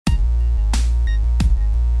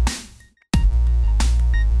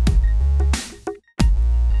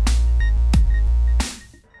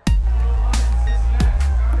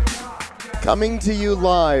Coming to you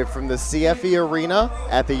live from the CFE Arena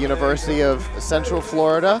at the University of Central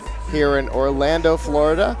Florida here in Orlando,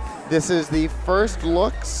 Florida. This is the first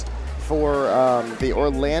looks for the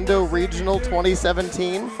Orlando Regional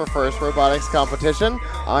 2017 for First Robotics Competition.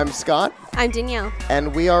 I'm Scott. I'm Danielle.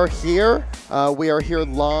 And we are here. We are here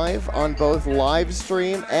live on both live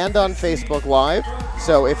stream and on Facebook Live.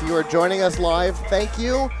 So if you are joining us live, thank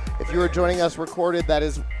you. If you are joining us recorded, that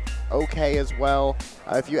is okay as well.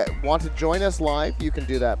 If you want to join us live, you can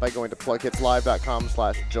do that by going to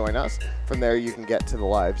plughitslive.com/join us. From there, you can get to the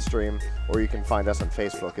live stream, or you can find us on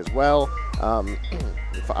Facebook as well.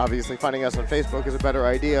 Obviously, finding us on Facebook is a better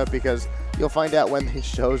idea because you'll find out when these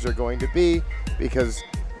shows are going to be, because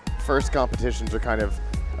first competitions are kind of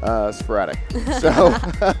sporadic.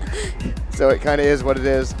 So it kind of is what it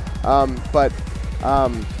is. But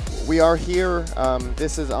we are here.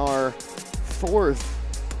 This is our fourth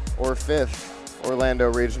or fifth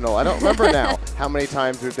Orlando Regional. I don't remember now how many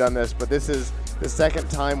times we've done this, but this is the second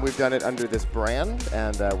time we've done it under this brand,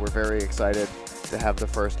 and we're very excited to have the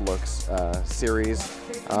First Looks series.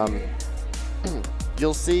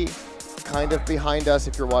 You'll see kind of behind us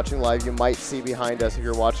if you're watching live. You might see behind us if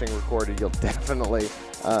you're watching recorded. You'll definitely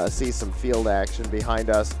see some field action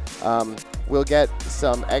behind us. We'll get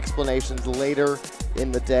some explanations later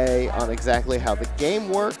in the day on exactly how the game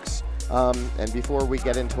works. And before we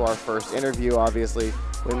get into our first interview, obviously,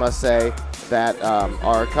 we must say that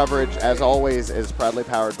our coverage, as always, is proudly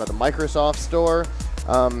powered by the Microsoft Store.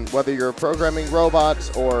 Whether you're programming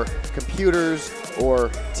robots or computers or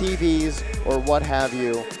TVs or what have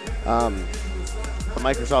you, the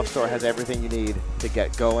Microsoft Store has everything you need to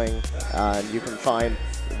get going. You can find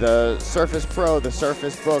the Surface Pro, the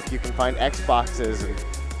Surface Book. You can find Xboxes and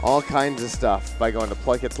all kinds of stuff by going to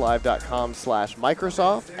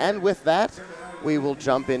plughitslive.com/Microsoft. And with that, we will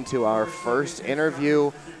jump into our first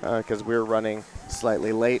interview because we're running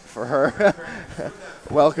slightly late for her.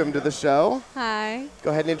 Welcome to the show. Hi. Go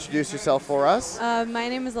ahead and introduce yourself for us. My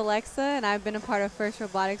name is Alexa, and I've been a part of First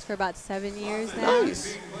Robotics for about 7 years now.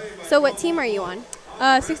 Nice. So what team are you on?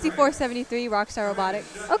 6473 Rockstar Robotics.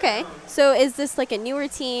 Okay. So is this like a newer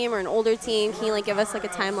team or an older team? Can you like give us like a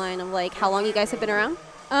timeline of like how long you guys have been around?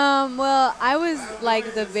 Well, I was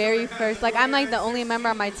like the very first, like I'm like the only member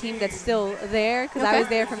on my team that's still there because I was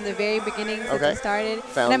there from the very beginning since it started.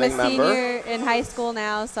 Founding and I'm a member. senior in high school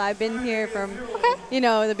now, so I've been here from,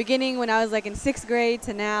 the beginning when I was like in 6th grade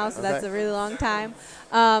to now, so that's a really long time.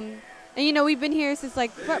 And, we've been here since,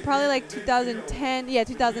 like, probably, like, 2010. Yeah,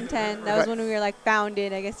 2010. That was when we were, like,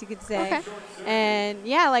 founded, I guess you could say. Okay. And,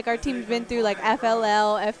 yeah, like, our team's been through, like,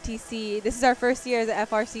 FLL, FTC. This is our first year as an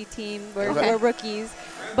FRC team. We're rookies.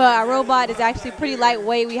 But our robot is actually pretty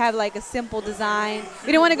lightweight. We have, like, a simple design.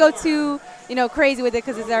 We don't want to go too, crazy with it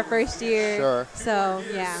because it's our first year. Sure. So,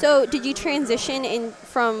 yeah. So did you transition in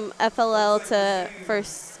from FLL to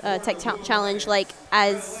First Tech Challenge, like,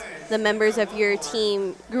 as the members of your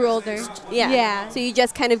team grew older? Yeah. So you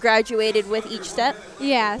just kind of graduated with each step?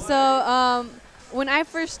 Yeah. So when I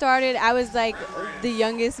first started, I was like the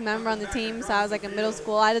youngest member on the team. So I was like in middle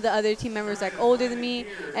school. A lot of the other team members like older than me,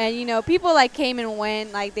 and people like came and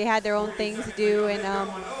went. Like they had their own things to do, and a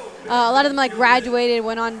lot of them like graduated,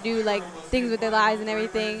 went on to do like things with their lives and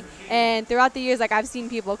everything. And throughout the years, like I've seen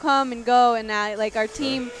people come and go, and now like our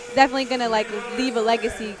team definitely gonna like leave a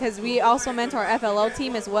legacy because we also mentor our FLO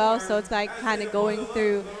team as well. So it's like kind of going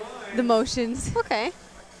through the motions. Okay.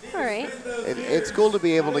 All right. It's cool to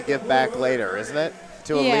be able to give back later, isn't it?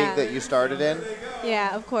 To a league that you started in?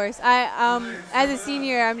 Yeah, of course. I as a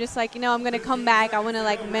senior, I'm just like, I'm going to come back. I want to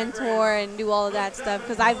like mentor and do all of that stuff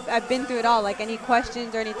because I've been through it all. Like any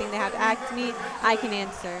questions or anything they have to ask me, I can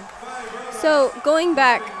answer. So going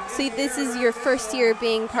back, so this is your first year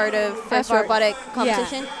being part of First Robotic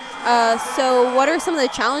Competition. Yeah. So what are some of the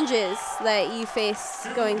challenges that you face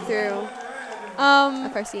going through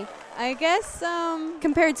FRC? I guess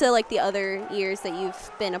compared to like the other years that you've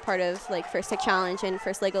been a part of, like First Tech Challenge and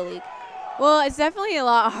First Lego League. Well, it's definitely a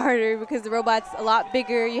lot harder because the robot's a lot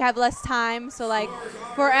bigger. You have less time. So, like,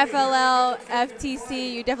 for FLL,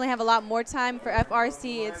 FTC, you definitely have a lot more time. For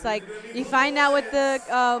FRC, it's like you find out what the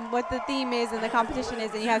theme is and the competition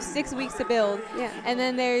is, and you have 6 weeks to build. Yeah. And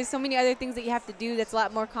then there's so many other things that you have to do that's a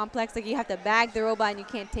lot more complex. Like, you have to bag the robot and you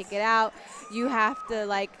can't take it out. You have to,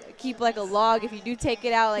 like, keep, like, a log if you do take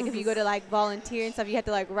it out. Like, if you go to, like, volunteer and stuff, you have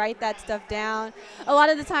to, like, write that stuff down. A lot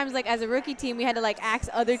of the times, like, as a rookie team, we had to, like, ask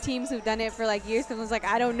other teams who've done it for like years because I was like,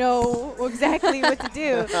 I don't know exactly what to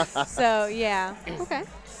do. So yeah. Okay.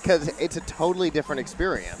 Because it's a totally different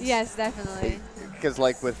experience. Yes, definitely. Because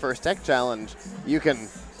like with First Tech Challenge, you can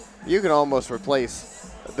almost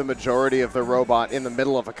replace the majority of the robot in the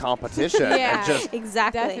middle of a competition Yeah. and just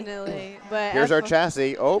Exactly. Definitely. But here's our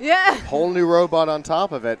chassis. Oh, Yeah. whole new robot on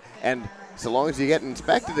top of it, and so long as you get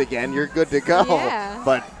inspected again, you're good to go. Yeah.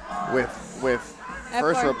 But with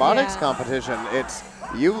first FR robotics yeah. competition, it's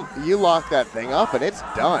you lock that thing up and it's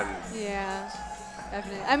done. Yeah,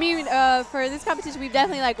 definitely. I mean, for this competition, we've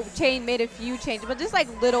definitely made a few changes, but just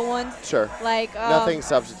like little ones. Sure. Like Nothing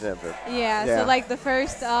substantive. Yeah, Yeah. So like the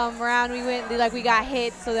first round we went, we got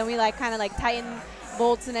hit, so then we kind of tightened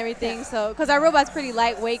bolts and everything. So because our robot's pretty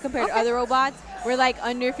lightweight compared to other robots, we're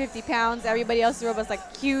under 50 pounds. Everybody else's robot's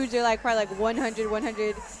huge. They're probably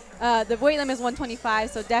 100. The weight limit is 125,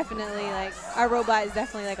 so definitely our robot is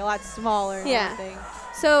definitely a lot smaller. And Yeah. everything.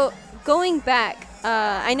 So going back,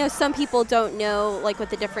 I know some people don't know what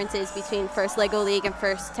the difference is between first Lego League and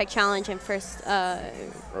first Tech Challenge and first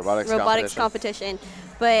Robotics competition.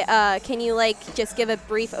 But can you just give a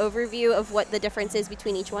brief overview of what the difference is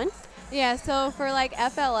between each one? Yeah, so for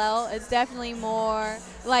FLL, it's definitely more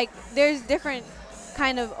there's different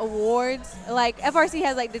kind of awards. FRC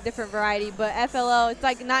has the different variety, but FLL,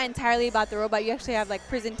 it's not entirely about the robot. You actually have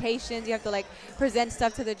presentations. You have to present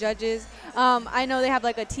stuff to the judges. I know they have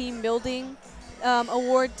a team building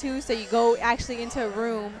award too. So you go actually into a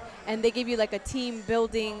room and they give you a team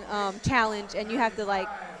building challenge, and you have to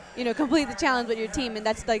complete the challenge with your team, and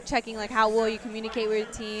that's checking how well you communicate with your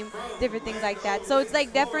team, different things like that. So it's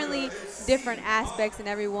definitely different aspects in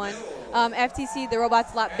everyone. FTC, the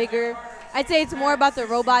robot's a lot bigger. I'd say it's more about the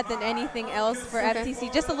robot than anything else for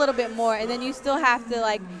FTC, just a little bit more. And then you still have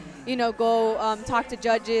to go talk to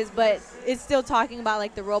judges, but it's still talking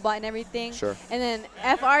about the robot and everything. Sure. And then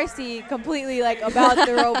FRC completely about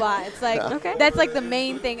the robot. It's that's the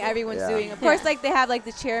main thing everyone's doing. Of course, they have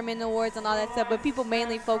the chairman awards and all that stuff, but people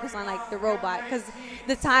mainly focus on the robot because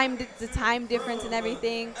the time difference and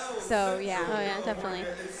everything. So yeah. Oh yeah, definitely.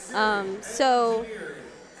 So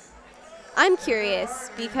I'm curious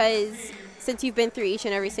because since you've been through each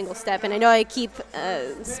and every single step, and I know I keep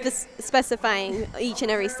specifying each and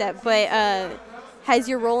every step, but has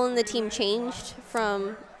your role in the team changed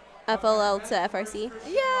from FLL to FRC?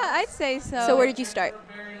 Yeah, I'd say so. So where did you start?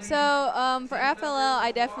 So for FLL,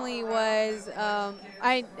 I definitely was,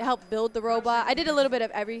 I helped build the robot. I did a little bit of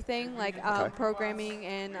everything, programming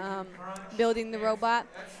and building the robot.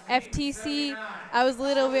 FTC, I was a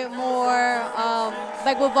little bit more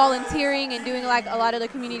with volunteering and doing a lot of the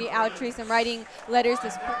community outreach and writing letters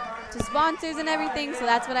to sponsors and everything. So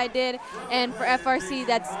that's what I did. And for FRC,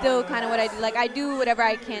 that's still kind of what I do. I do whatever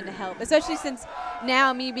I can to help, especially since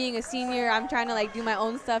now me being a senior, I'm trying to do my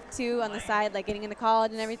own stuff too on the side, getting into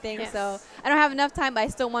college and everything. Yes. So I don't have enough time, but I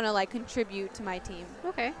still want to contribute to my team.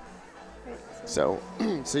 Okay. So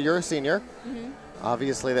you're a senior.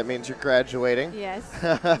 Obviously, that means you're graduating. Yes.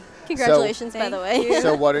 Congratulations, by the Thank way. you.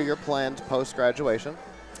 So what are your plans post-graduation?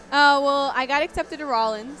 Well, I got accepted to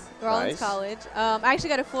Rollins Nice. College. I actually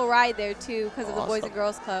got a full ride there too because of the Boys and Awesome.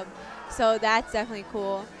 Girls Club. So that's definitely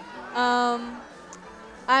cool.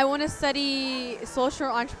 I want to study social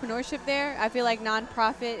entrepreneurship there. I feel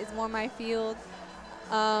nonprofit is more my field.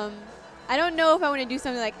 I don't know if I want to do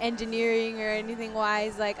something engineering or anything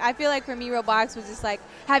wise. I feel for me, robotics was just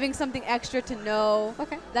having something extra to know,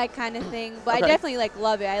 that kind of thing. But Okay. I definitely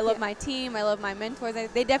love it. I love my team. I love my mentors.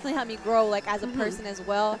 They definitely help me grow as a person as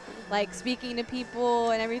well, speaking to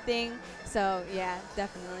people and everything. So yeah,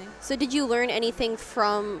 definitely. So did you learn anything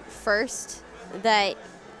from first that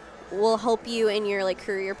will help you in your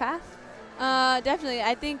career path? Definitely.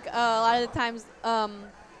 I think a lot of the times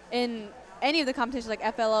in any of the competitions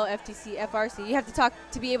FLO, FTC, FRC, you have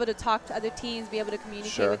to be able to talk to other teams, be able to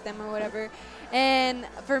communicate Sure. with them or whatever. And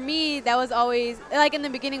for me, that was always in the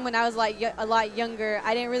beginning when I was a lot younger,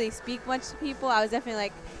 I didn't really speak much to people. I was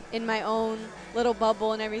definitely in my own little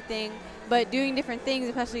bubble and everything. But doing different things,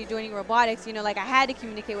 especially joining robotics, I had to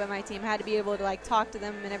communicate with my team, I had to be able to talk to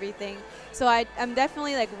them and everything. So I'm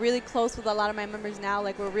definitely really close with a lot of my members now.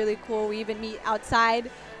 We're really cool. We even meet outside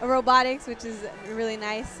of robotics, which is really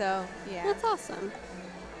nice. So yeah. That's awesome.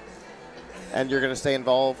 And you're going to stay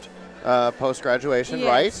involved post-graduation, Yes.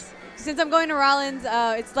 right? Since I'm going to Rollins,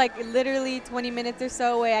 it's literally 20 minutes or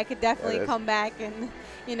so away. I could definitely It is. come back and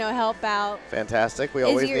help out. Fantastic. We Is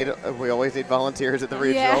always need volunteers at the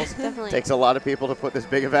Yeah. regionals. Definitely. Takes a lot of people to put this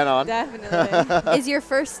big event on. Definitely. Is your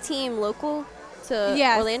first team local to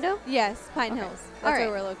Yes. Orlando? Yes, Pine Okay. Hills. That's All right.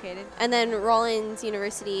 where we're located. And then Rollins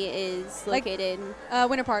University is located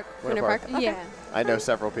Winter Park. Winter Park. Okay. Yeah. I know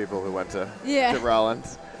several people who went to Yeah.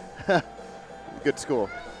 Rollins. Good school.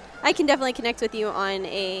 I can definitely connect with you on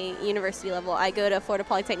a university level. I go to Florida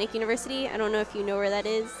Polytechnic University. I don't know if you know where that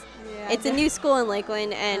is. Yeah. It's a new school in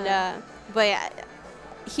Lakeland, and but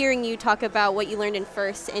hearing you talk about what you learned in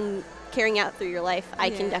first and carrying out through your life, I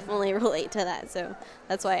can definitely relate to that. So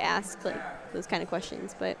that's why I asked like those kind of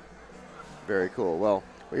questions. But very cool. Well,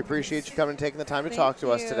 we appreciate you coming and taking the time to Thank talk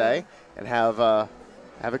to us you. today, and have a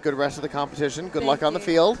good rest of the competition. Good luck on the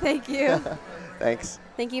field. Thank you. Thanks.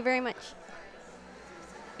 thank you very much.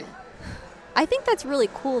 I think that's really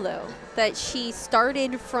cool, though, that she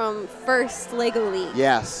started from first Lego League.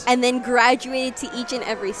 Yes. And then graduated to each and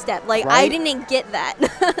every step. Like, I Right. didn't get that.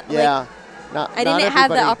 Yeah. I didn't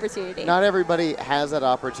have the opportunity. Not everybody has that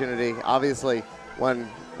opportunity. Obviously, when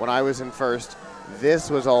I was in first, this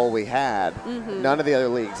was all we had. None of the other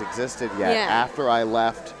leagues existed yet. Yeah. After I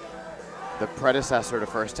left, the predecessor to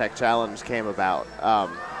First Tech Challenge came about.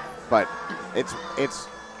 But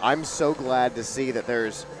I'm so glad to see that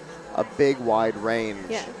there's a big, wide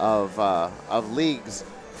range of leagues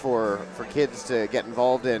for kids to get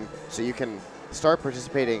involved in, so you can start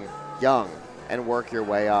participating young and work your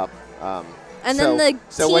way up. And then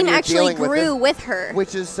the when team you're actually dealing grew this, with her.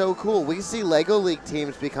 which is so cool. We see Lego League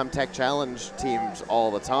teams become Tech Challenge teams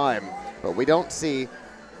all the time, but we don't see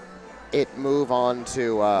it move on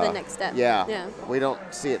to The next step. Yeah, Yeah. we don't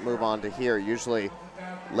see it move on to here. Usually,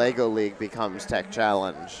 Lego League becomes Tech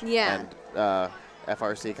Challenge. Yeah. And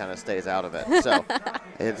FRC kind of stays out of it. So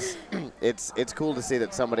it's cool to see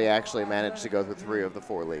that somebody actually managed to go through 3 of the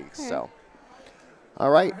 4 leagues. All right. So,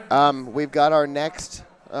 all right, we've got our next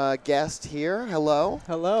guest here. Hello.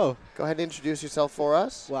 Hello. Go ahead and introduce yourself for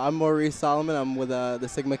us. Well, I'm Maurice Solomon. I'm with the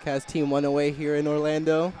Sigma Cast Team 108 here in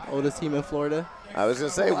Orlando, oldest team in Florida. I was going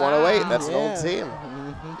to say 108. That's an old Yeah.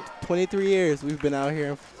 team. 23 years we've been out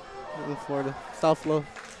here in Florida, South Florida.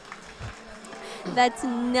 That's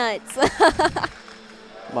nuts.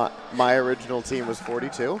 My original team was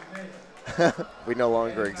 42. We no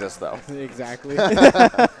longer exist, though. Exactly.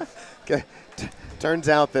 Okay. Turns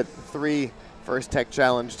out that 3 First Tech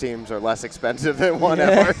Challenge teams are less expensive than 1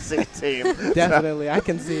 FRC team. Definitely, I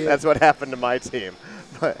can see it. That's what happened to my team.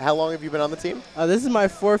 But how long have you been on the team? This is my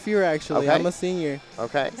 4th year, actually. Okay. I'm a senior.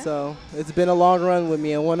 Okay. So it's been a long run with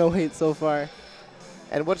me at 108 so far.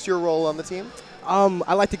 And what's your role on the team?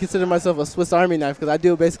 I like to consider myself a Swiss Army knife because I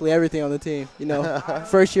do basically everything on the team. You know,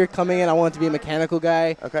 first year coming in, I wanted to be a mechanical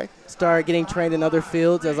guy. Okay. Start getting trained in other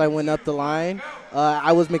fields as I went up the line.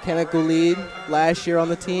 I was mechanical lead last year on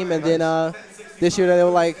the team, and then this year they were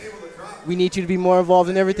like, we need you to be more involved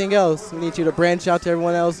in everything else. We need you to branch out to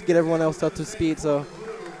everyone else, get everyone else up to speed. So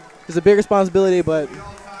it's a big responsibility, but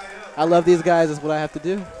I love these guys. That's what I have to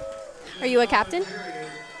do. Are you a captain?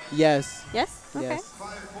 Yes. Yes? Okay. Yes.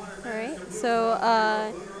 All right. So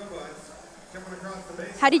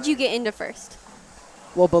how did you get into first?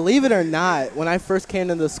 Well, believe it or not, when I first came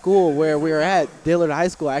to the school where we were at, Dillard High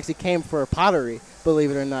School, I actually came for pottery,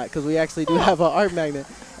 believe it or not, because we actually do have an art magnet.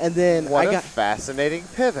 And then What a fascinating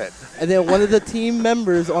pivot. And then one of the team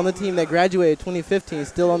members on the team that graduated 2015,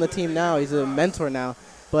 still on the team now, he's a mentor now,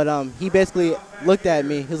 but he basically looked at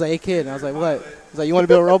me. He was like, hey, kid. And I was like, what? He was like, you want to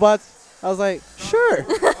build robots? I was like, sure.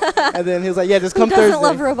 And then he was like, yeah, just come Who doesn't Thursday.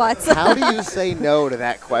 love robots? How do you say no to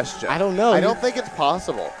that question? I don't know. I don't think it's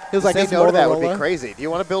possible. He was To like, say "It's no to that would be Motorola." crazy. Do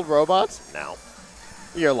you want to build robots? No.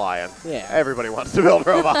 You're lying. Yeah. Everybody wants to build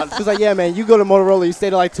robots. He was like, yeah, man, you go to Motorola, you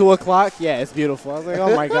stay till like 2 o'clock. Yeah, it's beautiful. I was like,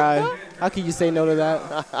 oh, my God. How can you say no to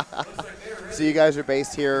that? So you guys are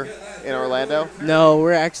based here in Orlando? No,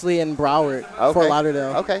 we're actually in Broward, Okay. Fort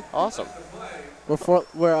Lauderdale. Okay, awesome.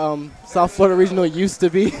 Where South Florida Regional used to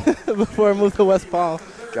be before I moved to West Palm.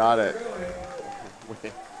 Got it.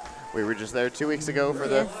 We were just there 2 weeks ago for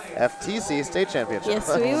the FTC State Championship. Yes,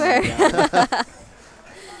 we were.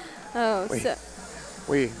 Oh, Wait. so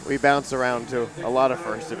We bounce around to a lot of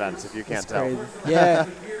first events, if you can't It's tell. crazy. Yeah.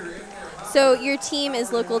 so your team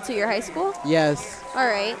is local to your high school? Yes. All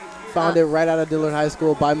right. Found it right out of Dillard High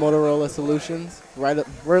School by Motorola Solutions.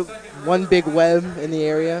 We're one big web in the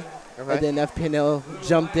area. Okay. And then FPNL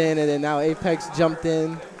jumped in, and then now Apex jumped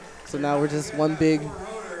in. So now we're just one big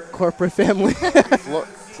corporate family.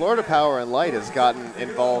 Florida Power and Light has gotten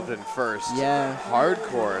involved in first. Yeah.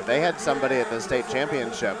 Hardcore. They had somebody at the state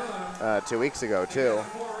championship 2 weeks ago, too.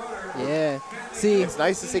 Yeah. See, It's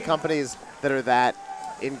nice to see companies that are that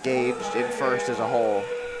engaged in first as a whole.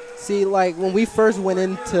 like when we first went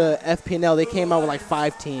into FPNL, they came out with like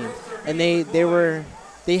 5 teams, and they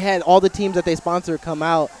had all the teams that they sponsored come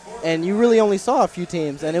out, and you really only saw a few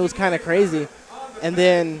teams, and it was kind of crazy. And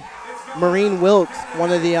then Maureen Wilkes,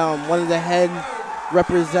 one of the head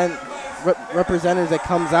representatives that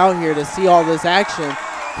comes out here to see all this action,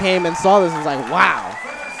 came and saw this and was like, wow.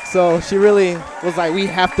 So she really was like, we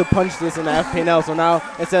have to punch this in the FPNL. So now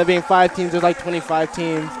instead of being 5 teams, there's like 25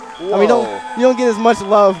 teams. I mean, you don't get as much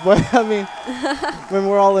love, but I mean, when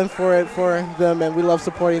we're all in for it for them, and we love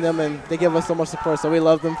supporting them, and they give us so much support, so we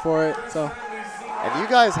love them for it. So. And you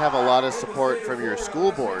guys have a lot of support from your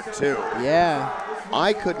school board, too. Yeah.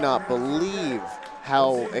 I could not believe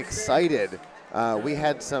how excited we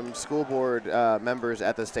had some school board members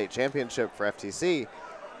at the state championship for FTC.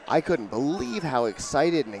 I couldn't believe how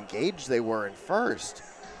excited and engaged they were in first.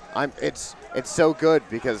 It's so good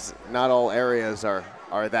because not all areas are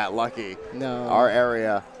that lucky. No. Our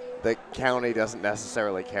area, the county doesn't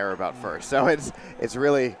necessarily care about first. So it's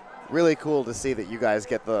really cool to see that you guys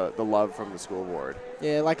get the love from the school board.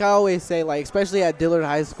 Yeah, like I always say, like especially at Dillard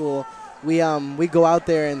High School, we go out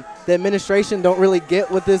there and the administration don't really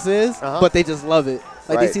get what this is, but they just love it.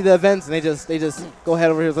 Like Right. they see the events and they just go head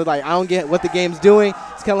over here. So like I don't get what the game's doing.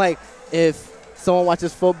 It's kind of like if someone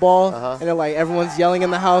watches football and they're like everyone's yelling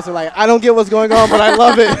in the house. They're like I don't get what's going on, but I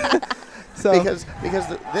love it. So because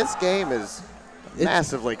this game is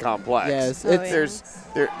massively complex. Yes,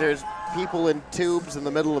 there's people in tubes in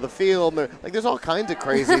the middle of the field. Like there's all kinds of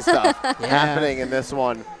crazy stuff happening in this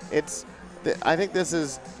one. I think this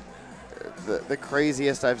is the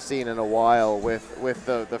craziest I've seen in a while with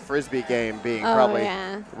the Frisbee game being probably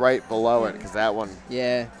right below it because that one.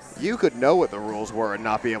 Yeah. You could know what the rules were and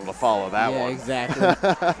not be able to follow that one. Yeah,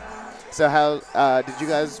 exactly. So how did you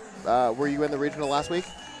guys? Were you in the regional last week?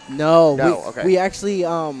 No. Okay. We actually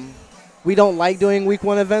we don't like doing week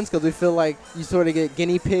 1 events because we feel like you sort of get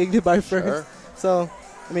guinea pigged by first. Sure. So,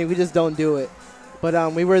 I mean, we just don't do it.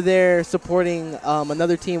 But we were there supporting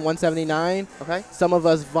another team, 179. Okay. Some of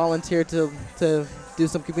us volunteered to do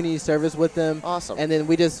some community service with them. Awesome. And then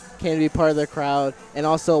we just came to be part of the crowd and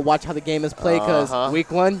also watch how the game is played because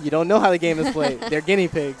week 1, you don't know how the game is played. They're guinea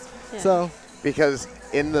pigs. Yeah. So Because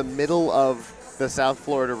in the middle of the South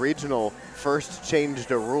Florida Regional, first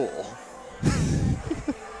changed a rule.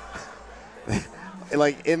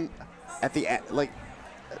 At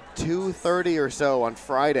 2:30 or so on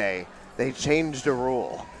Friday, they changed a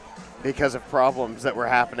rule because of problems that were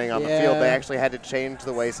happening on the field. They actually had to change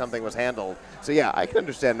the way something was handled. So yeah, I can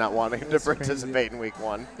understand not wanting to participate in week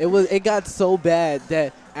 1. It got so bad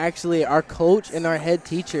that actually our coach and our head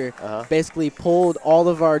teacher basically pulled all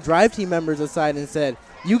of our drive team members aside and said,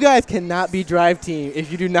 you guys cannot be drive team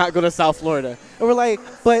if you do not go to South Florida. And we're like,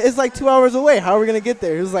 but it's like 2 hours away. How are we going to get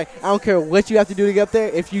there? He was like, I don't care what you have to do to get there.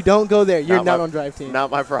 If you don't go there, you're not on drive team.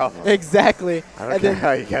 Not my problem. Exactly. I don't care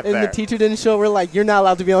how you get there. And the teacher didn't show. We're like, you're not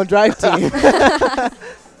allowed to be on drive team.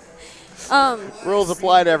 Rules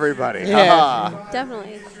apply to everybody. Yeah.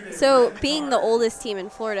 Definitely. So being the oldest team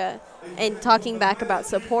in Florida and talking back about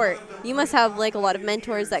support, you must have like a lot of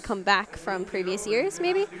mentors that come back from previous years,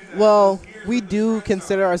 maybe? Well, we do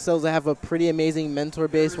consider ourselves to have a pretty amazing mentor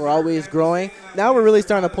base. We're always growing. Now we're really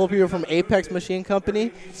starting to pull people from Apex Machine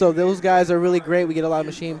Company. So those guys are really great. We get a lot of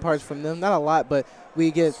machine parts from them. Not a lot, but we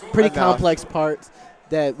get pretty complex parts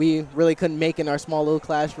that we really couldn't make in our small little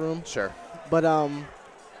classroom. Sure. But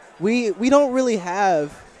we don't really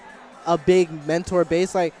have a big mentor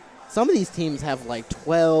base. Like some of these teams have like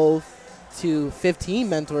 12 to 15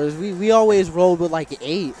 mentors. We always rolled with like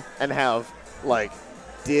 8. And have like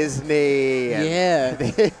Disney and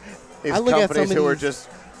these companies who are just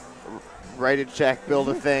write a check, build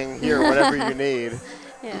a thing, here, whatever you need.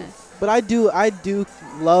 Yeah. But I do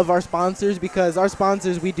love our sponsors because our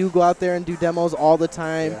sponsors, we do go out there and do demos all the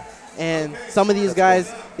time. Yeah. And some of these guys,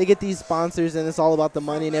 they get these sponsors and it's all about the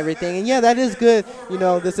money and everything. And yeah, that is good. You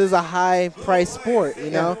know, this is a high price sport, you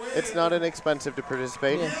know. It's not inexpensive to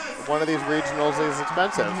participate. Yeah. One of these regionals is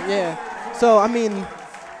expensive. Yeah. So, I mean,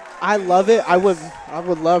 I love it. I would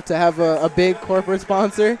love to have a big corporate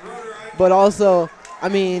sponsor. But also, I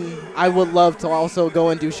mean, I would love to also go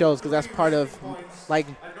and do shows because that's part of, like,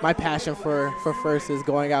 my passion for FIRST is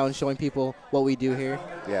going out and showing people what we do here.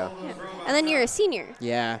 Yeah. And then you're a senior.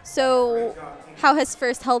 Yeah. So how has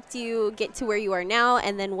FIRST helped you get to where you are now,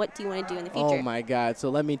 and then what do you want to do in the future? Oh, my God. So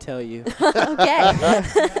let me tell you.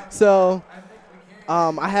 Okay. So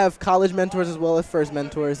I have college mentors as well as FIRST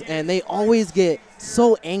mentors, and they always get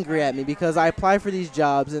so angry at me because I apply for these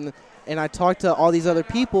jobs and I talk to all these other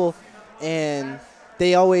people, and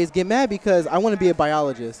they always get mad because I want to be a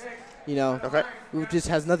biologist. You know, it just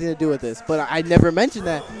has nothing to do with this. But I never mentioned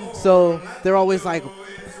that. So they're always like,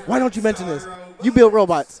 why don't you mention this? You build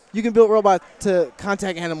robots. You can build robots to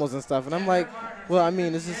contact animals and stuff. And I'm like, well, I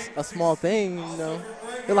mean, it's just a small thing, you know.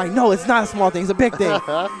 They're like, no, it's not a small thing. It's a big thing.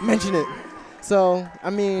 Mention it. So, I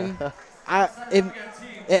mean, it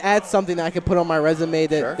adds something that I can put on my resume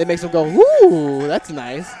that makes them go, ooh, that's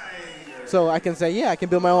nice. So I can say, yeah, I can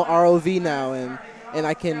build my own ROV now, and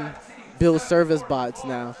I can build service bots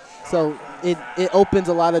now. So it opens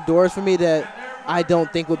a lot of doors for me that I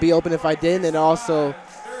don't think would be open if I didn't, and it also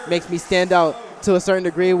makes me stand out to a certain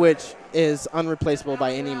degree, which is unreplaceable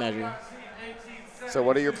by any measure. So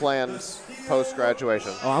what are your plans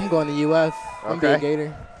post-graduation? Oh, I'm going to UF. I'm being a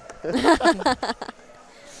Gator.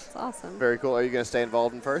 That's awesome. Very cool. Are you going to stay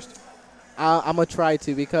involved in first? I'm going to try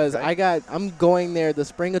to because Okay. I'm going there the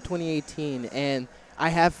spring of 2018, and I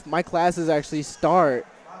have my classes actually start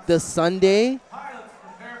the Sunday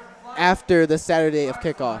after the Saturday of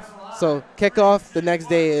kickoff. So kickoff, the next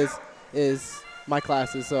day is my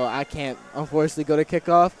classes, so I can't unfortunately go to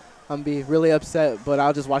kickoff. I'm be really upset, but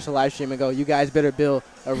I'll just watch the live stream and go, you guys better build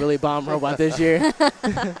a really bomb robot this year.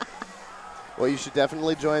 Well, you should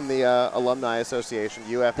definitely join the Alumni Association.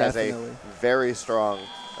 UF has a Definitely. very strong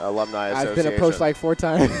alumni association. I've been approached like 4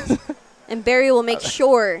 times. And Barry will make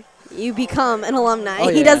sure you become an alumni. Oh,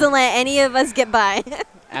 He yeah. doesn't let any of us get by.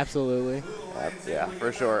 Absolutely. Yeah,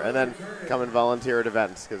 for sure. And then come and volunteer at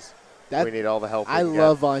events because That- we need all the help we I can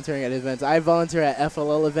love volunteering at events. I volunteer at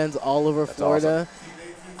FLL events all over That's Florida.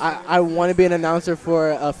 I want to be an announcer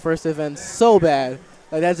for a first event so bad.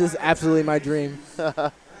 Like, that's just absolutely my dream.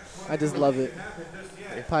 I just love it.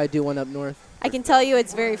 Probably do one up north. I can tell you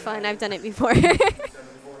it's very fun. I've done it before.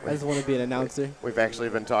 I just want to be an announcer. We've actually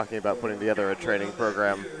been talking about putting together a training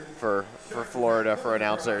program for Florida for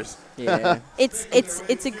announcers. Yeah.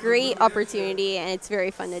 It's a great opportunity, and it's very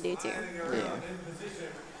fun to do too. Yeah.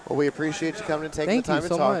 Well, we appreciate you coming and taking Thank the time you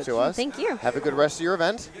to so talk much. to us. Thank you. Have a good rest of your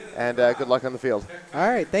event, and good luck on the field. All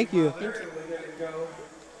right. Thank you.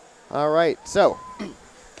 All right, so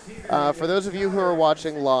for those of you who are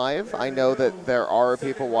watching live, I know that there are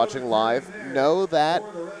people watching live. Know that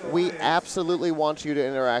we absolutely want you to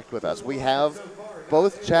interact with us. We have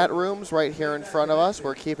both chat rooms right here in front of us.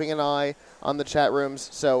 We're keeping an eye on the chat rooms,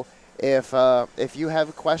 so if you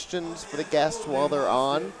have questions for the guests while they're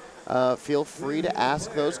on, feel free to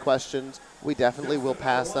ask those questions. We definitely will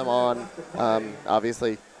pass them on,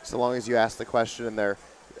 obviously, so long as you ask the question and they're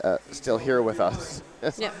still here with us.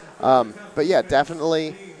 Yeah. But yeah,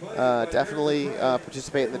 definitely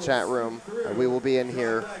participate in the chat room. We will be in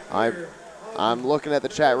here. I'm looking at the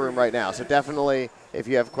chat room right now, so definitely, if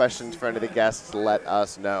you have questions for any of the guests, let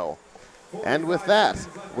us know. And with that,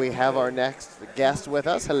 we have our next guest with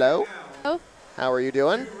us. Hello. Hello. How are you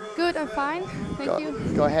doing? Good, I'm fine. Thank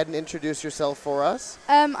you. Go ahead and introduce yourself for us.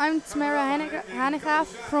 I'm Tamara Hanegraaf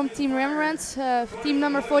from Team Rembrandt, team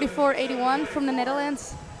number 4481 from the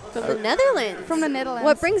Netherlands. From the Netherlands. From the Netherlands.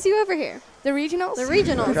 What brings you over here? The regionals? The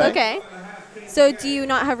regionals. Okay. Okay. So do you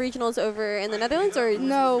not have regionals over in the Netherlands, or?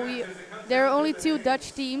 No, there are only 2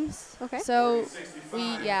 Dutch teams. Okay. So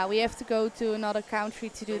we have to go to another country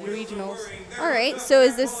to do the regionals. All right. So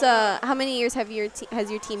is this how many years has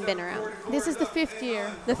your team been around? This is the 5th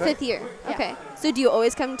year. The 5th year. Yeah. Okay. So do you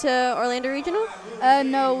always come to Orlando Regional?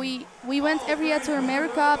 No, we went every year to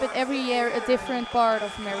America, but every year a different part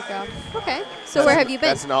of America. Okay. So where have you been?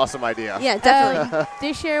 That's an awesome idea. Yeah, definitely.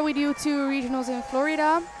 This year we do 2 regionals in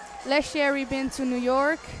Florida. Last year we've been to New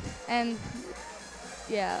York, and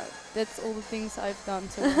yeah, that's all the things I've done.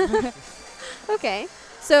 So Okay.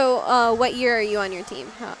 So what year are you on your team?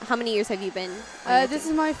 How many years have you been? on your this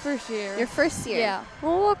team? is my first year. Your first year. Yeah.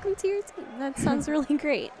 Well, welcome to your team. That sounds really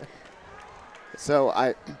great. So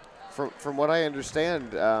from what I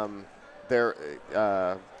understand, they're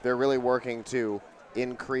really working to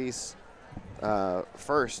increase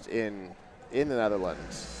first in the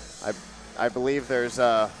Netherlands. I believe there's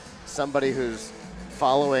somebody who's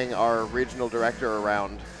following our regional director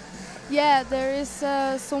around. Yeah, there is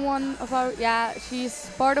someone of our, she's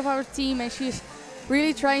part of our team, and she's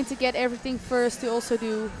really trying to get everything first to also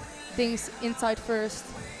do things inside first.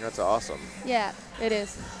 That's awesome. Yeah, it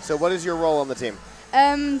is. So what is your role on the team?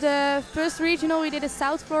 The first regional we did in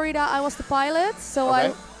South Florida, I was the pilot, so Okay.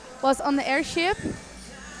 I was on the airship.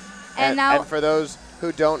 And now, and for those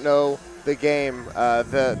who don't know the game,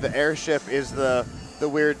 the airship is the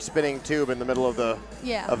weird spinning tube in the middle of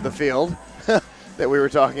the field that we were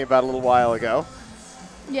talking about a little while ago.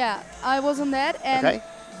 yeah, I was on that, and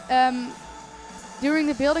Okay. during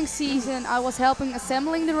the building season, I was helping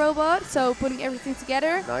assembling the robot, so putting everything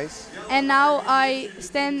together. Nice. And now I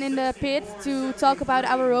stand in the pit to talk about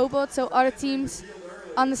our robot, so other teams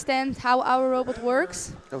understand how our robot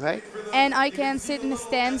works. Okay. And I can sit in the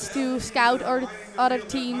stands to scout other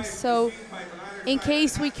teams. So in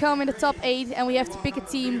case we come in the top 8 and we have to pick a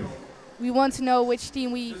team, we want to know which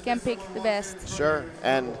team we can pick the best. Sure.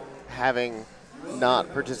 And having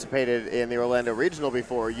not participated in the Orlando Regional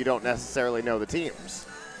before, you don't necessarily know the teams.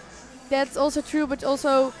 That's also true, but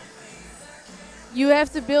also you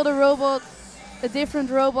have to build a robot a different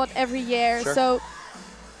robot every year, Sure. so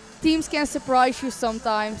teams can surprise you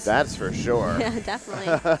sometimes. That's for sure. Yeah,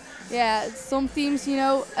 definitely. Yeah, some teams,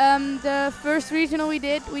 the first regional we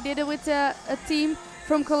did it with a team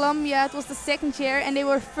from Colombia. It was the second year, and they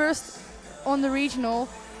were first on the regional,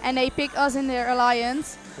 and they picked us in their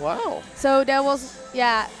alliance. Wow. So that was,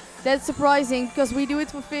 that's surprising because we do it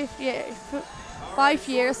for 5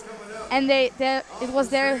 years, and it was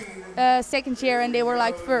their second year, and they were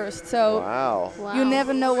like first. So Wow. Wow. you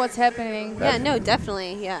never know what's happening. Yeah, no,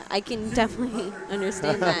 definitely. Yeah, I can definitely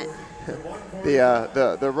understand that.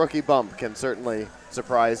 The rookie bump can certainly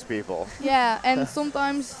surprise people. Yeah, and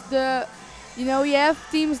sometimes you have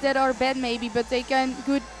teams that are bad maybe, but they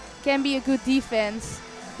can be a good defense.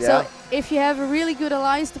 Yeah. So if you have a really good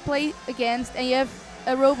alliance to play against, and you have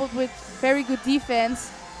a robot with very good defense,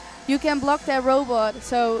 you can block that robot.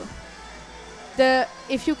 So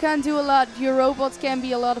if you can't do a lot, your robots can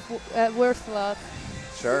be worth a lot.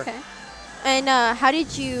 Sure. Okay. And how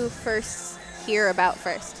did you first hear about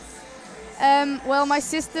First? Well, my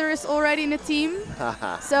sister is already in the team,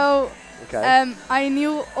 Haha. so Okay. I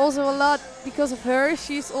knew also a lot because of her.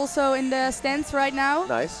 She's also in the stands right now.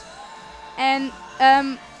 Nice. And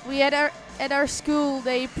we at our school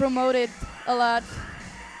they promoted a lot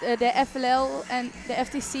the FLL and the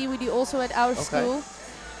FTC. We do also at our school.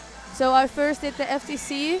 So I first did the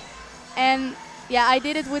FTC, and I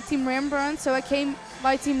did it with Team Rembrandt. So I came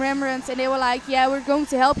by Team Rembrandt, and they were like, "Yeah, we're going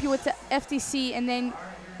to help you with the FTC, and then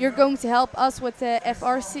you're going to help us with the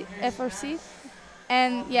FRC."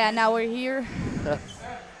 And now we're here.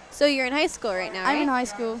 So you're in high school right now, right? I'm in high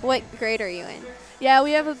school. What grade are you in? Yeah,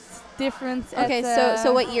 we have a different. Okay,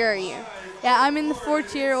 so what year are you? Yeah, I'm in the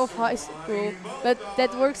 4th year of high school, but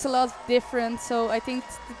that works a lot different. So I think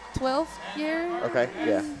it's the 12th year. Okay.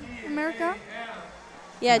 Yeah. In America.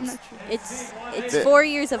 Yeah, I'm not sure. it's The- 4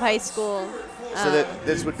 years of high school. So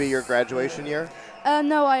this would be your graduation year?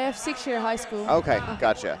 No, I have 6-year high school. Okay,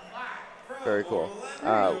 gotcha. Very cool.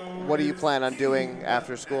 What do you plan on doing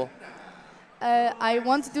after school? I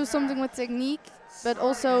want to do something with technique, but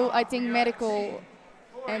also I think medical.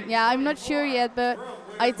 And I'm not sure yet, but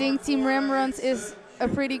I think Team Rembrandt is a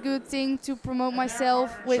pretty good thing to promote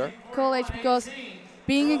myself with Sure. college, because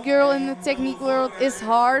being a girl in the technique world is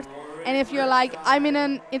hard. And if you're like, I'm in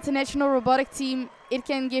an international robotic team, it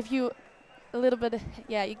can give you a little bit,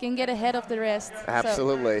 you can get ahead of the rest. So,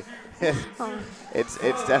 Absolutely.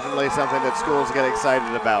 It's definitely something that schools get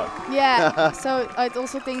excited about. yeah, so I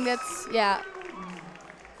also think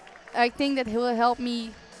I think that he will help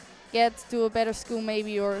me get to a better school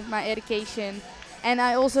maybe, or my education. And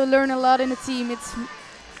I also learn a lot in the team. It's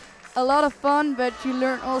a lot of fun, but you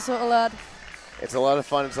learn also a lot. It's a lot of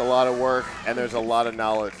fun, it's a lot of work, and there's a lot of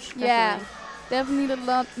knowledge. Yeah, definitely a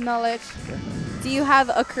lot of knowledge. Do you have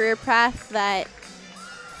a career path that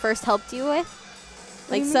First helped you with?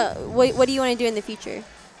 Like, so what do you want to do in the future?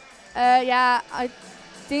 I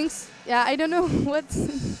think, I don't know what's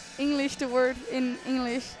English, the word in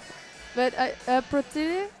English, but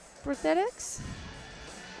prosthetics?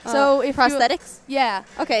 So if you- prosthetics? Yeah.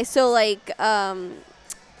 Okay, so like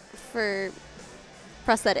for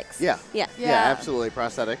prosthetics. Yeah. Yeah. Yeah. Absolutely.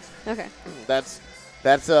 Prosthetics. Okay.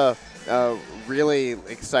 That's a really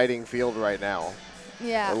exciting field right now.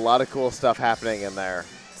 Yeah. A lot of cool stuff happening in there.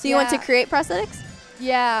 So you want to Yeah. create prosthetics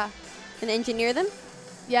Yeah. and engineer them?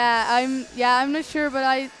 I'm not sure, but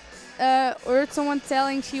I heard someone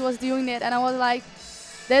telling she was doing that, and I was like,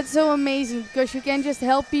 that's so amazing, because you can just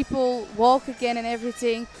help people walk again and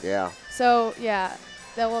everything. Yeah. So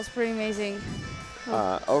that was pretty amazing.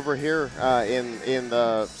 Over here in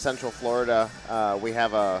the Central Florida, we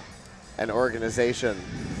have an organization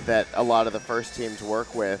that a lot of the First teams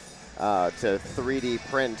work with to 3D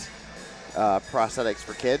print prosthetics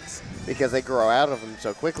for kids, because they grow out of them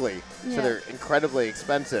so quickly. So Yeah. they're incredibly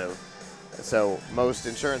expensive. So most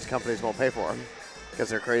insurance companies won't pay for them because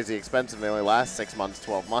they're crazy expensive. They only last 6 months,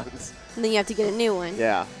 12 months. And then you have to get a new one.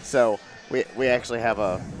 Yeah. So we actually have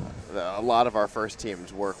a lot of our First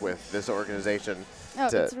teams work with this organization Oh,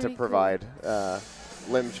 to that's really cool. provide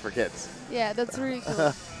limbs for kids. Yeah, that's really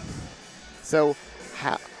cool. So,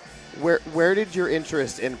 where did your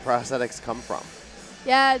interest in prosthetics come from?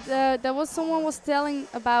 There was someone was telling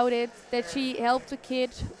about it, that she helped a kid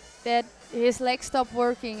that his leg stopped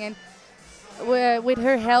working, and with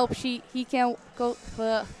her help he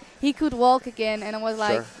could walk again, and I was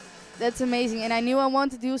like, Sure. that's amazing. And I knew I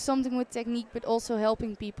wanted to do something with technique, but also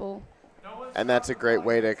helping people. And that's a great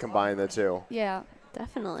way to combine the two. Yeah.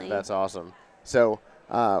 Definitely. That's awesome. So,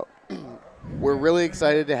 we're really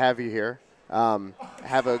excited to have you here.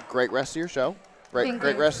 Have a great rest of your show. Thank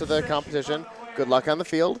Great you. rest of the competition. Good luck on the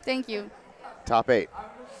field. Thank you. top 8.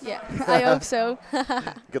 Yeah, I hope so.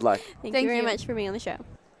 Good luck. Thank Thank you very you. much for being on the show.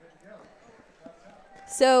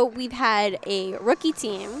 So we've had a rookie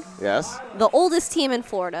team, Yes. the oldest team in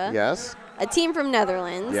Florida, Yes. a team from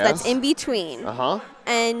Netherlands Yes. that's in between, Uh-huh.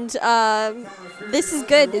 and this is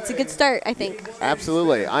good. It's a good start, I think.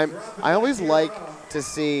 Absolutely. I always like to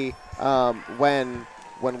see when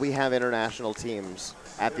we have international teams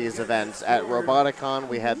at these events. At Roboticon,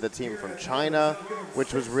 we had the team from China,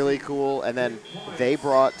 which was really cool, and then they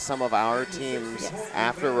brought some of our teams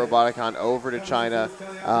after Roboticon over to China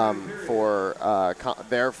for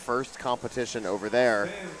their first competition over there.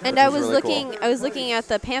 And which I was really cool. looking. I was looking at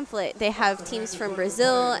the pamphlet. They have teams from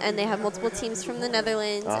Brazil, and they have multiple teams from the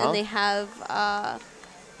Netherlands, Uh-huh. and they have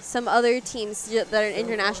some other teams that are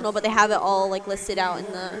international, but they have it all like listed out in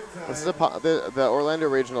the. This is the Orlando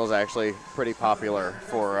Regional is actually pretty popular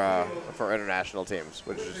for international teams,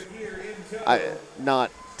 which is not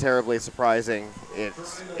terribly surprising. It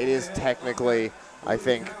is technically, I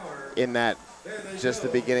think, in that just the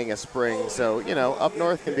beginning of spring. So up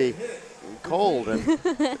north can be cold,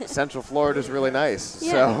 and Central Florida is really nice.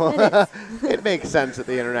 Yeah, So it makes sense that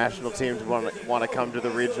the international teams want to come to the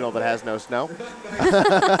regional that has no snow.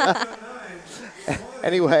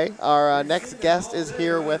 Anyway, our next guest is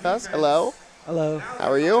here with us. Hello. Hello. How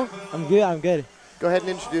are you? I'm good. I'm good. Go ahead and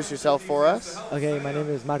introduce yourself for us. Okay, my name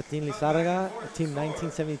is Martin Lizarraga, Team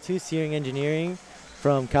 1972, Searing Engineering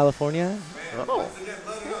from California. Oh,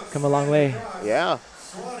 Come a long way. yeah.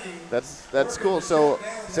 That's cool. So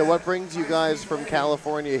what brings you guys from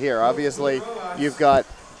California here? Obviously, you've got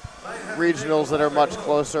regionals that are much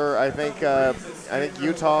closer. I think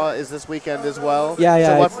Utah is this weekend as well.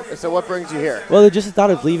 Yeah. So what brings you here? Well, just the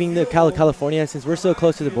thought of leaving the California, since we're so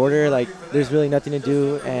close to the border, like there's really nothing to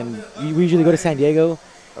do, and we usually go to San Diego.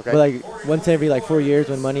 Okay. But like once every 4 years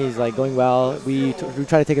when money is like going well, we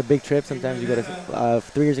try to take a big trip. Sometimes we go to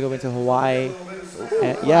 3 years ago we went to Hawaii.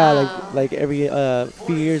 And yeah, Wow. like every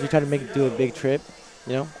few years we try to do a big trip,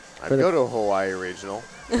 I'd for the- go to a Hawaii regional.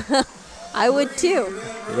 I would too.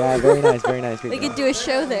 Yeah, very nice, very nice. We could do a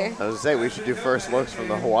show there. I was gonna say we should do first looks from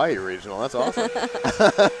the Hawaii regional. That's awesome.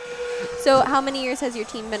 So, how many years has your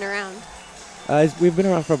team been around? We've been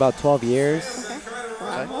around for about 12 years.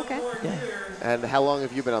 Wow. Okay. Yeah. And how long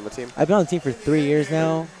have you been on the team? I've been on the team for 3 years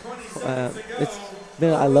now.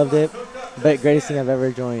 I loved it, but greatest thing I've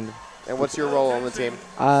ever joined. And what's your role on the team?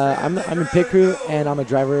 I'm in pit crew and I'm a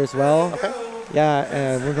driver as well. Okay. Yeah,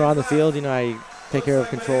 and when we're on the field, I take care of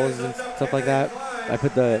controls and stuff like that.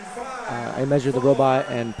 I measure the robot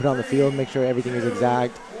and put it on the field, make sure everything is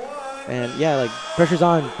exact. And yeah, like pressure's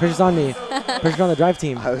on me, pressure's on the drive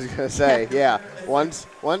team. I was gonna say, yeah. Once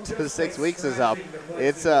the 6 weeks is up,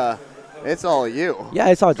 it's all you. Yeah,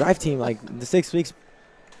 it's all drive team. Like the 6 weeks.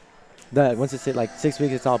 Once it's 6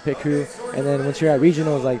 weeks, it's all pit crew, and then once you're at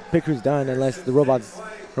regionals, like pit crew's done unless the robot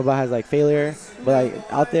has failure. But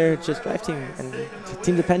out there, it's just drive team and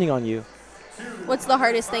team depending on you. What's the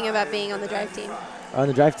hardest thing about being on the drive team? On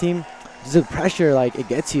the drive team, just the pressure, it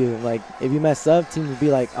gets you. Like if you mess up, teams will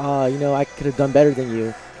be like, oh, I could have done better than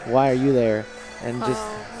you. Why are you there? And just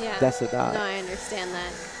Yeah. that's the thought. No, I understand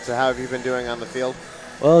that. So how have you been doing on the field?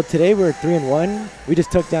 Well, today we're 3-1. We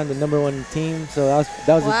just took down the #1 team, so Wow.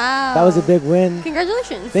 that was a big win.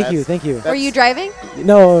 Congratulations. Thank you. Were you driving?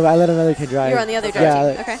 No, I let another kid drive. You were on the other drive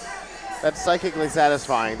Yeah, team. Okay. That's psychically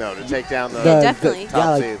satisfying though to take down the Yeah, definitely.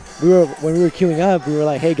 top yeah, seed. when we were queuing up, we were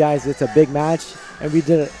like, "Hey guys, it's a big match," and we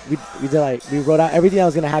wrote out everything that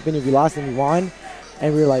was gonna happen if we lost and we won,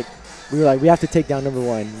 and we were like, we have to take down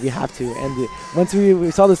 #1. We have to. And once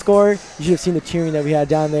we saw the score, you should have seen the cheering that we had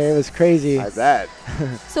down there. It was crazy. I bet.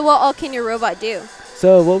 So, what all can your robot do?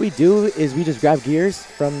 So what we do is we just grab gears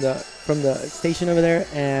from the station over there,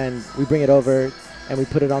 and we bring it over, and we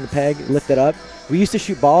put it on the peg, lift it up. We used to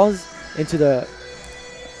shoot balls into the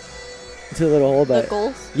little hole, The but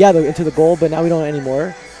goals? yeah, into the goal. But now we don't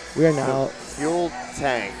anymore. We are now. Fuel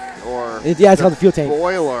tank or It's called the fuel tank.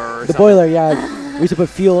 boiler or The something. boiler, yeah. We used to put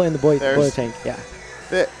fuel in the boiler There's- tank. Yeah.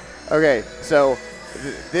 Okay, so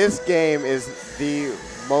this game is the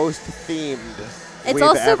most themed It's we've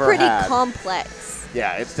also ever pretty had. complex.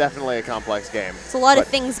 Yeah, it's definitely a complex game. It's a lot of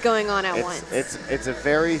But things going on at once. It's a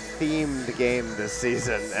very themed game this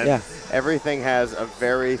season, and Yeah. everything has a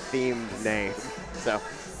very themed name.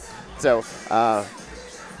 So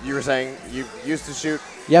you were saying you used to shoot.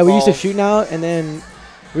 Yeah, we used to balls. shoot now, and then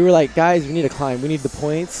we were like, guys, we need to climb. We need the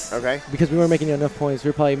points. Okay. Because we weren't making enough points. We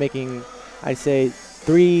were probably making, I'd say,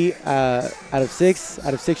 3 out of 6.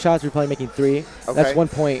 Out of 6 shots, we were probably making 3. Okay. That's 1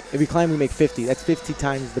 point. If we climb, we make 50. That's 50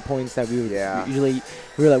 times the points that we would Yeah. usually.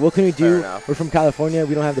 We were like, what can we Fair do? enough. We're from California.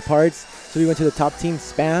 We don't have the parts. So we went to the top team,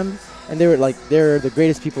 Spam, and they're the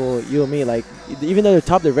greatest people you'll meet. Like even though they're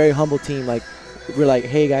top, they're a very humble team. Like we're like,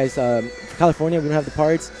 hey guys, for California, we don't have the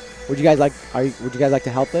parts. Would you guys like to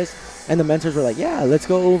help us? And the mentors were like, yeah, let's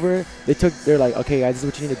go over. They're like, okay guys, this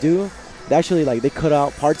is what you need to do. They actually they cut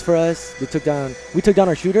out parts for us. We took down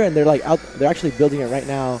our shooter, and they're actually building it right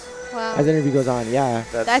now. Wow. As the interview goes on, yeah.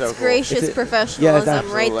 That's so cool. gracious professionalism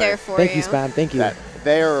right there for Thank you. you, Spam. Thank you.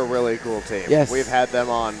 They are a really cool team. Yes. We've had them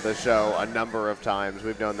on the show a number of times.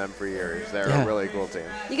 We've known them for years. They're a really cool team.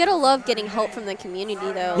 You gotta love getting help from the community,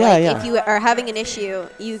 though. Yeah, like yeah. if you are having an issue,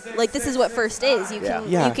 this is what First is. You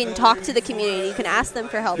can talk to the community. You can ask them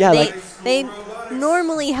for help. Yeah, they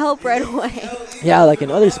normally help right away. Yeah, like in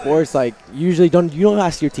other sports, like usually you don't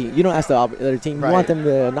ask your team. You don't ask the other team. Right. You want them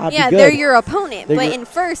to not be good. Yeah, they're your opponent. They're But in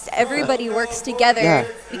First, everybody works together Yeah.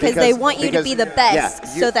 because they want you to be the best,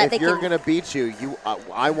 so that if they you're can. gonna beat you,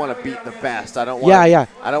 I want to beat the best. I don't want. Yeah.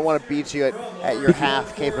 I don't want to beat you at your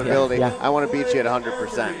half capability. Yeah. I want to beat you at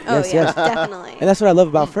 100%. Oh Yes, yeah, yes. definitely. And that's what I love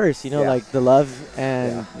about First. Yeah. Like the love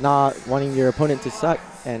and not wanting your opponent to suck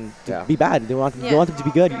and to be bad. They want them to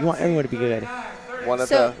be good. You want everyone to be good. One of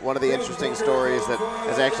the interesting stories that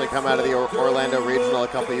has actually come out of the Orlando Regional a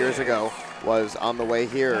couple years ago was on the way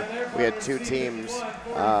here. We had two teams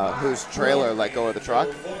whose trailer let go of the truck.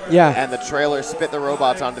 Yeah. And the trailer spit the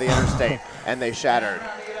robots onto the interstate, and they shattered.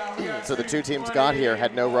 So the two teams got here,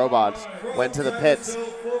 had no robots, went to the pits,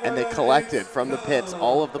 and they collected from the pits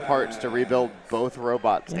all of the parts to rebuild both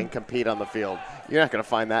robots and compete on the field. You're not going to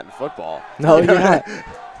find that in football. No, you're not.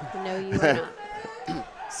 No, you are not.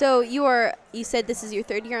 So you said this is your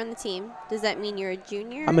third year on the team. Does that mean you're a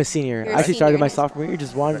junior? I'm a senior. You're I actually started senior my in high sophomore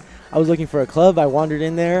year. I was looking for a club. I wandered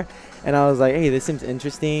in there, and I was like, hey, this seems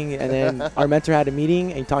interesting. And then our mentor had a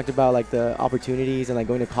meeting, and he talked about like the opportunities and like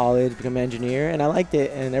going to college, become an engineer, and I liked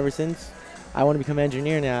it. And ever since, I want to become an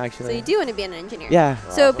engineer now. Actually. So you do want to be an engineer. Yeah.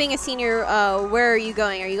 So being a senior, where are you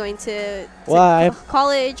going? Are you going to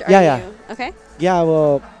college? Yeah. Okay. Yeah.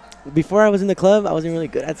 Well, before I was in the club, I wasn't really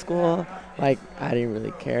good at school. Like I didn't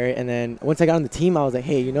really care. And then once I got on the team, I was like,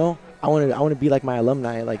 hey, I want to be like my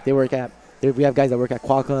alumni. Like we have guys that work at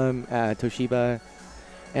Qualcomm, Toshiba,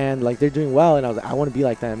 and like they're doing well. And I was like, I want to be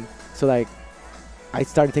like them. So like, I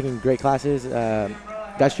started taking great classes.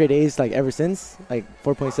 Got straight A's like ever since, like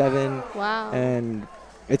 4.7. Wow. And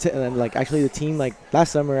like actually the team, like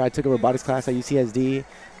last summer I took a robotics class at UCSD.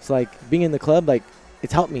 So like being in the club, like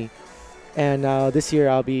it's helped me. And this year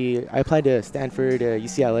I applied to Stanford,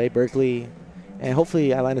 UCLA, Berkeley, and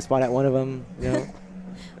hopefully I land a spot at one of them.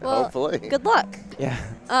 Well, hopefully. Good luck.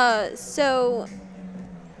 Yeah. So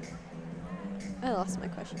I lost my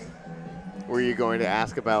question. Were you going to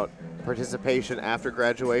ask about participation after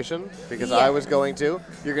graduation? Because Yeah. I was going to.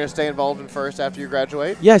 You're going to stay involved in First after you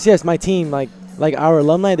graduate? Yes. My team, like our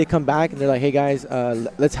alumni, they come back and they're like, hey guys,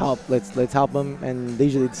 let's help them. And they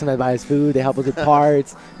usually sometimes buy us food. They help us with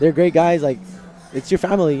parts. They're great guys. Like it's your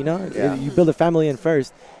family, Yeah. You build a family in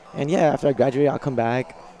First. And yeah, after I graduate, I'll come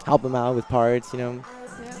back, help them out with parts.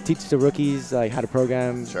 Teach the rookies like how to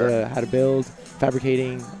program, how to build,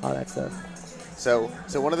 fabricating, all that stuff. So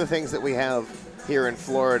one of the things that we have here in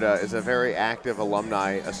Florida is a very active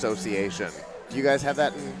alumni association. Do you guys have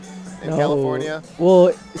that in No. California? Well,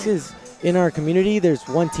 this is in our community. There's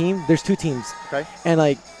one team. There's two teams. Okay. And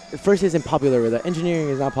like, First isn't popular with it. Engineering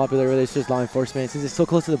is not popular with it. It's just law enforcement. Since it's so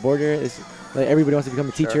close to the border, it's like everybody wants to become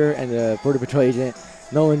a teacher and a border patrol agent.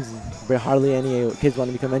 Hardly any kids want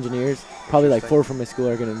to become engineers. Probably like 4 from my school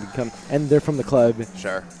are going to become, and they're from the club.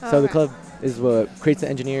 Sure. So the Okay. club is what creates the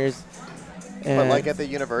engineers. But And like at the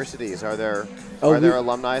universities, are there Oh, there we-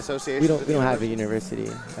 alumni associations? we don't at the have a university?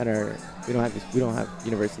 university at our we don't have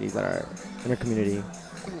universities that are in our community.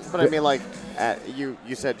 But I mean, like you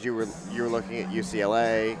said you were looking at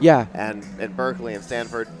UCLA. Yeah. And Berkeley and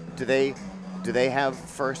Stanford. Do they have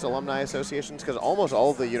First alumni associations? Because almost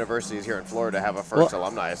all of the universities here in Florida have a First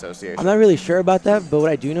alumni association. I'm not really sure about that, but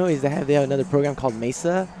what I do know is they have another program called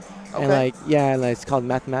MESA. Okay. And it's called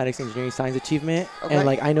Mathematics, Engineering, Science Achievement. Okay. And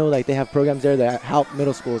like I know like they have programs there that help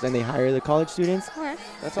middle schools and they hire the college students Okay.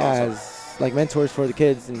 That's awesome. as like mentors for the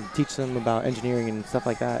kids and teach them about engineering and stuff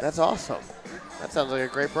like that. That's awesome. That sounds like a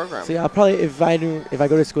great program. So yeah, I'll probably if I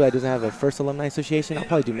go to a school that doesn't have a First alumni association, I'll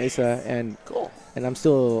probably do MESA and Cool. I'm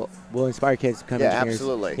still will inspire kids to become Yeah, engineers.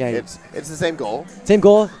 absolutely. Yeah, It's the same goal. same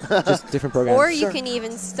goal, just different programs. Or you can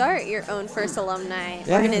even start your own First alumni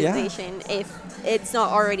Yeah, organization if it's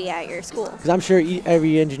not already at your school. Because I'm sure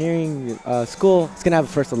every engineering school is gonna have a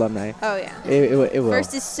First alumni. Oh yeah. It will.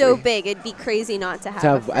 First is so big, it'd be crazy not to have. to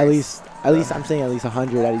have a at First. least I'm saying at least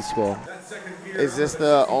 100 at each school. Is this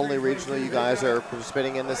the only regional you guys are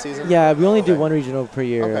participating in this season? Yeah, we only do Okay. one regional per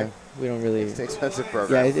year. Okay. We don't really. It's an expensive Yeah,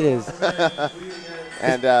 program. it is.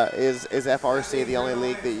 And is FRC the only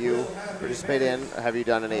league that you participate in? Have you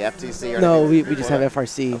done any FTC or No, anything we just have before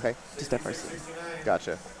FRC. that? Okay, Just FRC.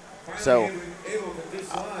 gotcha. So,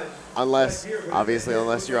 unless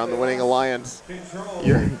you're on the winning alliance,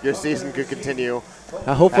 your season could continue.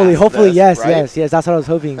 Hopefully, Past this, yes, right? yes. That's what I was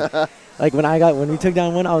hoping. Like when we took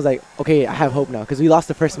down one, I was like, okay, I have hope now, because we lost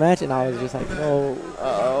the first match, and I was just like, no.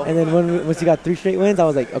 Uh-oh. And then once we got 3 straight wins, I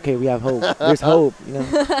was like, okay, we have hope. There's hope, you know.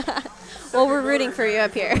 Well, we're rooting for you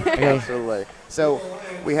up here. Okay. Absolutely. So,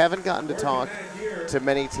 we haven't gotten to talk to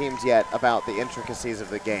many teams yet about the intricacies of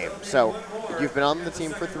the game. So, you've been on the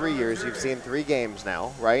team for 3 years. You've seen 3 games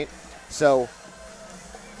now, right? So,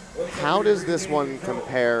 how does this one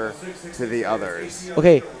compare to the others?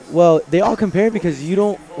 Okay, well, they all compare because you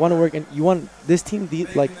don't want to work, and you want this team,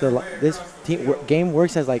 game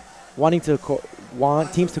works as like want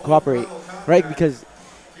teams to cooperate, right? Because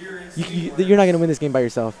you're not going to win this game by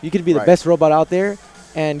yourself. You could be the Right. best robot out there,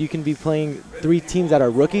 and you can be playing 3 teams that are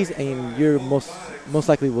rookies, and you're most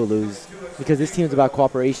likely will lose, because this team is about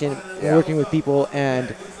cooperation, Yeah. working with people,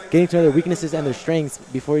 and getting to know their weaknesses and their strengths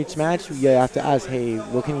before each match. You have to ask, hey,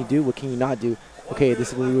 what can you do? What can you not do? Okay,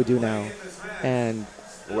 this is what we would do now. And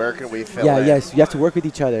Where can we fill yeah, in? yes, you have to work with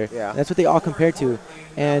each other. Yeah. And that's what they all compare to.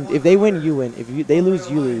 And if they win, you win. If they lose,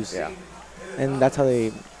 you lose. Yeah. And that's how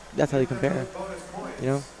they compare. You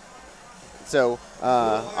know? So,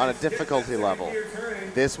 on a difficulty level,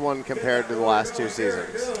 this one compared to the last 2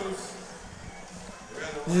 seasons.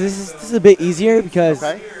 This is a bit easier because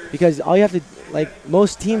Okay. all you have to, like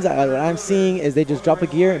most teams, what I'm seeing is they just drop a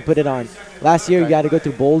gear and put it on. Last year you Okay. got to go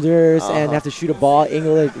through boulders and Uh-huh. have to shoot a ball,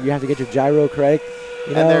 angle it. You have to get your gyro correct.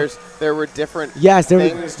 You know? And there were different Yes, there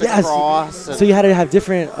things to cross. And So you had to have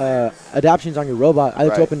different adaptions on your robot, either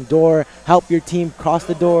Right. to open the door, help your team cross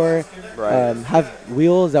the door, Right. have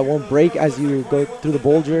wheels that won't break as you go through the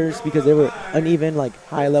boulders because they were uneven, like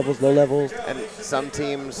high levels, low levels. and some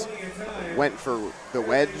teams went for the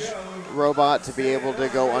wedge robot to be able to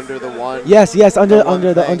go under the one. Yes, under The one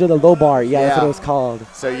thing. under the low bar. Yeah, that's what Yeah. it was called.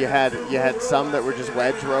 So you had some that were just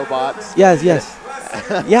wedge robots. Yes.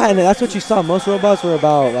 Yeah, and that's what you saw. Most robots were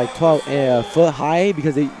about like 12 foot high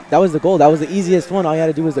because that was the goal. That was the easiest one. All you had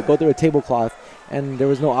to do was to go through a tablecloth, and there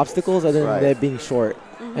was no obstacles other than Right. it being short.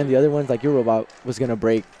 And the other ones, like your robot, was gonna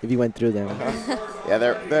break if you went through them. Yeah,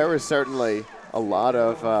 there was certainly a lot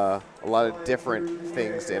of different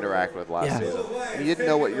things to interact with last Yeah. season. And you didn't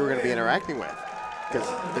know what you were going to be interacting with because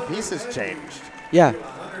the pieces changed, Yeah.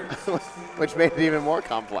 which made it even more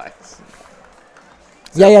complex.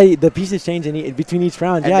 Yeah. The pieces change between each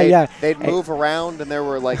round. And Yeah. they'd move around, and there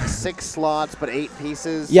were like 6 slots, but 8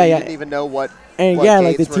 pieces. So Yeah, you yeah. didn't even know what. And what yeah,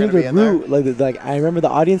 like the gates were teams gonna be would in there. root. Like I remember the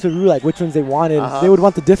audience would root like which ones they wanted. Uh-huh. They would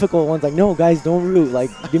want the difficult ones. Like, no, guys, don't root. Like,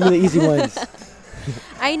 give me the easy ones.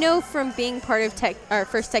 I know from being part of our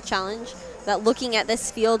first Tech Challenge that looking at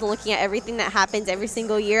this field, looking at everything that happens every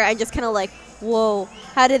single year, I just kind of like, whoa,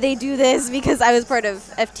 how did they do this? Because I was part of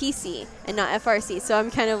FTC and not FRC, so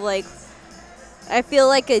I'm kind of like, I feel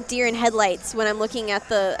like a deer in headlights when I'm looking at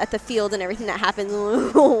the field and everything that happens.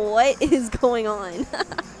 What is going on?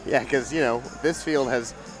 Yeah, because this field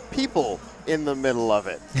has people in the middle of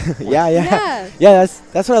it. Yeah.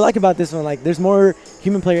 That's what I like about this one. Like, there's more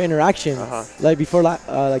human player interaction. Uh-huh. Like before,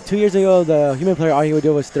 like 2 years ago, the human player all he would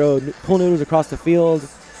do was throw pool noodles across the field.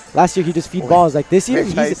 Last year he just feed balls. Like this year,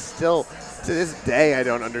 Which I he's still, to this day, I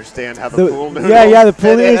don't understand how the pool noodles the pool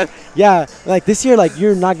fit in. noodles. Yeah, like this year, like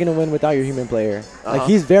you're not gonna win without your human player. Uh-huh. Like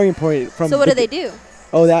he's very important. So what do they do?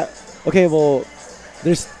 Oh, okay. Well,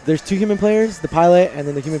 there's 2 human players, the pilot and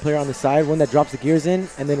then the human player on the side. One that drops the gears in,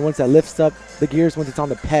 and then once that lifts up the gears once it's on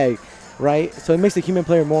the peg, right? So it makes the human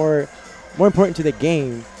player more important to the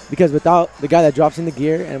game, because without the guy that drops in the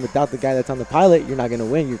gear and without the guy that's on the pilot, you're not gonna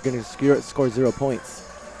win. You're gonna score 0 points.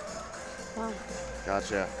 Wow.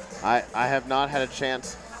 Gotcha. I have not had a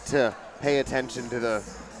chance to pay attention to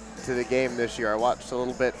the game this year. I watched a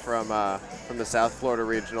little bit from the South Florida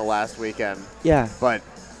Regional last weekend, Yeah. but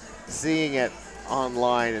seeing it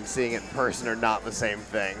online and seeing it in person are not the same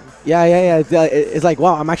thing. Yeah. It's like,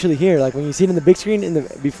 wow, I'm actually here. Like when you see it in the big screen,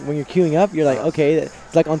 when you're queuing up, you're like, okay,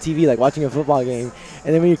 it's like on TV, like watching a football game.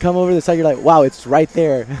 And then when you come over to the side, you're like, wow, it's right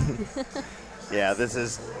there. Yeah, this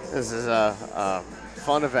is a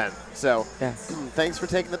fun event. So, Yeah. thanks for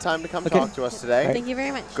taking the time to come Okay. talk to us today. Right. Thank you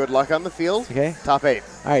very much. Good luck on the field. Okay. Top 8.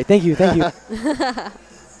 All right. Thank you.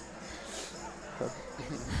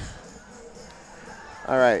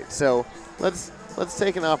 All right, so let's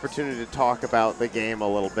take an opportunity to talk about the game a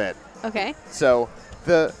little bit. Okay. So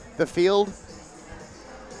the field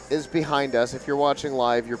is behind us. If you're watching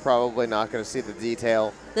live, you're probably not going to see the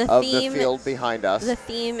detail The of theme- the field behind us. The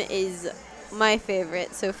theme is my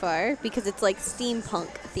favorite so far because it's like steampunk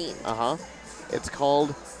themed. It's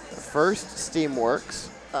called First Steamworks,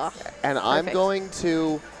 Ugh, and I'm perfect. going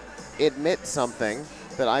to admit something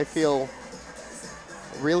that I feel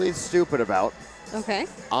really stupid about. Okay.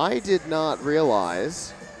 I did not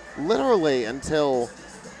realize, literally until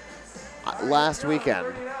last weekend,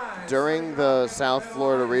 during the South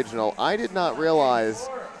Florida Regional, I did not realize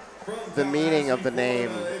the meaning of the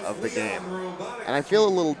name of the game. And I feel a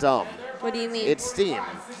little dumb. What do you mean? It's STEAM.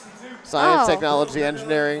 Science, Oh. Technology,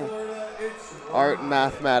 Engineering, Art, and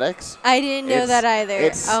Mathematics. I didn't know It's- that either.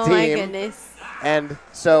 it's Oh my Steam. goodness. And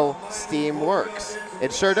so STEAM works.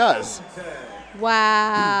 It sure does.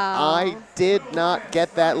 Wow. I did not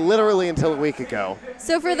get that literally until a week ago.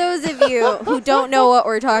 So for those of you who don't know what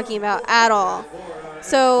we're talking about at all,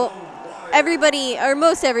 so everybody, or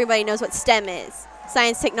most everybody knows what STEM is.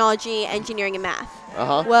 Science, technology, engineering, and math.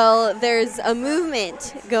 Well, there's a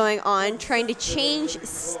movement going on trying to change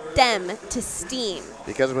STEM to STEAM.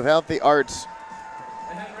 Because without the arts,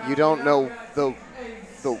 you don't know the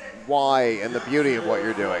why and the beauty of what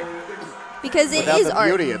you're doing. Because it Without is the art.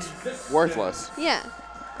 beauty, it's worthless. Yeah.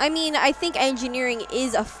 I mean, I think engineering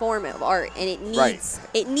is a form of art, and it needs Right.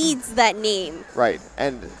 it needs that name. Right.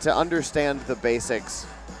 And to understand the basics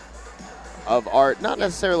of art, not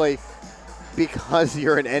necessarily because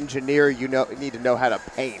you're an engineer, you need to know how to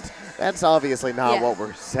paint. That's obviously not Yeah. what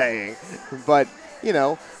we're saying. But,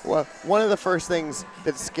 one of the first things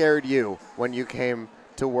that scared you when you came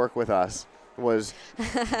to work with us was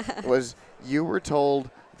you were told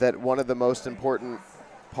that one of the most important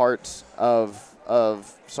parts of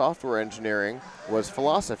software engineering was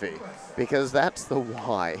philosophy, because that's the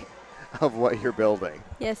why of what you're building.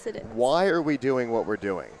 Yes, it is. Why are we doing what we're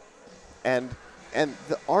doing? And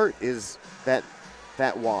the art is that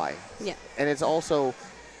why. Yeah. And it's also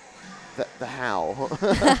the how.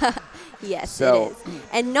 Yes, So- it is.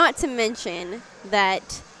 And not to mention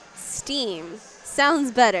that STEAM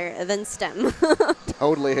sounds better than STEM.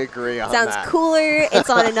 Totally agree on Sounds that. cooler. It's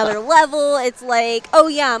on another level. It's like, oh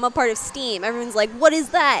yeah, I'm a part of STEAM. Everyone's like, what is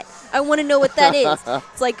that? I want to know what that is.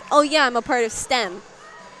 It's like, oh yeah, I'm a part of STEM.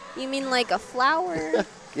 You mean like a flower?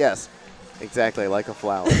 Yes, exactly, like a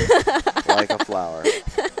flower. Like a flower.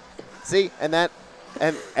 See, and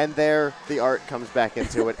there the art comes back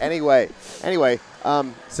into it. Anyway,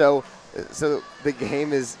 so the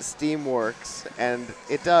game is Steamworks, and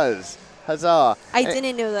it does. Huzzah! I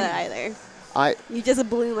didn't know that either. You just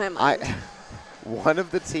blew my mind. One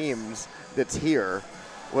of the teams that's here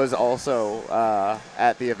was also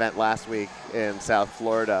at the event last week in South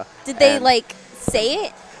Florida. Did they and like say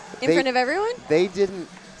it in they- front of everyone? They didn't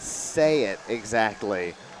say it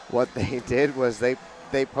exactly. What they did was they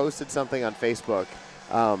posted something on Facebook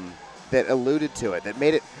that alluded to it, that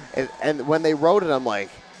made it. And when they wrote it, I'm like,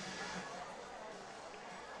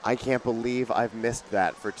 I can't believe I've missed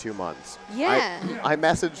that for 2 months. Yeah. I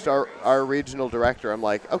messaged our regional director. I'm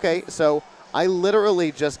like, okay, so I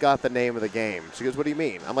literally just got the name of the game. She goes, what do you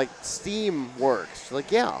mean? I'm like, Steam Works. She's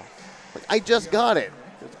like, yeah. Like, I just got it.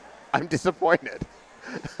 I'm disappointed.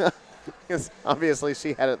 Because obviously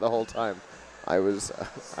she had it the whole time. I was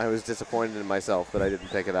disappointed in myself that I didn't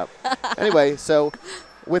pick it up. Anyway, so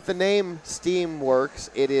with the name Steamworks,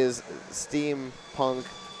 it is steampunk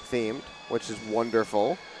themed, which is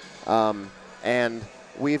wonderful. And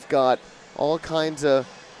we've got all kinds of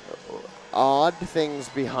odd things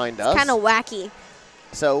behind us. Kind of wacky.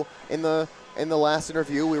 So in the last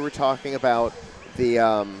interview, we were talking about the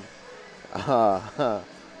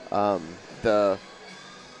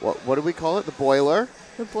what do we call it? The boiler.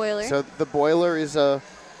 The boiler. So the boiler is a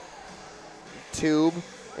tube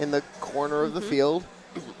in the corner of the field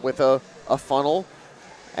with a funnel,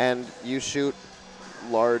 and you shoot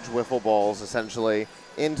large wiffle balls essentially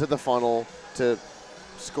into the funnel to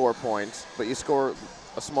score points, but you score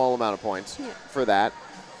a small amount of points for that.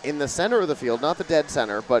 In the center of the field, not the dead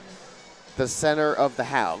center, but the center of the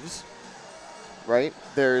halves, right?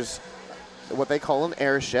 There's what they call an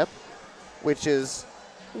airship, which is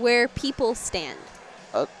where people stand.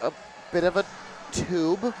 a bit of a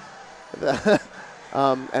tube.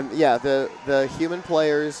 And yeah, the human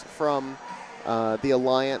players from the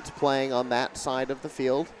Alliance playing on that side of the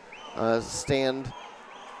field stand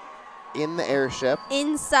in the airship.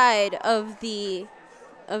 Inside of the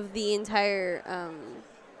entire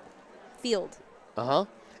field.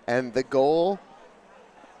 And the goal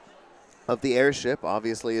of the airship,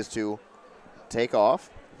 obviously, is to take off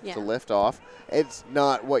Yeah. to lift off. It's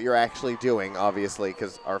not what you're actually doing, obviously,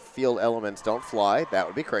 because our field elements don't fly. That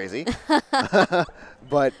would be crazy.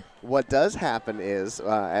 But what does happen is,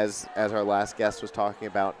 as our last guest was talking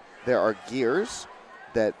about, there are gears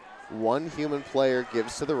that one human player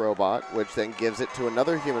gives to the robot, which then gives it to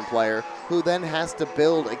another human player, who then has to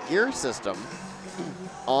build a gear system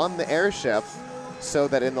on the airship so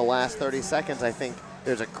that in the last 30 seconds, I think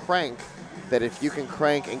there's a crank that if you can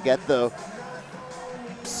crank and get the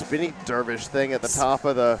spinny dervish thing at the top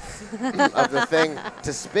of the thing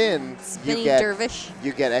to spin, Spinny you dervish.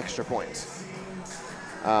 get extra points.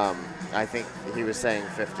 I think he was saying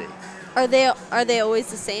 50. Are they always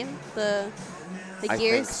the same? The I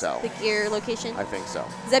gears? think so. The gear location? I think so.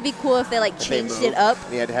 Does that be cool if they like If they changed moved, it up?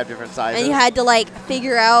 and you had to have different sizes. And you had to like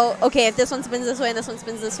figure out, okay, if this one spins this way and this one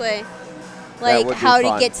spins this way, like would be how to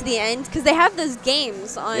fun. get to the end. Because they have those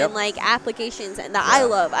games on Yep. like applications, and that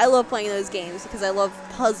Yeah. I love playing those games because I love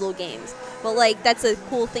puzzle games. But like that's a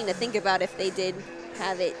cool thing to think about if they did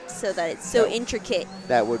have it so that it's so Yep. intricate.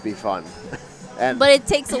 That would be fun. And But it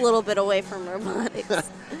takes a little bit away from robotics.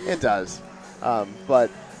 it does.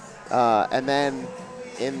 And then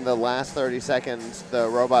in the last 30 seconds, the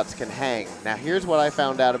robots can hang. Now, here's what I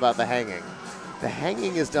found out about the hanging. The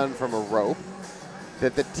hanging is done from a rope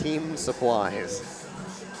that the team supplies.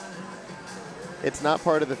 It's not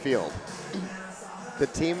part of the field. The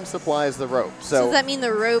team supplies the rope. So does that mean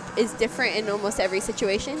the rope is different in almost every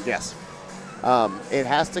situation? Yes. It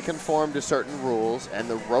has to conform to certain rules, and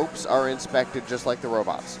the ropes are inspected just like the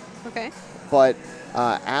robots. Okay. But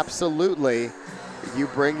absolutely, you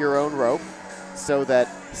bring your own rope so that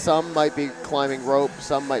some might be climbing rope,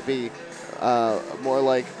 some might be more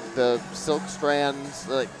like the silk strands.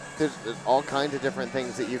 Like there's all kinds of different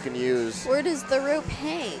things that you can use. Where does the rope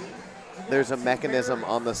hang? There's a mechanism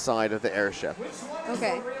on the side of the airship.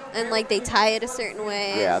 Okay. And like they tie it a certain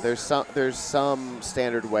way. Yeah, there's some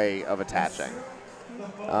standard way of attaching.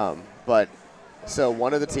 But so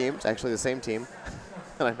one of the teams, actually the same team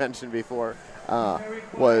that I mentioned before,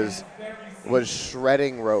 was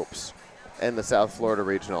shredding ropes in the South Florida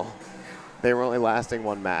Regional. They were only lasting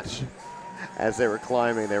one match. As they were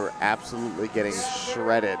climbing, they were absolutely getting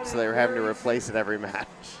shredded, so they were having to replace it every match.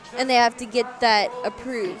 And they have to get that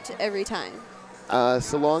approved every time.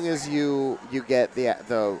 So long as you get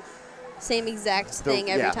the Same exact thing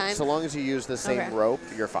every yeah, time. so long as you use the same Okay. rope,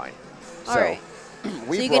 you're fine. All so right.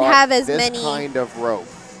 we So you can brought have as this many- kind of rope.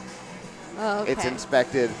 Oh, okay. It's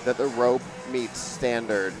inspected that the rope meets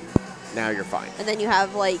standard. Now you're fine. And then you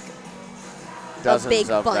have like Dozens a big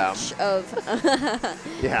of bunch them. of.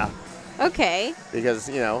 Yeah, Okay. because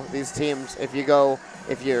these teams, if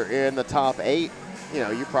you're in the top 8,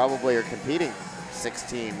 you probably are competing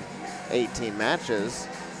 16, 18 matches.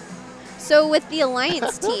 So with the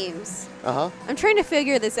alliance teams, Uh-huh. I'm trying to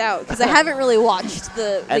figure this out because I haven't really watched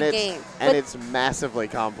the And game. and But it's massively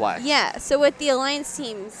complex. yeah. So with the alliance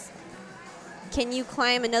teams, can you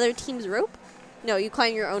climb another team's rope? No, you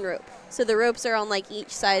climb your own rope. So the ropes are on like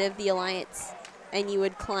each side of the alliance, and you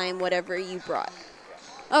would climb whatever you brought.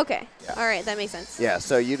 Okay. Yeah. All right, that makes sense. Yeah,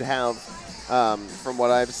 so you'd have, from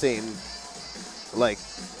what I've seen, like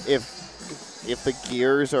if the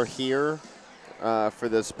gears are here for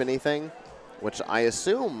the spinny thing, which I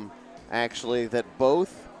assume actually that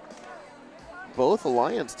both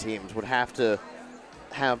alliance teams would have to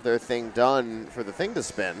have their thing done for the thing to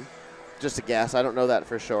spin. Just a guess. I don't know that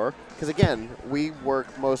for sure. Because again, we work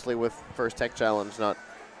mostly with First Tech Challenge, not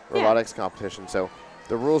robotics competition. So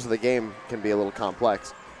the rules of the game can be a little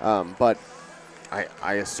complex. But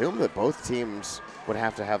I assume that both teams would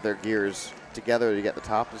have to have their gears together to get the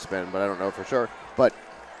top to spin, but I don't know for sure. But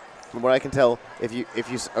from what I can tell, if you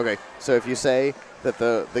say that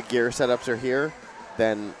the gear setups are here,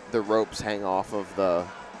 then the ropes hang off of the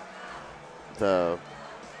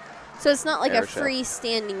So it's not like airship. a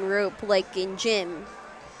freestanding rope like in gym.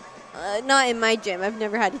 Not in my gym. I've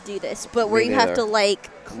never had to do this, but where Me you have neither. to like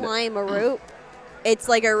climb a rope. It's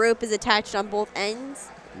like a rope is attached on both ends,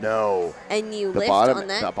 no. and you The lift bottom, on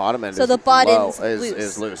that. the bottom end So is the bottom's low, is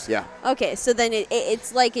loose. loose. Yeah. Okay, so then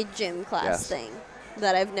it's like a gym class Yes. thing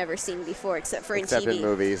that I've never seen before, except for Except in TV. in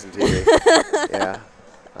movies and TV. Yeah.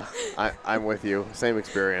 I'm with you. Same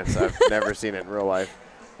experience. I've never seen it in real life.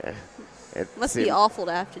 Yeah. It Must be seemed- awful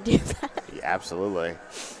to have to do that, Yeah, absolutely.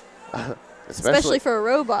 especially for a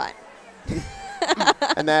robot.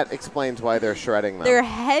 and that explains why they're shredding them. They're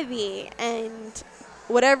heavy, and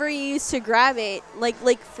whatever you use to grab it,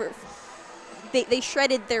 they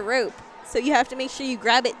shredded their rope, so you have to make sure you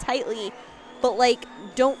grab it tightly, but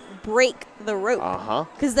don't break the rope, Uh-huh.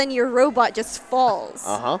 because then your robot just falls,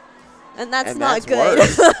 Uh-huh. and that's And not that's good.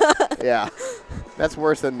 worse. Yeah. That's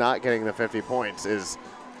worse than not getting the 50 points. Is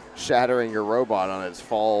shattering your robot on its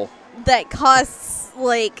fall. That costs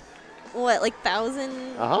like what, like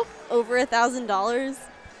Uh-huh. over $1,000.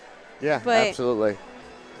 Yeah, But- absolutely.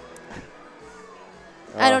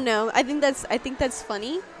 I don't know. I think that's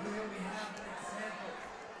funny.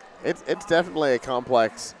 It's definitely a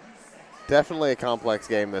complex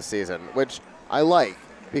game this season, which I like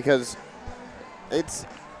because it's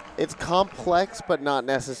complex but not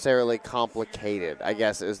necessarily complicated, I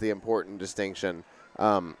guess is the important distinction.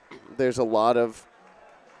 There's a lot of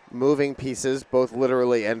moving pieces, both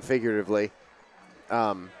literally and figuratively,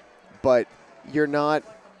 but you're not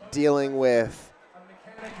dealing with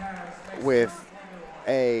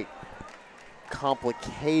a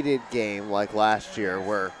complicated game like last year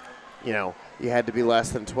where, you had to be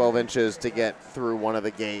less than 12 inches to get through one of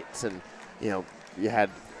the gates, and, you had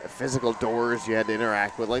physical doors you had to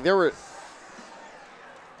interact with. Like,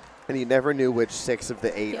 and you never knew which 6 of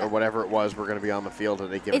the 8 or whatever it was were going to be on the field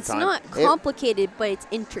at a given It's time. not complicated, but it's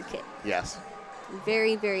intricate. Yes.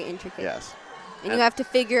 Very, very intricate. Yes. And you have to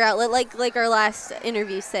figure out, like our last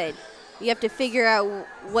interview said, you have to figure out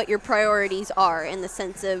what your priorities are in the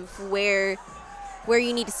sense of where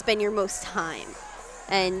you need to spend your most time.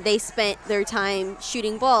 And they spent their time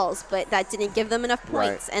shooting balls, but that didn't give them enough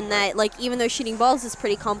points. Right. And that, like, even though shooting balls is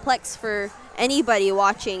pretty complex for anybody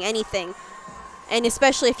watching anything, and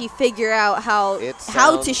especially if you figure out how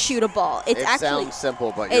to shoot a ball, it sounds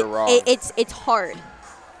simple, but you're wrong. It's hard.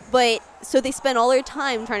 But so they spend all their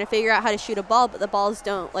time trying to figure out how to shoot a ball, but the balls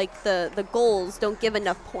don't, like the goals don't give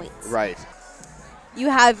enough points. Right.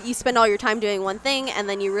 You spend all your time doing one thing, and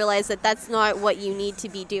then you realize that that's not what you need to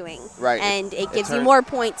be doing. Right. And it gives you more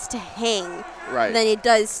points to hang Right. than it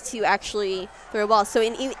does to actually throw balls. So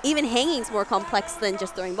even hanging is more complex than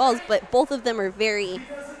just throwing balls, but both of them are very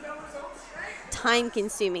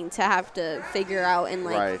time-consuming to have to figure out and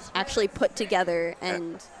actually put together.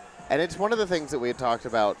 And it's one of the things that we had talked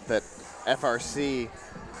about, that FRC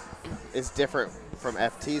is different from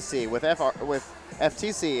FTC. With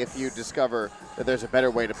FTC, if you discover that there's a better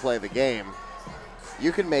way to play the game,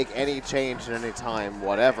 you can make any change at any time,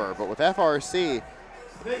 whatever. But with FRC,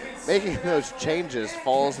 making those changes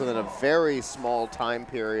falls within a very small time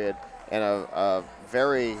period and a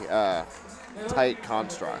very tight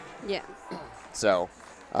construct. yeah. So,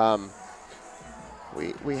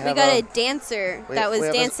 we We got a dancer that was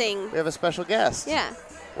dancing. We have a special guest. Yeah.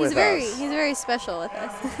 with He's us. very special with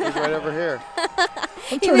us. He's right over here.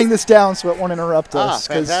 I'm turning this down so it won't interrupt us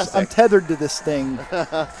because fantastic. I'm tethered to this thing.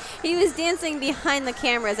 He was dancing behind the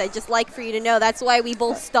cameras. I'd just like for you to know that's why we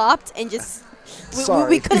both stopped and just Sorry.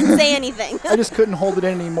 we couldn't say anything. I just couldn't hold it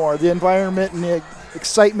in anymore. The environment and the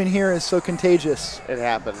excitement here is so contagious. It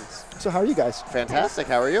happens. So how are you guys? Fantastic.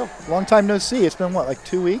 How are you? Long time no see. It's been, what, like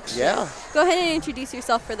 2 weeks? Yeah. Go ahead and introduce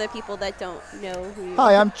yourself for the people that don't know who you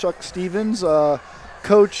Hi, are. I'm Chuck Stevens,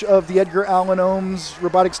 coach of the Edgar Allan Ohms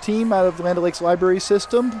robotics team out of the Land O'Lakes Library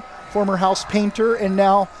System, former house painter, and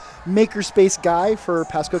now makerspace guy for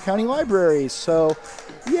Pasco County Libraries. So,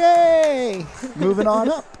 yay! Moving on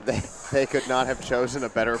up. They could not have chosen a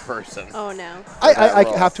better person. Oh no. I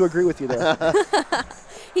have to agree with you there.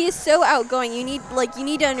 He is so outgoing. You need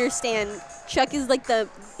to understand. Chuck is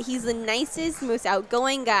he's the nicest, most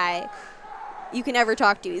outgoing guy you can ever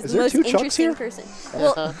talk to. He's Is the there most 2 Chucks interesting here? person.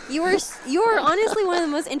 Well, you are honestly one of the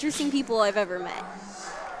most interesting people I've ever met.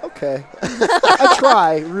 Okay. I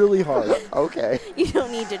try really hard. Okay. You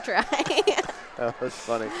don't need to try. Oh, that's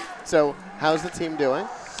funny. So, how's the team doing?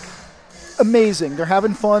 Amazing. They're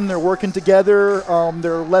having fun. They're working together.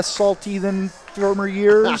 They're less salty than former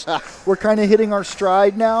years. We're kind of hitting our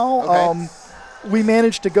stride now. Okay. We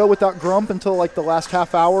managed to go without Grump until like the last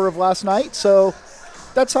half hour of last night. So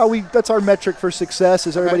that's our metric for success,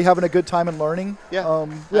 is everybody having a good time and learning. Yeah,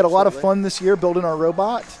 we had a lot of absolutely. fun this year building our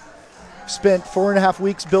robot. Spent 4.5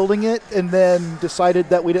 weeks building it and then decided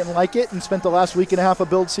that we didn't like it and spent the last week and a half of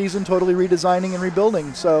build season totally redesigning and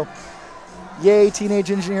rebuilding. So yay, teenage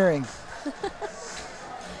engineering.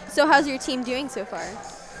 So how's your team doing so far?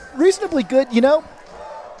 Reasonably good. You know,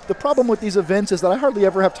 the problem with these events is that I hardly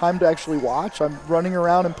ever have time to actually watch. I'm running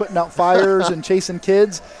around and putting out fires and chasing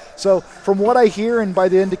kids. So from what I hear and by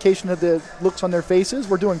the indication of the looks on their faces,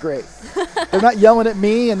 we're doing great. They're not yelling at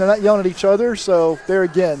me and they're not yelling at each other. So there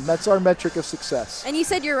again, that's our metric of success. And you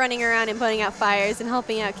said you're running around and putting out fires and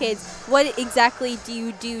helping out kids. What exactly do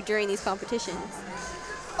you do during these competitions?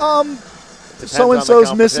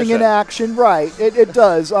 So-and-so's missing in competition. action. Right, it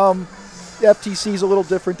does. The FTC is a little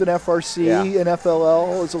different than FRC, Yeah. and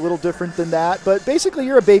FLL is a little different than that. But basically,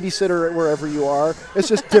 you're a babysitter at wherever you are. It's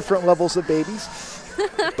just different levels of babies.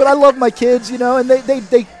 But I love my kids, you know, and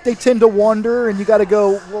they tend to wander, and you got to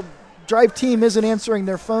go, well, Drive Team isn't answering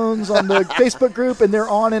their phones on the Facebook group, and they're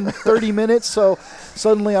on in 30 minutes. So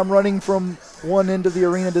suddenly I'm running from one end of the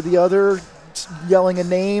arena to the other, yelling a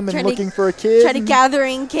name and looking for a kid. Trying to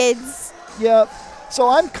gathering kids. Yep. So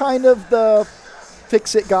I'm kind of the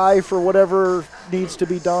fix-it guy for whatever needs to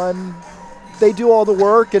be done. They do all the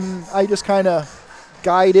work, and I just kind of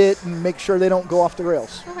guide it and make sure they don't go off the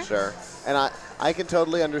rails. Sure. And I can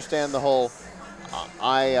totally understand the whole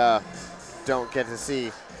I don't get to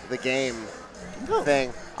see the game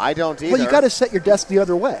thing. I don't either. Well, you got to set your desk the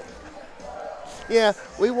other way. Yeah,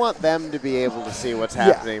 we want them to be able to see what's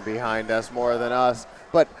happening behind us more than us.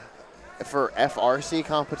 But for FRC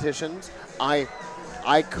competitions, what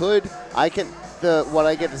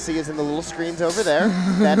I get to see is in the little screens over there.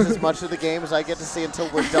 That's as much of the game as I get to see until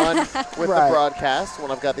we're done with the broadcast,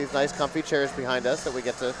 when I've got these nice comfy chairs behind us that we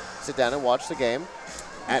get to sit down and watch the game.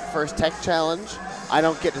 At First Tech Challenge, I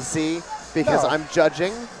don't get to see because I'm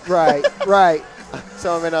judging. Right.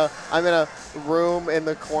 So I'm in a room in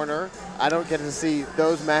the corner. I don't get to see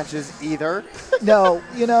those matches either. No,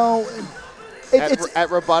 you know, At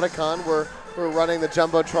Roboticon, we're running the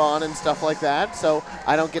Jumbotron and stuff like that, so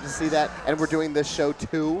I don't get to see that. And we're doing this show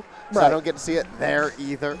too, so I don't get to see it there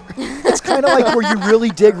either. It's kind of like where you really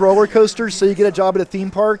dig roller coasters, so you get a job at a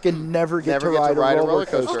theme park and never get to ride a roller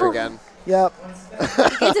coaster again. Yep.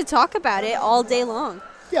 You get to talk about it all day long.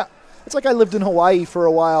 Yeah. It's like I lived in Hawaii for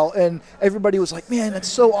a while, and everybody was like, man, that's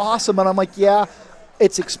so awesome. And I'm like, yeah,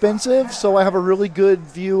 it's expensive, so I have a really good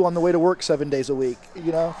view on the way to work 7 days a week.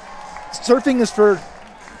 You know, surfing is for,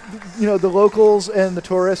 you know, the locals and the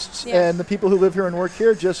tourists, and the people who live here and work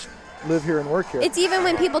here just live here and work here. It's even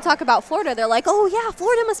when people talk about Florida, they're like, oh, yeah,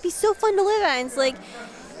 Florida must be so fun to live at. And it's like,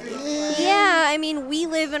 yeah, I mean, we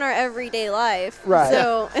live in our everyday life. Right.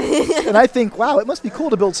 So and I think, wow, it must be cool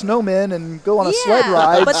to build snowmen and go on a sled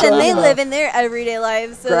ride. But then they live in their everyday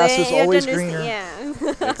lives. So grass they is always have to greener. Yeah.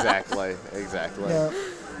 Exactly. Yeah.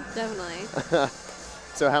 Definitely.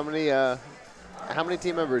 So how many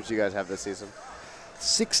team members do you guys have this season?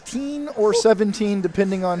 16 or 17,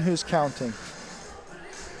 depending on who's counting.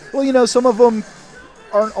 Well, you know, some of them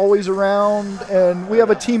aren't always around, and we have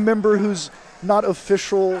a team member who's not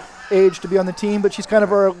official age to be on the team, but she's kind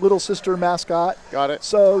of our little sister mascot. Got it.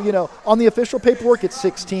 So, you know, on the official paperwork, it's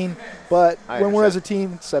 16, but when we're as a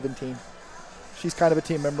team, it's 17. She's kind of a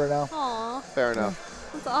team member now. Aw, Fair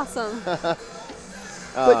enough. that's awesome.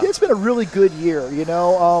 But it's been a really good year, you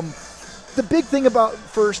know. The big thing about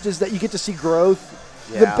First is that you get to see growth.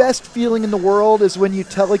 Yeah. The best feeling in the world is when you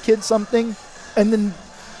tell a kid something, and then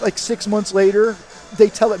like 6 months later, they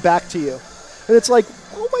tell it back to you. And it's like,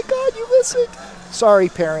 oh my God, you listened. Sorry,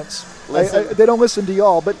 parents. They don't listen to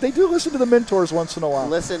y'all, but they do listen to the mentors once in a while.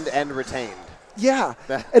 Listened and retained. Yeah.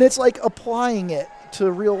 And it's like applying it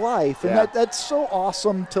to real life. And Yeah. that's so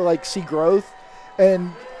awesome to like see growth.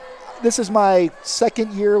 And this is my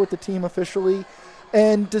second year with the team officially.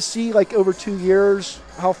 And to see like over 2 years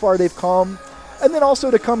how far they've come. And then also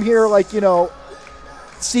to come here, like, you know,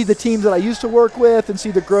 see the teams that I used to work with and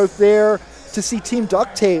see the growth there. To see Team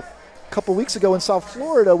Duct Tape a couple weeks ago in South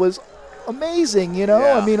Florida was amazing, you know.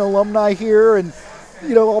 Yeah. I mean, alumni here and,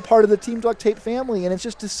 you know, all part of the Team Duct Tape family. And it's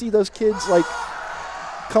just to see those kids, like,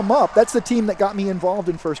 come up. That's the team that got me involved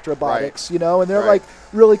in First Robotics, you know, and they're, like,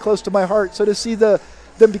 really close to my heart. So to see them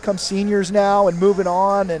become seniors now and moving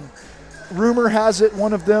on, and rumor has it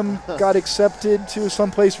one of them got accepted to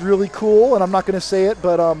someplace really cool, and I'm not going to say it,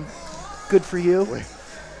 but good for you.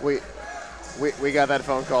 We got that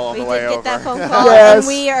phone call on We the way did over. get that phone call, Yes. and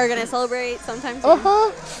we are going to celebrate sometime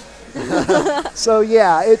soon. So,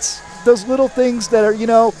 yeah, it's those little things that are, you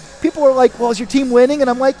know, people are like, well, is your team winning? And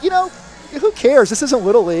I'm like, you know, who cares? This isn't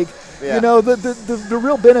Little League. Yeah. You know, the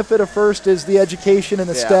real benefit of First is the education and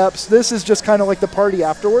the steps. This is just kind of like the party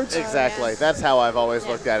afterwards. Exactly. That's how I've always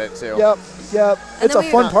looked at it, too. Yep. It's a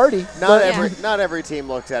fun party. Not every team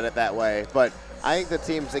looked at it that way, but I think the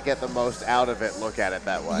teams that get the most out of it look at it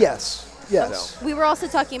that way. Yes. We were also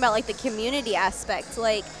talking about like the community aspect.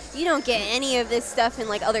 Like, you don't get any of this stuff in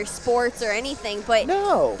like other sports or anything, but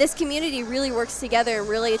this community really works together and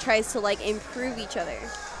really tries to like improve each other.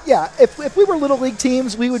 Yeah, if we were Little League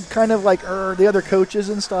teams, we would kind of like the other coaches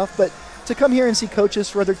and stuff, but to come here and see coaches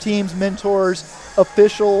for other teams, mentors,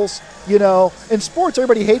 officials, you know, in sports,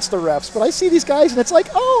 everybody hates the refs, but I see these guys and it's like,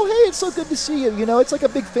 oh, hey, it's so good to see you. You know, it's like a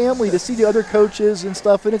big family to see the other coaches and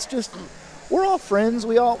stuff, and it's just, we're all friends.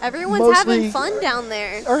 Everyone's having fun down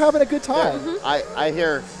there. Are having a good time. Yeah. I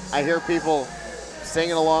hear people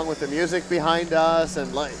singing along with the music behind us,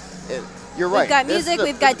 and like you're right. We've got This is music,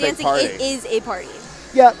 we've a got big dancing. party. It is a party.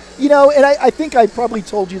 Yeah, you know, and I think I probably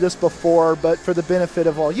told you this before, but for the benefit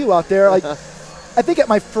of all you out there, like, I think at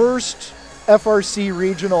my first FRC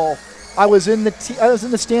regional, I was in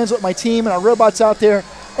the stands with my team and our robots out there,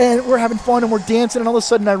 and we're having fun and we're dancing, and all of a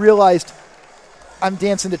sudden I realized I'm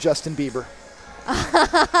dancing to Justin Bieber.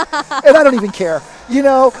 And I don't even care, you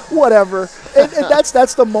know, whatever. And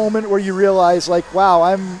that's the moment where you realize, like, wow,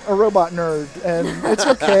 I'm a robot nerd, and it's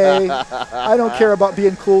okay. I don't care about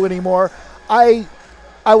being cool anymore. I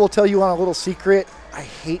will tell you on a little secret, I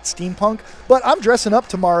hate steampunk, but I'm dressing up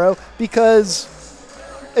tomorrow because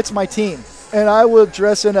it's my team, and I will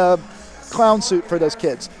dress in a clown suit for those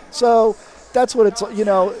kids. So that's what it's, you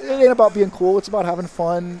know, it ain't about being cool. It's about having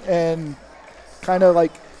fun and kind of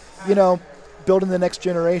like, you know, building the next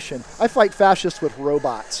generation. I fight fascists with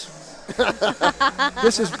robots.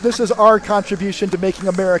 This is our contribution to making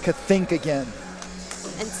America think again.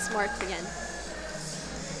 And smart again.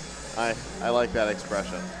 I like that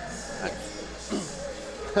expression.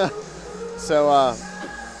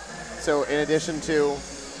 So in addition to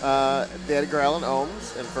the Edgar Allan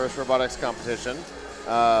Ohms and First Robotics Competition,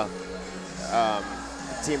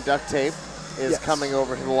 Team Duct Tape is coming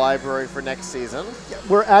over to the library for next season.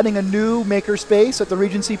 We're adding a new makerspace at the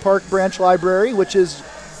Regency Park Branch Library, which is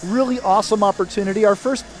really awesome opportunity. Our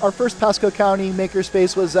first Pasco County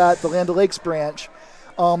makerspace was at the Land O'Lakes branch.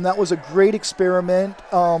 That was a great experiment.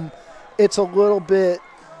 It's a little bit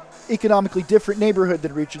economically different neighborhood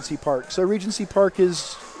than Regency Park. So Regency Park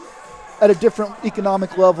is at a different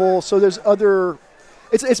economic level. So there's other,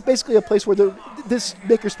 it's basically a place where this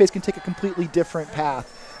makerspace can take a completely different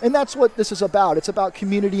path. And that's what this is about. It's about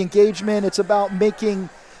community engagement. It's about making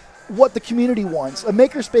what the community wants. A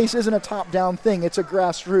makerspace isn't a top-down thing. It's a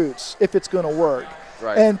grassroots if it's going to work.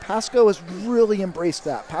 Right. And Pasco has really embraced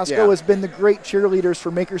that. Pasco has been the great cheerleaders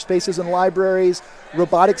for makerspaces and libraries,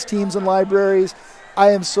 robotics teams and libraries. I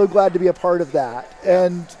am so glad to be a part of that.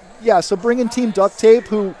 And so bringing Team Duct Tape,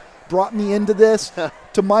 who brought me into this,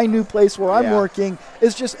 to my new place where I'm working,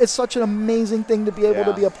 is it's such an amazing thing to be able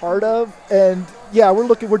to be a part of. And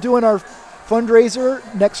we're doing our fundraiser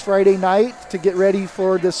next Friday night to get ready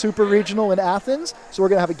for the Super Regional in Athens. So we're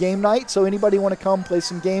going to have a game night. So anybody want to come play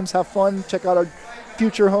some games, have fun, check out our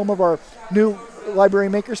future home of our new library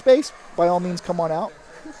makerspace, by all means come on out.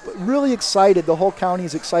 But really excited. The whole county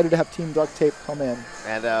is excited to have Team Duct Tape come in.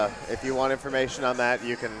 And if you want information on that,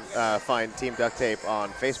 you can find Team Duct Tape on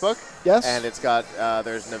Facebook. Yes. And it's got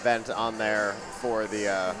there's an event on there for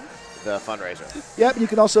the fundraiser. Yep. You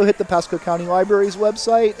can also hit the Pasco County Library's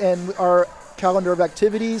website and our calendar of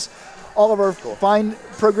activities. All of our fine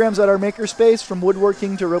programs at our makerspace, from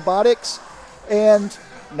woodworking to robotics, and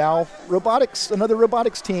now robotics, another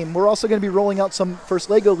robotics team. We're also going to be rolling out some first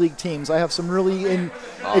LEGO League teams. I have some really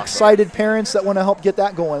excited parents that want to help get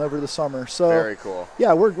that going over the summer. So very cool.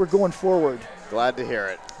 Yeah, we're going forward. Glad to hear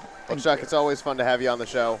it. Well, Chuck, it's always fun to have you on the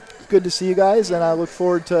show. Good to see you guys, and I look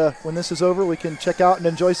forward to when this is over, we can check out and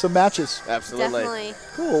enjoy some matches. Absolutely. Definitely.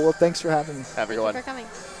 Cool. Well, thanks for having me. Have a good one. Thank you for coming.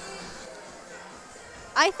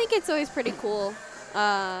 I think it's always pretty cool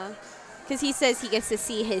because he says he gets to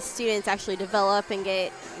see his students actually develop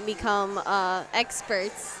and become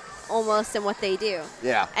experts almost in what they do.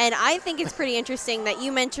 Yeah. And I think it's pretty interesting that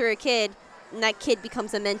you mentor a kid and that kid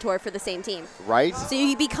becomes a mentor for the same team. Right. So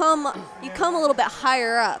you come a little bit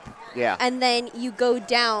higher up. Yeah. And then you go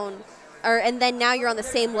down, and then now you're on the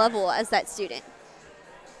same level as that student.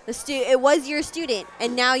 It was your student,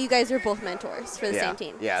 and now you guys are both mentors for the same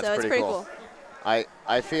team. Yeah, so it's pretty cool.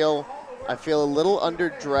 I feel a little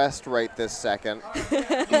underdressed right this second,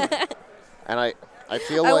 and I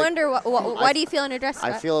feel like. I wonder why do you feel underdressed?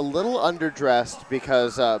 I feel a little underdressed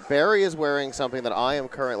because Barry is wearing something that I am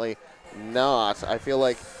currently not. I feel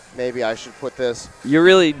like maybe I should put this. You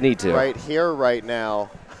really need to. Right here, right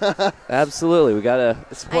now. Absolutely, we gotta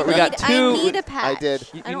support. We got two. I need a patch. I did.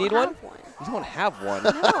 You need one? You don't have one.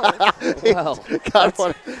 No.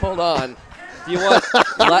 Well, hold on. Do you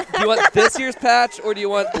want this year's patch or do you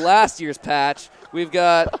want last year's patch? You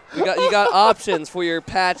got options for your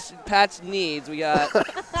patch needs. We got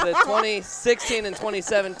the 2016 and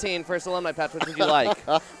 2017 First Alumni patch. Which would you like?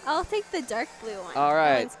 I'll take the dark blue one. All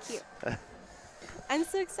right. That one's cute. I'm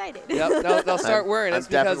so excited. Yep. They'll start wearing it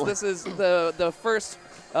because this is the first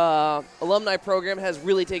alumni program has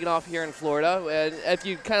really taken off here in Florida. And if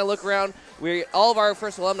you kind of look around, all of our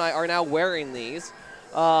first alumni are now wearing these.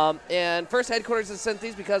 And First Headquarters has sent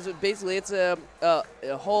these because basically it's a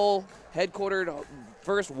whole headquartered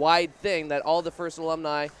first wide thing that all the first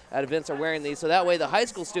alumni at events are wearing these. So that way the high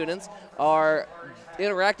school students are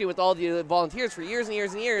interacting with all the volunteers for years and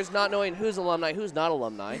years and years, not knowing who's alumni, who's not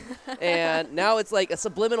alumni. And now it's like a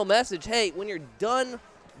subliminal message. Hey, when you're done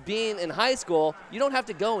being in high school, you don't have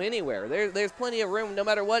to go anywhere. There's plenty of room, no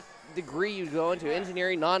matter what degree you go into,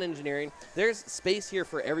 engineering, non-engineering. There's space here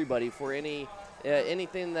for everybody for anything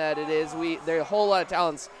that it is. There are a whole lot of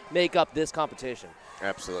talents make up this competition.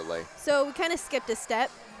 Absolutely. So we kind of skipped a step.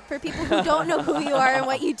 For people who don't know who you are and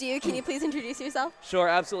what you do, can you please introduce yourself? Sure,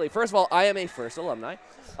 absolutely. First of all, I am a first alumni.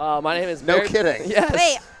 My name is No Barrett. kidding. Yes.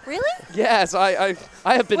 Wait, really? Yes, I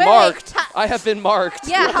have been Wait, marked. I have been marked.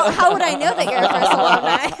 Yeah, how would I know that you're a first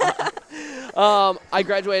alumni? I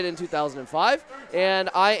graduated in 2005, and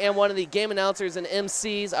I am one of the game announcers and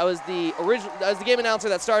MCs. I was the game announcer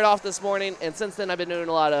that started off this morning, and since then I've been doing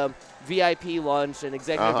a lot of VIP lunch and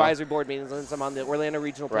executive advisory board meetings, and I'm on the Orlando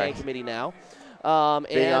Regional Planning Committee now.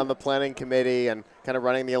 Being on the planning committee and kind of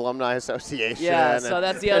running the alumni association. Yeah, so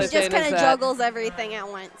that's the other thing. He just kind of juggles everything at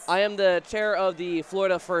once. I am the chair of the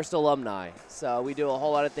Florida First Alumni. So we do a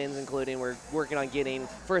whole lot of things, including we're working on getting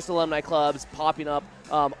First Alumni clubs popping up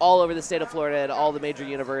all over the state of Florida at all the major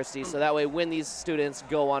universities. So that way when these students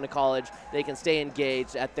go on to college, they can stay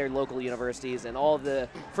engaged at their local universities, and all of the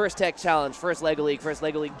First Tech Challenge, First Lego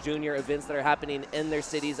League Junior events that are happening in their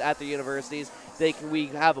cities at their universities. We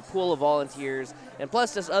have a pool of volunteers, and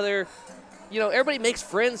plus just other, everybody makes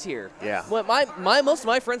friends here. Yeah. Most of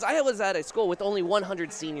my friends, I was at a school with only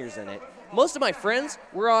 100 seniors in it. Most of my friends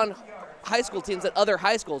were on high school teams at other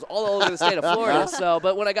high schools all over the state of Florida.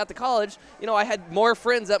 But when I got to college, I had more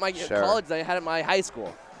friends at my college than I had at my high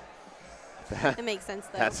school. It makes sense,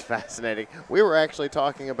 though. That's fascinating. We were actually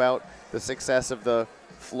talking about the success of the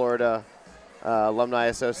Florida Alumni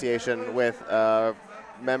Association with a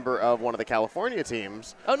member of one of the California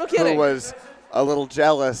teams. Oh, no kidding. Who was a little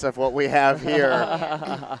jealous of what we have here.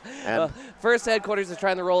 And First headquarters is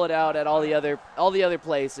trying to roll it out at all the other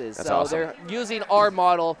places. That's so awesome. They're using our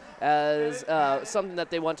model as something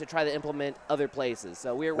that they want to try to implement other places.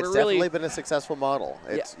 So we're it's really definitely been a successful model.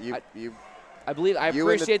 It's I believe I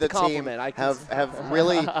appreciate the compliment. Team have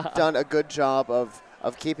really done a good job of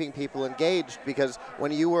keeping people engaged, because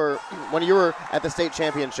when you were at the state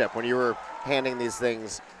championship, when you were handing these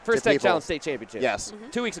things First to Tech people, Challenge state championship. Yes.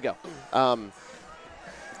 2 weeks ago.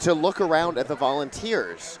 To look around at the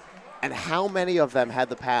volunteers and how many of them had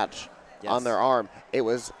the patch on their arm, it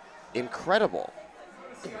was incredible.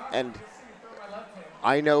 And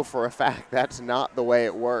I know for a fact that's not the way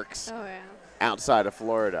it works outside of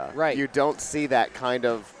Florida. Right. You don't see that kind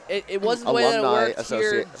of It wasn't the way that it worked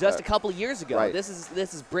here just a uh, couple of years ago. right. This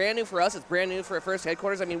is brand new for us. It's brand new for First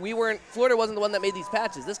Headquarters. I mean, Florida wasn't the one that made these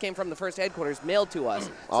patches. This came from the First Headquarters mailed to us.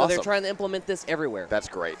 So they're Awesome. trying to implement this everywhere. That's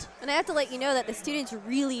great. And I have to let you know that the students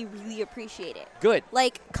really, really appreciate it. Good.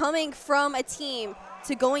 Like, coming from a team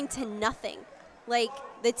to going to nothing. Like,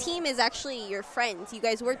 the team is actually your friends. You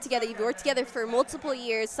guys work together. You've worked together for multiple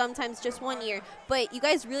years, sometimes just 1 year. But you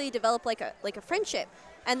guys really develop like a friendship.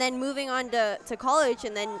 And then moving on to college,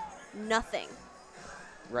 and then nothing.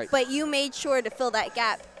 Right. But you made sure to fill that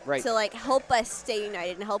gap Right. to like help us stay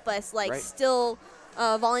united and help us like Right. still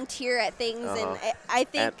volunteer at things. And I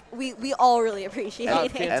think we all really appreciate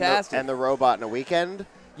it. Fantastic. And the robot in a weekend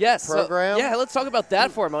Yes. program. So, let's talk about that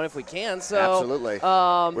for a moment if we can. So, Absolutely. We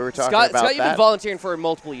were talking Scott, about Scott, you've been that. volunteering for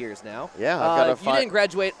multiple years now. Yeah, I've got you didn't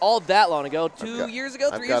graduate all that long ago. 2 years ago,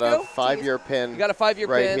 3 years ago? I've got a 5-year pin. You got a 5-year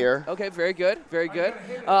right pin here. Okay, very good, very good.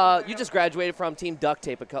 You just graduated from Team Duct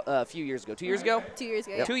Tape a few years ago. 2 years ago? 2 years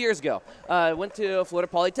ago. Yep. 2 years ago. Went to Florida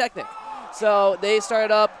Polytechnic. So they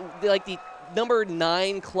started up the number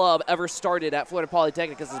 9 club ever started at Florida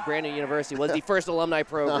Polytechnic, because it's a brand new university, was the first alumni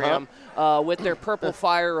program with their Purple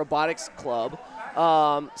Fire Robotics Club.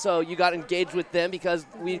 So you got engaged with them because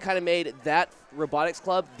we kind of made that robotics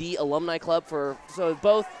club the alumni club so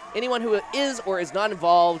both anyone who is or is not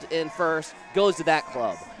involved in FIRST goes to that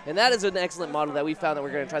club. And that is an excellent model that we found that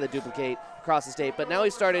we're going to try to duplicate across the state. But now we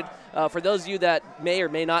started, for those of you that may or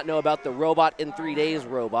may not know about the Robot in 3 Days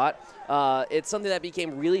robot, it's something that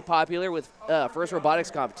became really popular with FIRST Robotics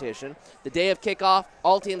Competition. The day of kickoff,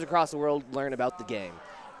 all teams across the world learn about the game.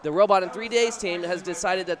 The Robot in 3 Days team has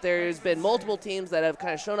decided that there's been multiple teams that have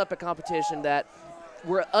kind of shown up at competition that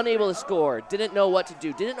were unable to score, didn't know what to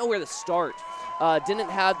do, didn't know where to start, didn't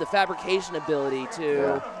have the fabrication ability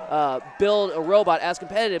to build a robot as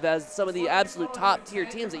competitive as some of the absolute top-tier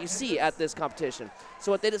teams that you see at this competition.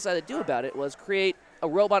 So what they decided to do about it was create a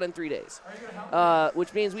robot in 3 days,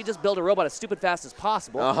 which means we just build a robot as stupid fast as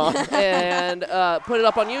possible and put it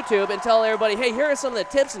up on YouTube and tell everybody, hey, here are some of the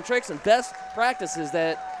tips and tricks and best practices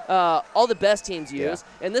that all the best teams use.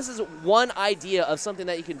 And this is one idea of something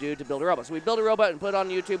that you can do to build a robot. So we build a robot and put it on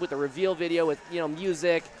YouTube with a reveal video with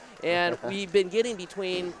music, and we've been getting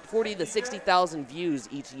between 40 to 60,000 views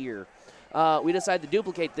each year. We decided to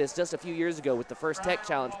duplicate this just a few years ago with the First Tech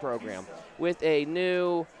Challenge program with a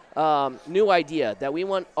new idea that we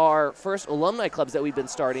want our first alumni clubs that we've been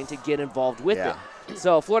starting to get involved with it.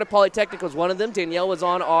 So Florida Polytechnic was one of them. Danielle was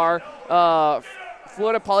on our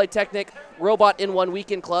Florida Polytechnic Robot in One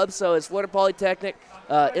Weekend Club. So it's Florida Polytechnic,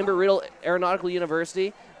 Embry-Riddle Aeronautical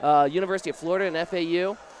University, University of Florida and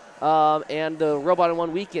FAU, and the Robot in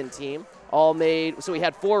One Weekend team all made. So we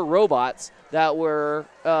had 4 robots that were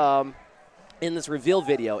in this reveal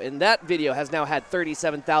video. And that video has now had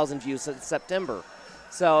 37,000 views since September.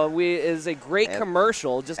 So it is a great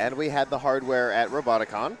commercial. And we had the hardware at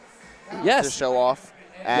Roboticon. Yes. To show off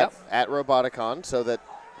at Roboticon so that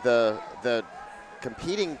the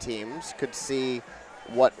competing teams could see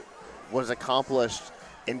what was accomplished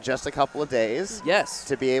in just a couple of days. Yes.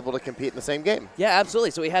 To be able to compete in the same game. Yeah,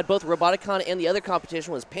 absolutely. So we had both Roboticon and the other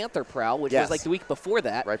competition was Panther Prowl, which was like the week before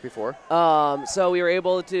that. Right before. So we were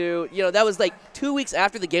able to, that was like 2 weeks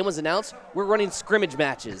after the game was announced. We're running scrimmage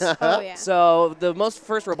matches. So the most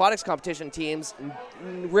first robotics competition teams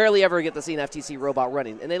rarely ever get to see an FTC robot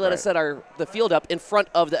running. And they let us set the field up in front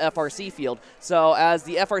of the FRC field. So as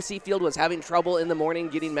the FRC field was having trouble in the morning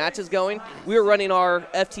getting matches going, we were running our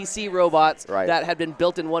FTC robots that had been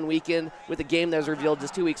built in one weekend with a game that was revealed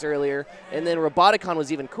just 2 weeks earlier. And then Roboticon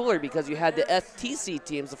was even cooler because you had the FTC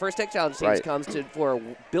teams, the First Tech Challenge teams, comes for a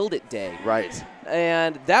Build It Day. Right.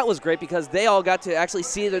 And that was great because they all got to actually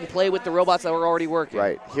see it and play with the robots that were already working.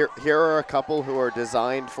 Right. Here are a couple who are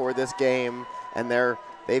designed for this game, and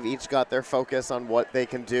they've each got their focus on what they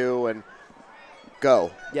can do, and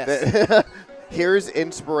go. Yes. Here's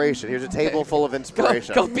inspiration. Here's a table full of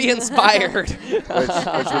inspiration. Go be inspired. which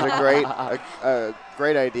was a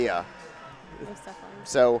great idea.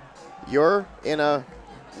 So you're in a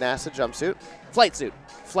NASA jumpsuit? Flight suit.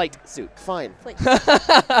 Fine. Flight.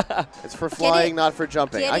 It's for flying, not for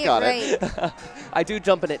jumping. I got it. I do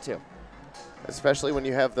jump in it too. Especially when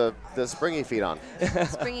you have the springy feet on.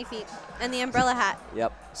 Springy feet. And the umbrella hat.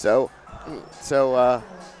 Yep. So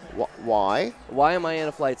why? Why am I in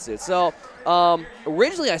a flight suit? So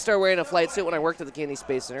originally I started wearing a flight suit when I worked at the Kennedy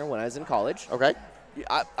Space Center when I was in college. Okay.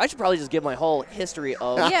 I should probably just give my whole history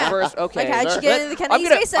of first. Okay. Like, how'd you get into the Kennedy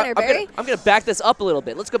Space Center, Barry? I'm going to back this up a little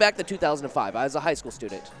bit. Let's go back to 2005. I was a high school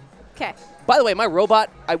student. Okay. By the way, my robot,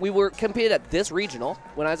 we were competed at this regional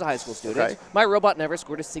when I was a high school student. Okay. My robot never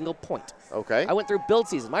scored a single point. Okay. I went through build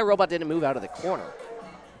season. My robot didn't move out of the corner.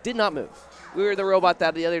 Did not move. We were the robot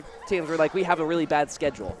that the other teams were like, we have a really bad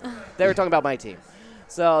schedule. They were talking about my team.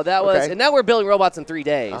 So that was, and now we're building robots in 3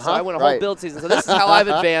 days. So I went a whole build season. So this is how I've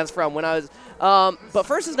advanced from when I was, but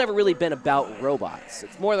first has never really been about robots.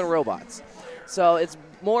 It's more than robots. So it's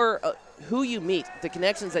more who you meet, the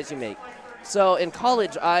connections that you make. So in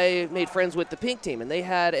college, I made friends with the Pink team, and they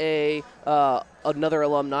had another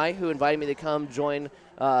alumni who invited me to come join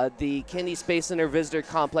the Kennedy Space Center Visitor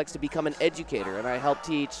Complex to become an educator, and I helped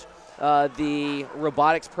teach the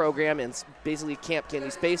robotics program in basically Camp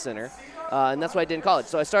Kennedy Space Center. And that's what I did in college.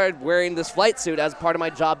 So I started wearing this flight suit as part of my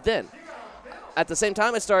job then. At the same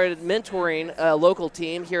time, I started mentoring a local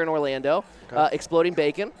team here in Orlando, Exploding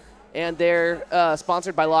Bacon. And they're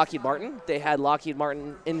sponsored by Lockheed Martin. They had Lockheed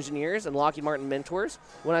Martin engineers and Lockheed Martin mentors.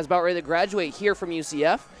 When I was about ready to graduate here from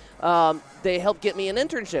UCF, they helped get me an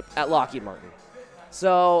internship at Lockheed Martin.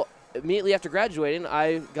 So immediately after graduating,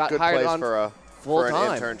 I got hired on full-time. For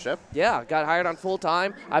an internship. Yeah, got hired on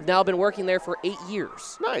full-time. I've now been working there for 8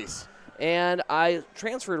 years. Nice. And I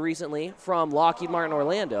transferred recently from Lockheed Martin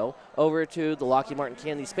Orlando over to the Lockheed Martin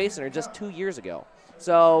Kennedy Space Center just 2 years ago.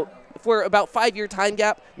 So for about 5-year time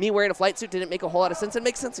gap, me wearing a flight suit didn't make a whole lot of sense. It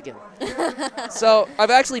makes sense again. So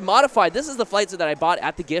I've actually modified. This is the flight suit that I bought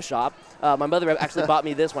at the gift shop. My mother actually bought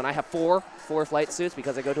me this one. I have four flight suits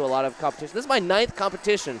because I go to a lot of competitions. This is my 9th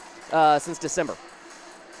competition since December.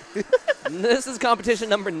 This is competition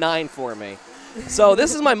number 9 for me. So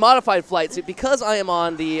this is my modified flight suit because I am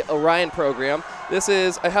on the Orion program.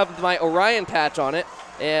 I have my Orion patch on it,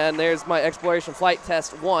 and there's my Exploration Flight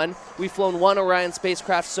Test 1. We've flown 1 Orion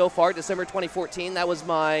spacecraft so far, December 2014. That was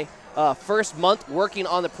my first month working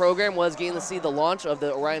on the program, was getting to see the launch of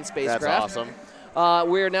the Orion spacecraft. That's awesome.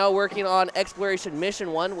 We're now working on Exploration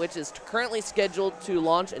Mission 1, which is currently scheduled to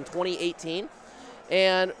launch in 2018.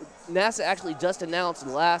 And NASA actually just announced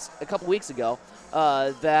a couple weeks ago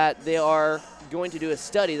that they are going to do a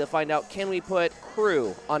study to find out, can we put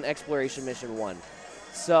crew on Exploration Mission 1?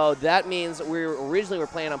 So that means we originally were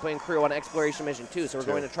planning on putting crew on Exploration Mission 2, so we're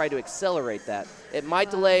going to try to accelerate that. It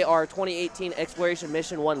might delay our 2018 Exploration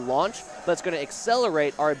Mission 1 launch, but it's going to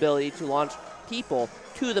accelerate our ability to launch people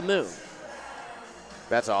to the moon.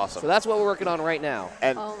 That's awesome. So that's what we're working on right now.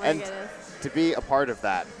 And, Oh my and goodness. to be a part of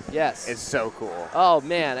that Yes. is so cool. Oh,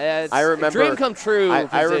 man. It's I remember- a dream come true.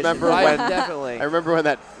 I remember when Definitely. I remember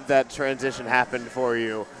when that transition happened for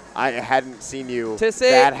you. I hadn't seen you To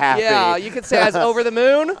say, that happy. yeah, you could say I was over the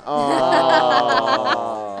moon.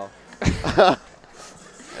 Oh.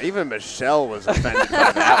 Even Michelle was offended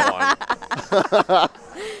by that one.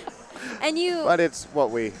 And you But it's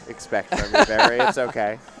what we expect from you, Barry. It's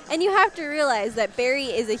okay. and you have to realize that Barry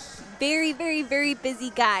is a very, very, very busy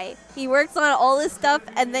guy. He works on all this stuff,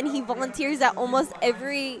 and then he volunteers at almost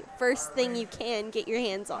every first thing you can get your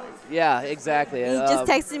hands on. Yeah, exactly. He just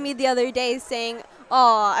texted me the other day saying,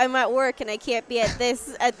 "Oh, I'm at work and I can't be at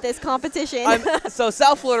this competition." So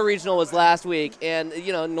South Florida Regional was last week, and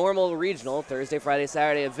normal regional Thursday, Friday,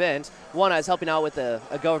 Saturday event. One, I was helping out with a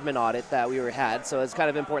government audit that we had, so it's kind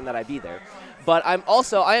of important that I be there. But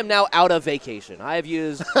I am now out of vacation. I have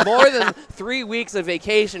used more than 3 weeks of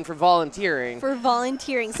vacation for volunteering. For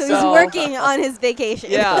volunteering, so he's working on his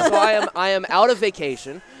vacation. Yeah, so I am out of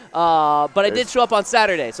vacation. But I did show up on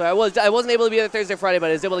Saturday, so I wasn't able to be there Thursday, Friday,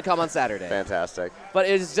 but I was able to come on Saturday. Fantastic. But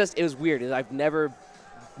it was weird. I've never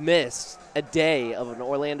missed a day of an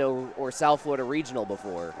Orlando or South Florida regional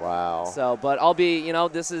before. Wow. So, but I'll be,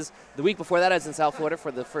 this is the week before that I was in South Florida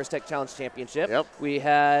for the First Tech Challenge Championship. Yep. We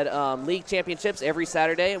had league championships every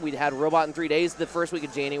Saturday. We had Robot in 3 days the first week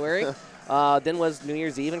of January. Then was New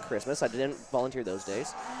Year's Eve and Christmas. I didn't volunteer those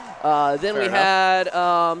days. Then we had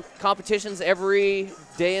competitions every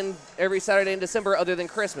Saturday in December other than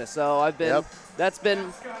Christmas. So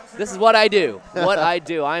this is what I do.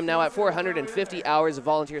 I am now at 450 hours of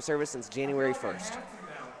volunteer service since January 1st.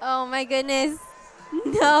 Oh my goodness.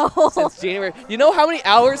 No. Since January. You know how many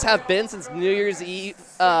hours have been since New Year's Eve,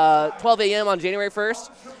 12 a.m. on January 1st?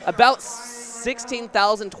 About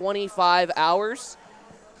 16,025 hours.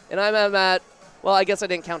 And I'm at, well, I guess I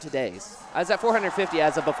didn't count today's. I was at 450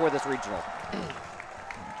 as of before this regional.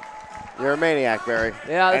 You're a maniac, Barry.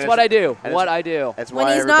 Yeah, that's what I do. What I do. That's When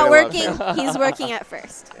why he's not everybody working, loves you. he's working at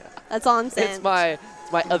first. That's all I'm saying. It's my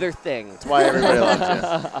other thing. That's why everybody loves you.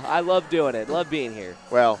 I love doing it. Love being here.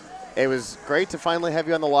 Well, it was great to finally have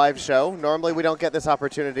you on the live show. Normally, we don't get this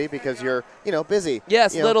opportunity because you're, busy.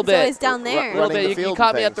 Yes, a little It's always bit. down there. A little running the bit. You field caught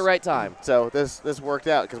and me at the things. right time. So this worked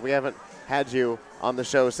out because we haven't had you on the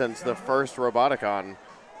show since the first Roboticon.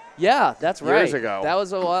 Yeah, that's right. Years ago. That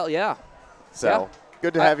was a while, yeah. So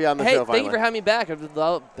good to have you on the show finally. Thank you for having me back.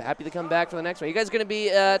 I'm happy to come back for the next one. You guys going to be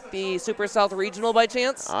at the Super South Regional by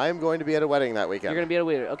chance? I'm going to be at a wedding that weekend. You're going to be at a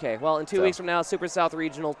wedding. Okay, well, in 2 weeks from now, Super South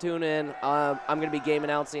Regional, tune in. I'm going to be game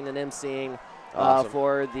announcing and emceeing Awesome.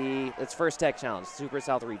 for its First Tech Challenge, Super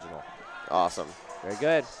South Regional. Awesome. Very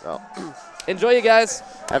good. Well, enjoy, you guys.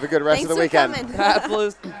 Have a good rest Thanks of the weekend. for coming.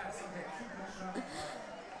 Absolutely.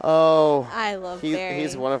 Oh, I love Barry.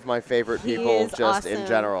 he's one of my favorite He people is just in awesome.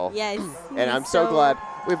 general. Yes. And he's I'm so glad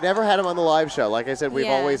we've never had him on the live show. Like I said, we've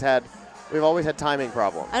Yeah. always had timing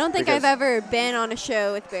problems. I don't think because- I've ever been on a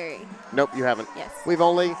show with Barry. Nope, you haven't. Yes. We've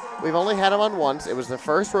only had him on once. It was the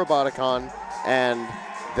first Roboticon, and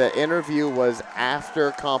the interview was after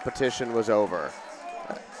competition was over.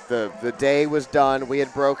 The day was done. We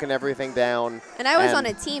had broken everything down. And I was on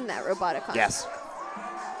a team that Roboticon. Yes,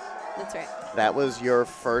 That's right. that was your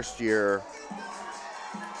first year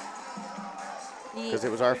because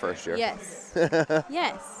it was our first year. Yes.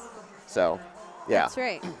 Yes. So, yeah. That's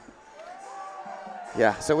right.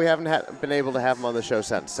 Yeah, so we haven't been able to have him on the show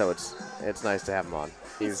since, so it's nice to have him on.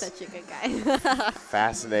 He's such a good guy.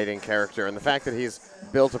 Fascinating character, and the fact that he's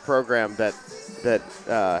built a program that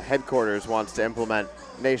headquarters wants to implement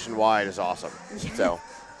nationwide is awesome. So,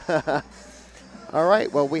 all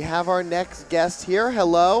right, well, we have our next guest here.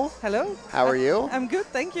 Hello. Hello. How are you? I'm good,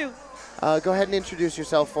 thank you. Go ahead and introduce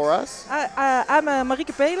yourself for us. I'm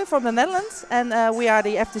Marieke Pelen from the Netherlands, and we are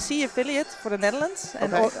the FTC affiliate for the Netherlands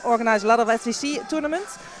and organize a lot of FTC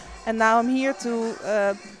tournaments. And now I'm here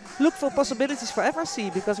to look for possibilities for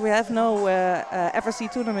FRC because we have no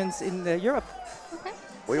FRC tournaments in Europe. Okay.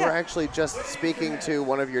 We were actually just speaking to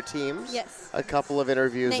one of your teams Yes. a couple of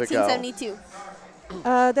interviews ago. 1972.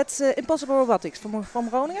 That's Impossible Robotics from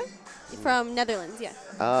Groningen. From Netherlands,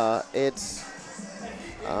 yeah. It's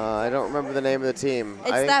I don't remember the name of the team.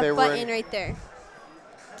 It's I think that they were button right there.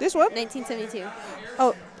 This one? 1972.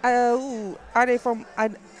 Oh, are they from?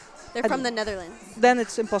 They're from the Netherlands. Then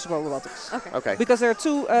it's Impossible Robotics. Okay. Okay. Because there are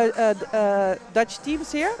two Dutch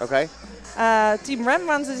teams here. Okay. Team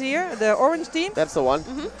Rembrandts is here, the orange team. That's the one.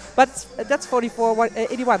 But that's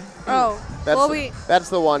 44-81. Oh. That's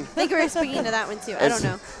the one. I think we're speaking to that one too. I don't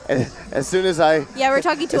know. As soon as I. Yeah, we're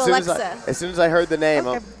talking to Alexa. As soon as I heard the name,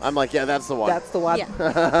 I'm like, yeah, that's the one. That's the one.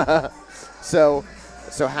 Yeah. So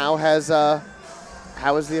how has the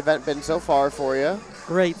event been so far for you?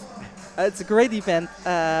 Great. It's a great event.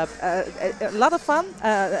 A lot of fun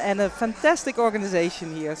and a fantastic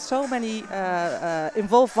organization here. So many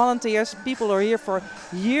involved volunteers. People are here for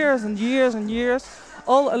years and years and years.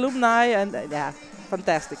 All alumni and yeah,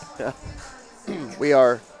 fantastic. Yeah. We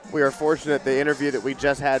are fortunate. The interview that we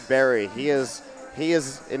just had Barry, he is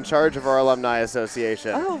in charge of our alumni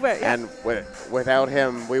association. Oh, right. Yeah. And without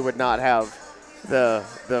him, we would not have the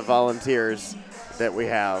volunteers that we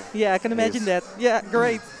have. Yeah, I can imagine that. Yeah,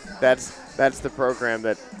 great. That's the program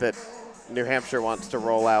that New Hampshire wants to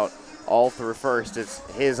roll out all through FIRST. It's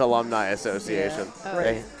his alumni association. Yeah.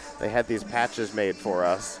 Oh. They had these patches made for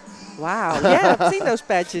us. Wow. Yeah, I've seen those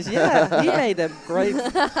patches. Yeah, he made them. Great.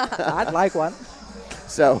 I'd like one.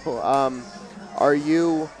 So, are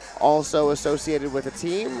you also associated with a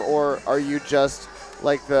team, or are you just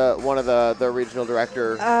like one of the regional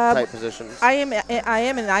director type positions? I am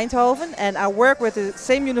in Eindhoven, and I work with the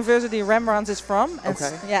same university Rembrandts is from. And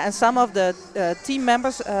and some of the team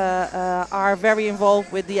members are very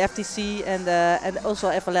involved with the FTC and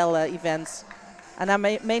also FLL events, and I'm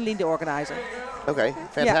mainly the organizer. Okay,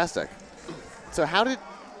 fantastic. Yeah. So how did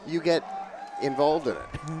you get involved in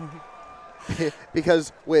it?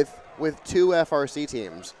 Because with two FRC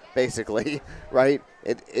teams, basically, right?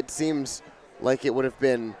 It seems like it would have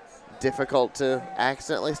been difficult to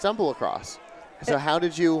accidentally stumble across. So how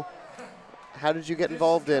did you get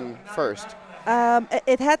involved in FIRST?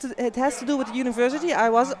 It has to do with the university. I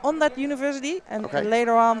was on that university, and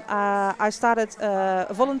later on I started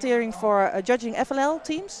volunteering for judging FLL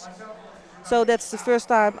teams. So that's the first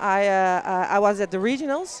time I was at the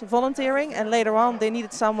regionals volunteering, and later on they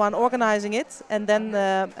needed someone organizing it. And then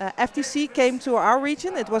FTC came to our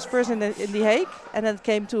region. It was first in The Hague, and then it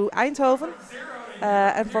came to Eindhoven.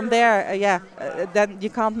 And from there, then you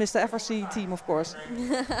can't miss the FRC team, of course.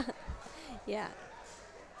 Yeah.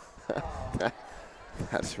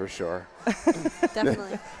 That's for sure.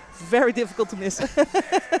 Definitely. Very difficult to miss.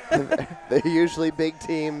 They're usually big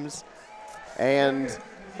teams and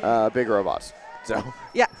big robots. So.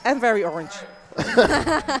 Yeah, and very orange.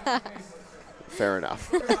 Fair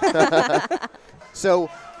enough. So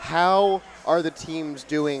how are the teams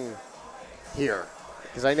doing here?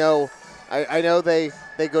 Because I know they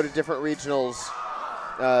go to different regionals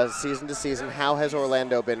season to season. How has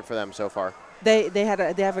Orlando been for them so far? They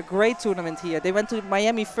have a great tournament here. They went to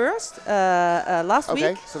Miami first last week.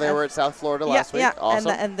 Okay, so they were at South Florida last week. Yeah,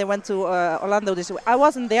 awesome. And they went to Orlando this week. I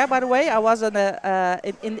wasn't there, by the way. I was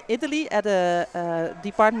in Italy at a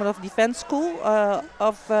Department of Defense school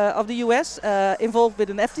of the U.S. Involved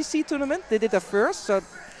with an FTC tournament. They did their first. So,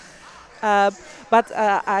 but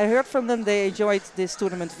I heard from them they enjoyed this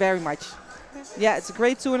tournament very much. Yeah, it's a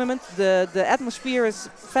great tournament. The atmosphere is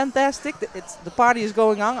fantastic. The party is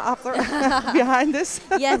going on after behind us.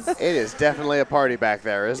 Yes. It is definitely a party back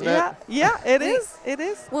there, isn't it? Yeah, it is. It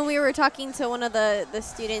is. When we were talking to one of the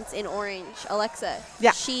students in Orange, Alexa,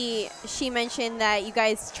 she mentioned that you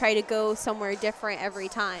guys try to go somewhere different every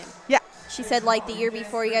time. Yeah. She said like the year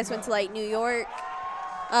before you guys went to like New York.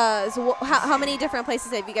 So how many different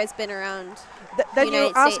places have you guys been around? Then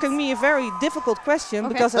you're asking me a very difficult question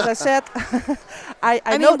because, as I said,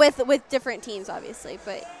 I mean with different teams, obviously,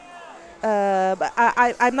 but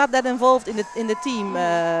I'm not that involved in the team,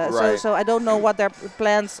 so I don't know what their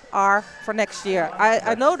plans are for next year.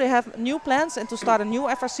 I know they have new plans and to start a new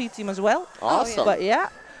FRC team as well. Awesome.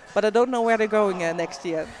 But I don't know where they're going next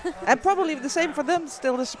year, and probably the same for them.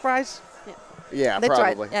 Still a surprise. Yeah, they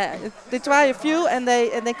probably. They try a few and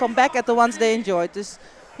they come back at the ones they enjoyed. Just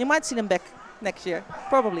you might see them back next year,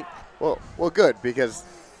 probably. Well, good, because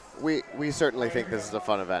we certainly think this is a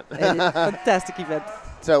fun event. Fantastic event.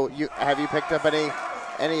 So have you picked up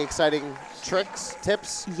any exciting tricks,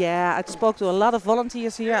 tips? Yeah, I spoke to a lot of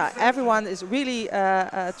volunteers here. Everyone is really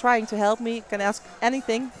trying to help me. Can ask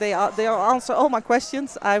anything. They answer all my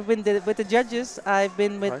questions. I've been with the judges. I've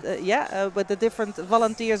been with with the different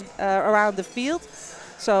volunteers around the field.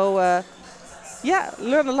 So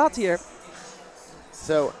learn a lot here.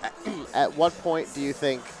 So at what point do you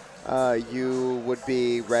think you would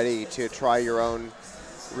be ready to try your own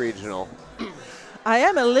regional? I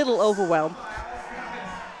am a little overwhelmed.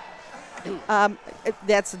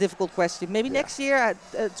 That's a difficult question. Maybe next year I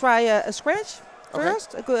try a scratch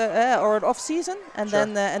first, or an off season, and Sure.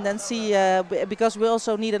 then see because we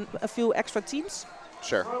also need a few extra teams.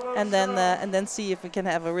 Sure. And then see if we can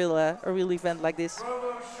have a real event like this.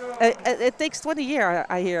 It takes 20 years,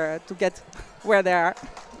 I hear, to get where they are.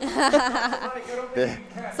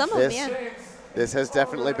 Some of them, yeah. This has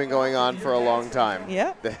definitely been going on for a long time.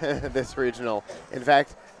 Yeah. This regional. In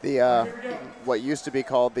fact, the what used to be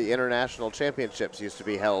called the International Championships used to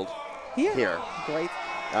be held here. Great.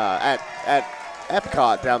 At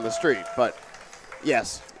Epcot down the street, but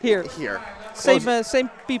yes, Here. Same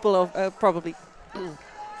people probably.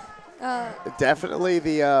 Definitely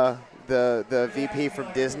the VP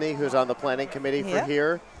from Disney who's on the planning committee for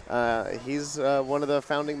here. He's one of the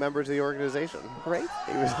founding members of the organization. Great.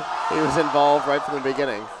 He was involved right from the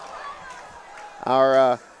beginning.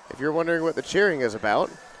 Our if you're wondering what the cheering is about,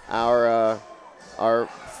 our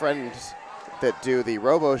friends that do the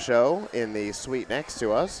Robo Show in the suite next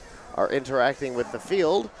to us are interacting with the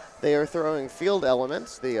field. They are throwing field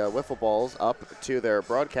elements, the wiffle balls, up to their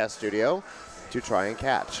broadcast studio to try and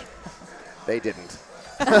catch. They didn't.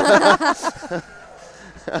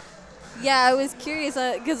 Yeah, I was curious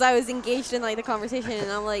because I was engaged in like the conversation,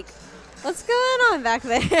 and I'm like, what's going on back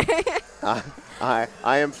there? I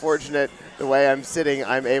am fortunate. The way I'm sitting,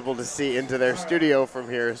 I'm able to see into their studio from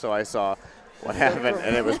here, so I saw what happened,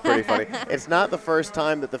 and it was pretty funny. It's not the first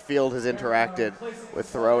time that the field has interacted with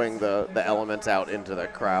throwing the elements out into the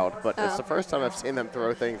crowd, but it's the first time I've seen them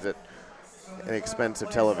throw things at an expensive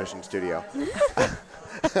television studio.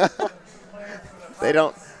 They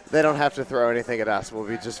don't have to throw anything at us. We'll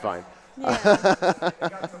be just fine. Yeah.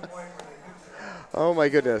 Oh my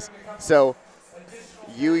goodness. So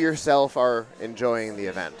you yourself are enjoying the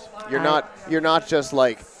event. You're not just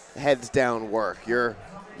like heads down work. You're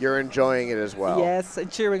enjoying it as well. Yes,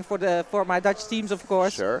 and cheering for my Dutch teams, of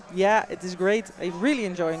course. Sure. Yeah, it is great. I'm really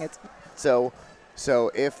enjoying it. So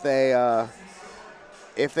if they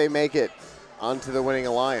make it onto the winning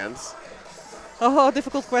alliance. Oh,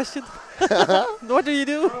 difficult question. What do you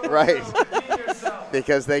do? Right.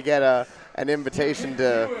 Because they get an invitation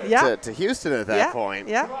to Houston at that point.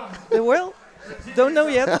 Yeah, they will. Don't know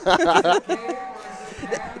yet.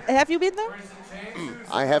 Have you been there?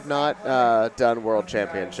 I have not done World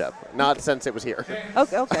Championship. Not since it was here.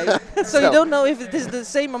 Okay. So you don't know if it is the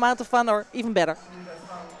same amount of fun or even better?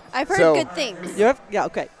 I've heard good things. You have? Yeah,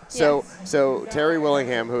 okay. So Terry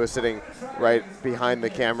Willingham, who is sitting right behind the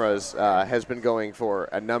cameras, has been going for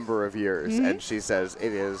a number of years, and she says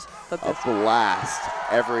it is a blast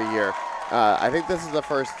every year. I think this is the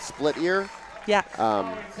first split year. Yeah.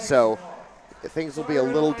 So things will be a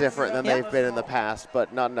little different than they've been in the past,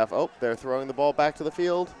 but not enough. Oh, they're throwing the ball back to the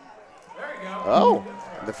field. Oh,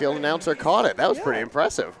 the field announcer caught it. That was pretty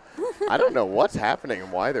impressive. I don't know what's happening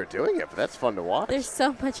and why they're doing it, but that's fun to watch. There's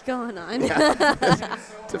so much going on. Yeah.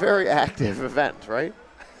 It's a very active event, right?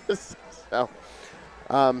 So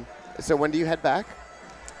when do you head back?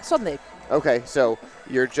 Sunday. Okay, so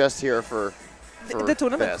you're just here for the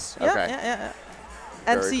tournament. This. Yeah, okay. yeah.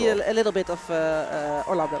 And Very see cool. a little bit of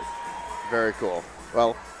Orlando. Very cool.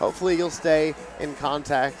 Well, hopefully you'll stay in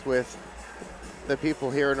contact with the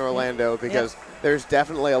people here in Orlando because there's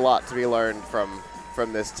definitely a lot to be learned from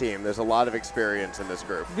this team. There's a lot of experience in this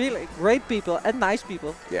group. Really great people and nice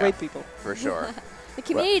people. Yeah, great people. For sure. The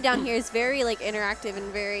community down here is very like interactive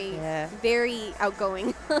and very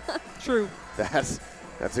outgoing. True. That's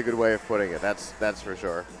a good way of putting it. That's for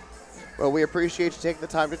sure. Well, we appreciate you taking the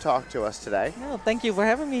time to talk to us today. No, thank you for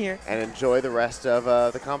having me here. And enjoy the rest of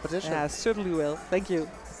the competition. Yeah, certainly will. Thank you.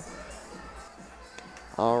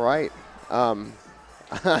 All right.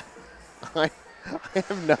 I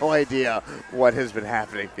have no idea what has been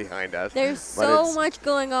happening behind us. There's so much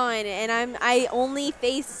going on, and I only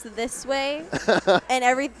face this way, and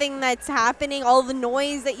everything that's happening, all the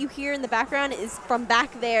noise that you hear in the background is from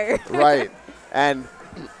back there. Right. And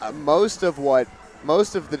most of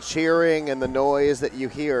the cheering and the noise that you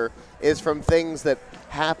hear is from things that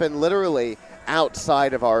happen literally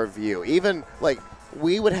outside of our view. Even like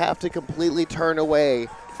we would have to completely turn away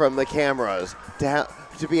from the cameras to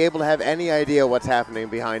be able to have any idea what's happening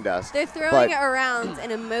behind us. They're throwing around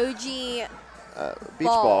an emoji beach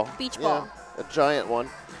ball. Beach ball. A giant one.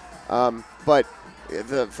 But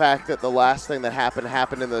the fact that the last thing that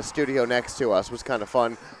happened in the studio next to us was kind of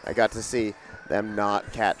fun. I got to see them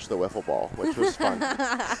not catch the wiffle ball, which was fun.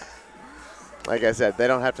 Like I said,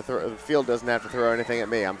 the field doesn't have to throw anything at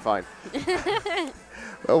me. I'm fine.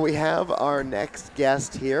 Well, we have our next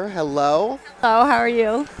guest here. Hello. Hello, how are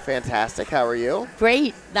you? Fantastic. How are you?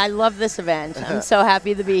 Great. I love this event. I'm so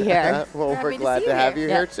happy to be here. Well, we're glad to have you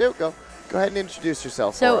here too. Go ahead and introduce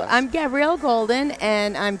yourself So for us. I'm Gabrielle Golden,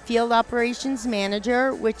 and I'm Field Operations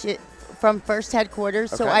Manager, from First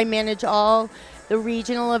Headquarters. So Okay. I manage all the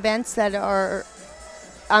regional events that are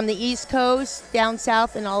on the East Coast, down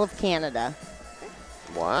south, and all of Canada.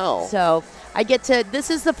 Wow. So I get to. This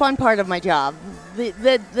is the fun part of my job.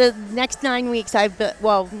 The next 9 weeks,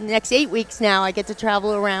 next 8 weeks now, I get to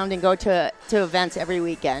travel around and go to events every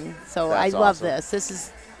weekend. So That's I love awesome.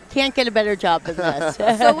 this. Can't get a better job than this.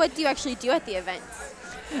 So what do you actually do at the events?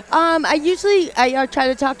 I try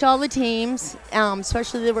to talk to all the teams,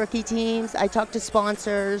 especially the rookie teams. I talk to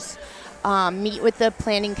sponsors, meet with the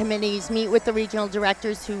planning committees, meet with the regional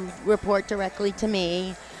directors who report directly to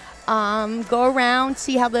me. Go around,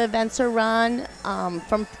 see how the events are run,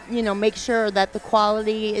 make sure that the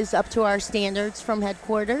quality is up to our standards from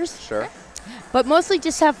headquarters. Sure. But mostly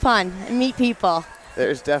just have fun and meet people.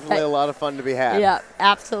 There's definitely a lot of fun to be had. Yeah,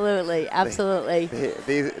 absolutely.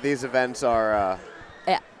 These events are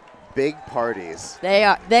big parties. They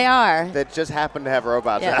are. That just happen to have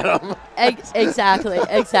robots Yeah. at them. Exactly.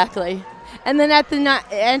 And then at the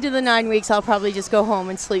end of the 9 weeks, I'll probably just go home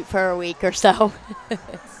and sleep for a week or so.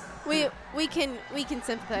 We can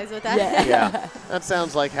sympathize with that. Yeah. That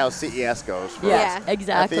sounds like how CES goes. For Yeah, us.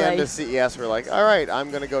 exactly. At the end of CES, we're like, all right, I'm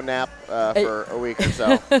going to go nap for a week or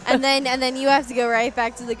so. and then you have to go right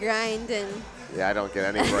back to the grind and. Yeah, I don't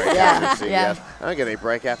get any break after CES. I don't get any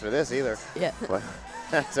break after this either. Yeah. But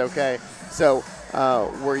that's okay. So,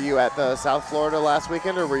 were you at the South Florida last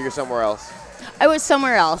weekend, or were you somewhere else? I was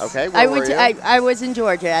somewhere else. Okay, where were you? I was in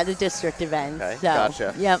Georgia at a district event. Okay, so,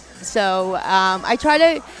 gotcha. Yep. So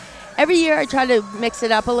every year I try to mix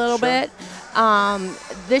it up a little bit.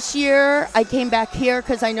 This year I came back here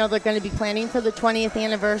because I know they're going to be planning for the 20th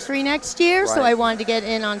anniversary next year. So Right. I wanted to get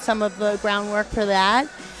in on some of the groundwork for that.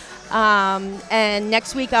 And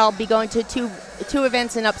next week I'll be going to two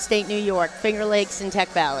events in upstate New York, Finger Lakes and Tech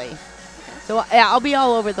Valley. So I'll be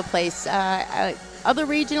all over the place. Other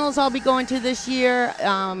regionals I'll be going to this year,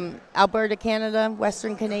 Alberta, Canada,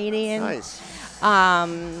 Western Canadian. Nice.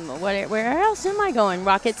 Where else am I going?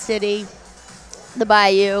 Rocket City, the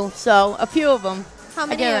Bayou. So a few of them. How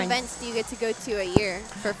many Again. events do you get to go to a year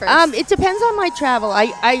for first? It depends on my travel.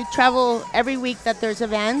 I travel every week that there's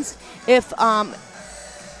events. If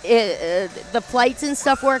the flights and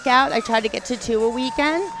stuff work out, I try to get to 2 a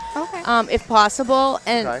weekend. Okay. If possible,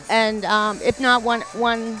 and Okay. and if not, one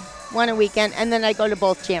a weekend, and then I go to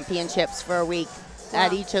both championships for a week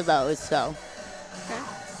at each of those. So,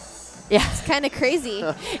 yeah, It's kind of crazy.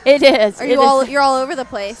 it is. Are It you is. you're all over the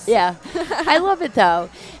place? Yeah, I love it though.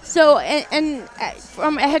 So, and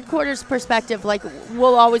from a headquarters perspective, like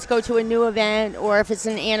we'll always go to a new event, or if it's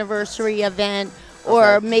an anniversary event,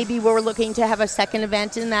 or Okay. maybe we're looking to have a second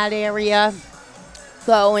event in that area.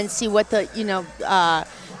 Go and see what the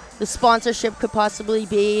sponsorship could possibly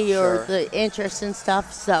be, or Sure. the interest and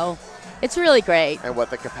stuff. So, it's really great. And what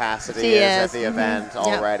the capacity She is at is. the Mhm. event Yep.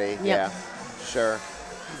 already. Yep. Yeah, sure.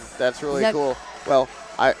 That's really Yep. cool. Well,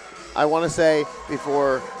 I want to say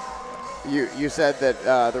before you said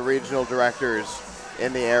that the regional directors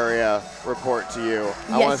in the area report to you.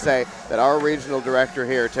 I want Yes. to say that our regional director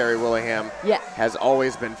here, Terry Willingham, Yeah. has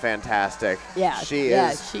always been fantastic. Yeah. She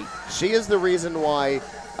yeah, is. She, She is the reason why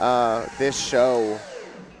this show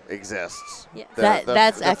exists. Yeah. That's the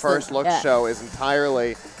excellent. First Look Yeah. show is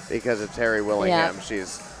entirely because of Terry Willingham.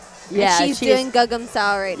 She's yeah, She's she is- doing Gugum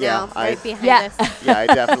Style right Yeah, now, I- right behind Yeah. us. yeah, I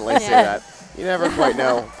definitely see Yeah. that. You never quite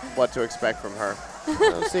know what to expect from her. I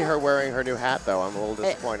don't see her wearing her new hat though. I'm a little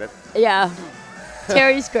disappointed. Yeah.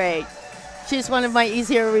 Terry's great. She's one of my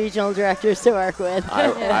easier regional directors to work with.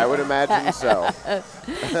 I would imagine so.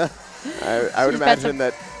 I would She's got imagine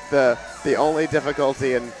that the only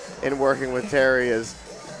difficulty in working with Terry is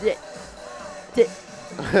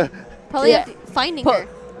Probably Yeah. finding Po- her.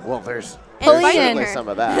 well, there's Pulling in certainly her. some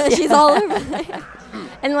of that. She's all over.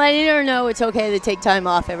 And letting her know it's okay to take time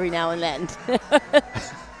off every now and then.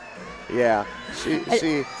 Yeah,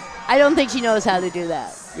 she I don't think she knows how to do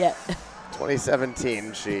that yet.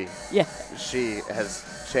 2017 Yeah. she has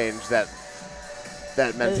changed that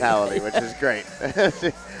mentality, which is great.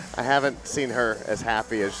 I haven't seen her as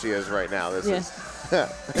happy as she is right now. This is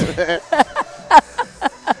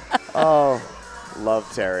oh,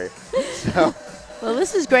 love Terry. So Well,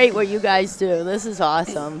 this is great what you guys do. This is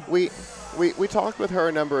awesome. we talked with her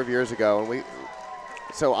a number of years ago, and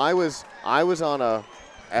I was on a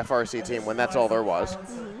FRC team when that's all there was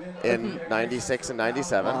in 96 and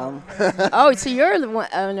 97. Oh, so you're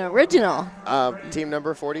an original. Team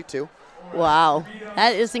number 42. Wow.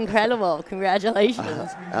 That is incredible.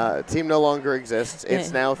 Congratulations. Team no longer exists.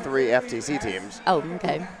 It's now 3 FTC teams. Oh,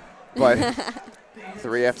 okay. But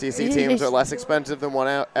 3 FTC teams are less expensive than one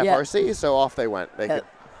FRC, so off they went. They get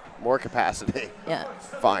more capacity. Yeah.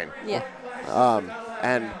 Fine. Yeah.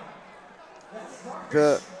 And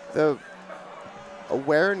the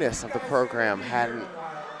awareness of the program hadn't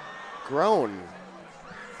grown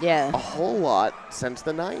a whole lot since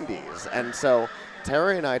the 90s. And so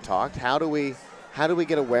Terry and I talked, how do we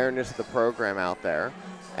get awareness of the program out there?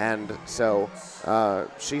 And so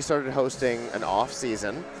she started hosting an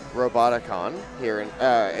off-season Roboticon here in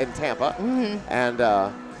Tampa. Mm-hmm. And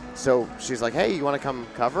so she's like, hey, you want to come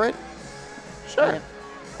cover it? Sure. Yep.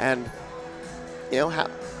 And,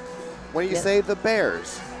 when you say the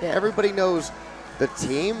Bears, everybody knows the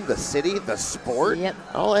team, the city, the sport. Yep.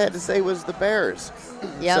 All I had to say was the Bears.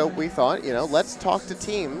 Yep. So we thought, let's talk to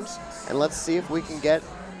teams and let's see if we can get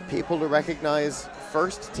people to recognize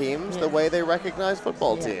first teams the way they recognize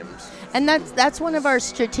football teams. And that's one of our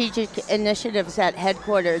strategic initiatives at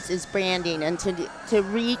headquarters is branding and to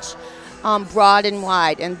reach broad and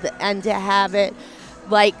wide and to have it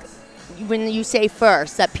like when you say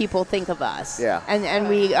first that people think of us. Yeah. And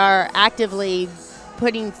we are actively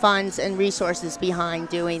putting funds and resources behind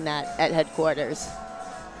doing that at headquarters.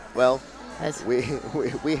 Well,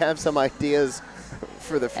 we have some ideas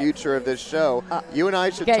for the future of this show. You and I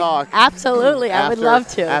should talk. Absolutely, I would love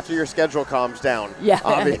to. After your schedule calms down, yeah,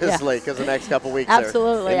 obviously, because the next couple weeks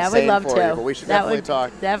absolutely, are I would love for to. You, but we should definitely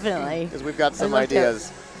talk. Definitely. Because we've got some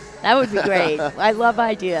ideas. That would be great. I love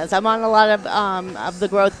ideas. I'm on a lot of the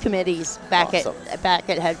growth committees back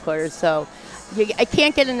at headquarters, so I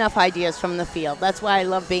can't get enough ideas from the field. That's why I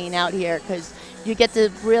love being out here, because you get to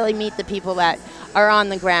really meet the people that are on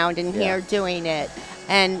the ground and here doing it,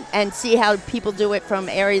 and see how people do it from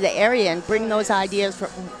area to area, and bring those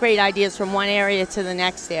great ideas from one area to the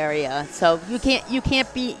next area. So you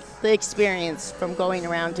can't beat the experience from going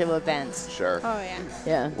around to events. Sure. Oh yeah.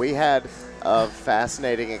 Yeah. We had a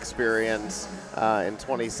fascinating experience in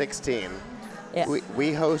 2016. Yeah.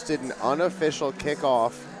 We hosted an unofficial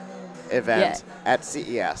kickoff event at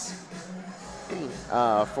CES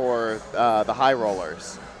for the High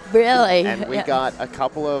Rollers. Really? And we got a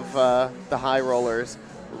couple of the High Rollers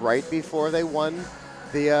right before they won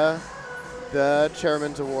the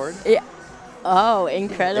Chairman's Award. Yeah. Oh,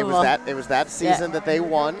 incredible! It was that season that they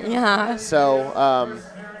won. Yeah. So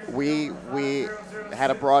we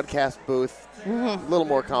had a broadcast booth, a little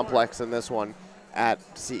more complex than this one, at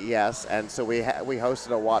CES, and so we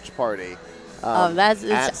hosted a watch party. That's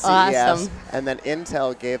at CES, awesome. And then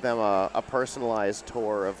Intel gave them a personalized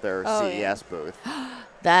tour of their CES booth.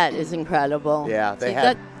 That is incredible. Yeah,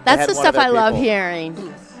 that's the stuff I love hearing.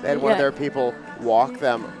 They had one of their people walk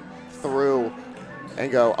them through and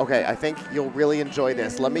go, okay, I think you'll really enjoy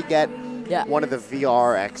this. Let me get one of the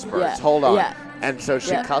VR experts. Yeah. Hold on. Yeah. And so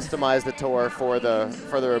she customized the tour for the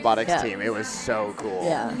robotics team. It was so cool.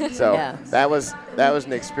 Yeah. So that was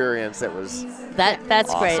an experience that was that's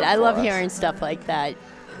awesome great. I for love us. hearing stuff like that.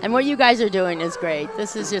 And what you guys are doing is great.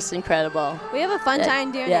 This is just incredible. We have a fun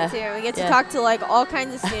time doing it too. We get to talk to all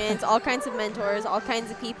kinds of students, all kinds of mentors, all kinds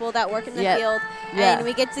of people that work in the field, and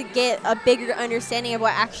we get to get a bigger understanding of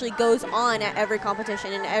what actually goes on at every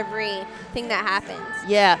competition and everything that happens.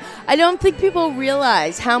 Yeah, I don't think people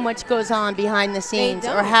realize how much goes on behind the scenes,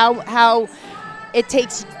 or how it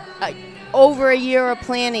takes over a year of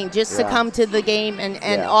planning just to come to the game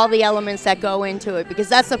and all the elements that go into it, because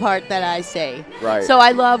that's the part that I see. Right. So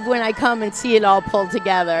I love when I come and see it all pulled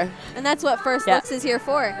together. And that's what First Looks is here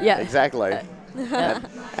for. Yeah. Exactly.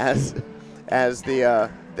 As the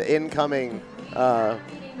incoming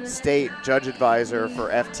state judge advisor for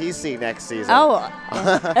FTC next season. Oh.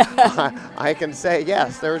 I can say,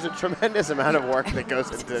 yes, there is a tremendous amount of work that goes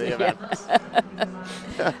into the events.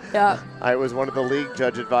 I was one of the league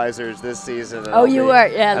judge advisors this season. Oh, you were?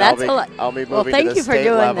 Yeah, that's a lot. I'll be moving well, thank to the you for state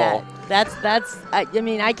doing level. that.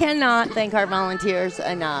 I cannot thank our volunteers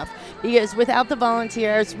enough, because without the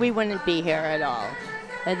volunteers, we wouldn't be here at all.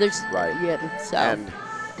 And there's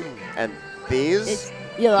and these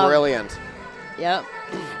brilliant. Yep.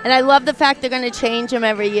 And I love the fact they're going to change them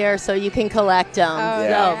every year so you can collect them. Oh,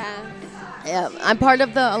 yeah. I'm part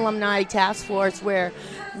of the alumni task force, where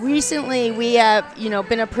recently we have,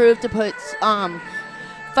 been approved to put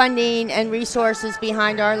funding and resources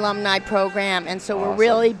behind our alumni program, and so we're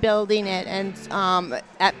really building it. And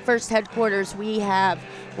at First Headquarters, we have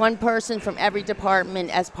one person from every department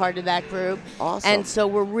as part of that group. Awesome. And so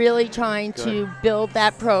we're really trying to build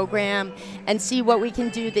that program and see what we can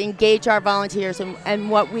do to engage our volunteers and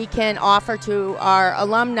what we can offer to our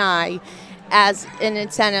alumni as an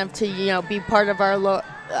incentive to, be part of our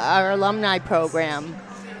alumni program.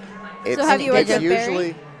 So have you worked with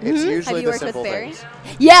Barry? It's usually Have you the worked with simple Barry? things.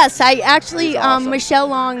 Yes, I actually, He's awesome. Michelle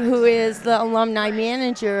Long, who is the alumni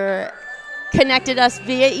manager, connected us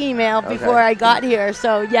via email before I got here.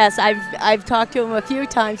 So yes, I've talked to him a few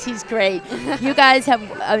times. He's great. You guys have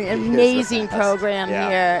an amazing program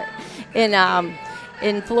here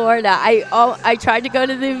in Florida. I tried to go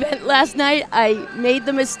to the event last night. I made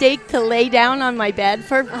the mistake to lay down on my bed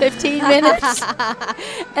for 15 minutes,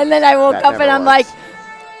 and then I woke up and I'm like,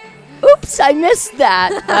 oops, I missed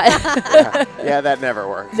that. Yeah, that never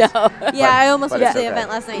works. No. Yeah, I almost went to the okay. event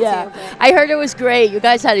last night too. Yeah, but- I heard it was great. You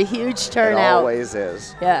guys had a huge It turnout. always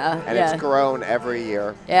is. Yeah, And yeah. it's grown every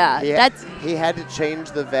year. Yeah, He had to change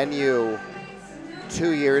the venue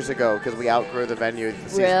 2 years ago because we outgrew the venue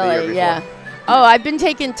the year Really, before. yeah. Oh, I've been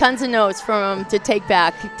taking tons of notes from him to take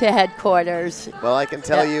back to headquarters. Well, I can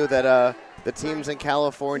tell you that the teams in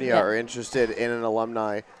California Yeah. are interested in an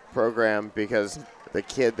alumni program because the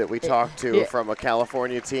kid that we talked to from a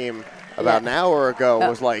California team about an hour ago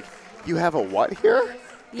was like, "You have a what here?"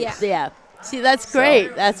 Yeah. Yeah. See, that's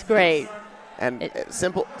great. That's great. And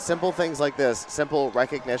simple things like this, simple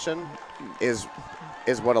recognition, is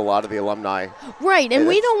what a lot of the alumni. Right, and It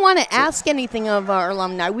we is. don't want to ask anything of our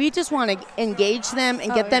alumni. We just want to engage them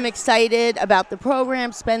and get them excited about the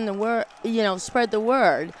program, spread the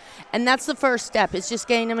word. And that's the first step. It's just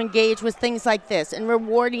getting them engaged with things like this and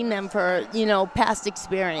rewarding them for, past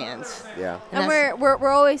experience. Yeah. And we're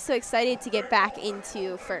always so excited to get back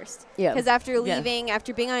into first. Yeah. Because after Yeah. leaving,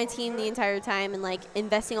 after being on a team the entire time and like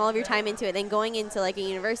investing all of your time into it, then going into like a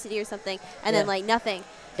university or something, and then like nothing.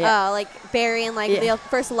 Yeah. Like Barry and like the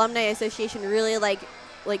first alumni association really like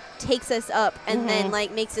takes us up and then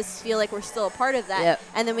like makes us feel like we're still a part of that. Yep.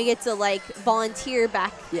 And then we get to like volunteer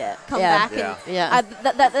back, come Yeah. back, Yeah.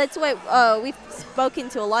 and that's why we've spoken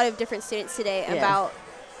to a lot of different students today about.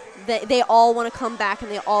 They all want to come back and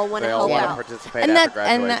they all want to They all help want to out. participate after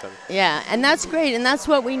graduation. And that's great, and that's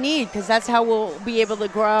what we need because that's how we'll be able to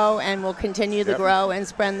grow and we'll continue to grow and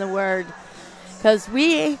spread the word. Because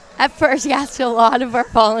we at first asked a lot of our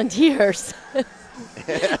volunteers,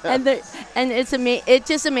 and it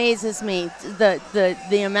just amazes me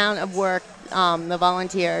the amount of work the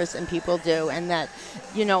volunteers and people do, and that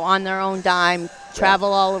on their own dime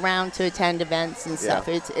travel all around to attend events and stuff.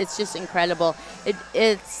 Yeah. It's just incredible.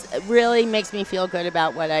 It really makes me feel good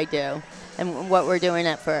about what I do and what we're doing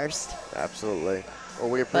at First. Absolutely. Well,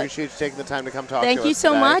 we appreciate you taking the time to come talk to us. Thank you so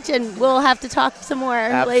today. much, and we'll have to talk some more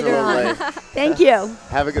later on. Absolutely. Thank you.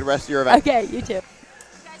 Have a good rest of your event. Okay, you too.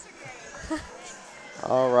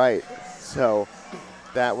 All right. So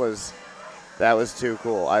that was too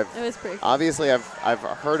cool. It was pretty cool. Obviously I've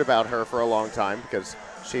heard about her for a long time because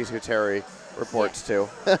she's who Terry reports to.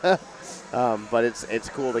 But it's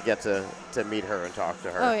cool to get to meet her and talk to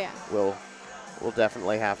her. Oh, yeah. We'll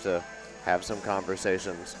definitely have to have some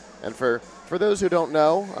conversations. And for those who don't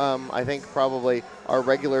know, I think probably our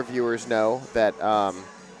regular viewers know that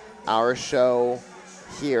our show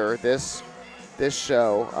here, this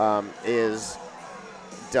show, is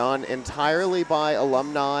done entirely by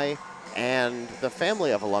alumni and the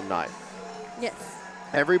family of alumni. Yes.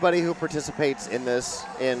 Everybody who participates in this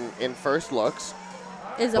in First Looks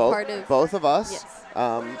Is a part of both of us. Yes.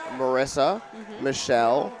 Marissa,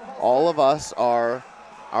 Michelle, all of us are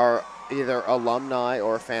either alumni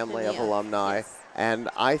or family of alumni, Yes. and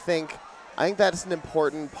I think that's an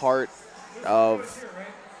important part of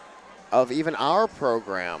even our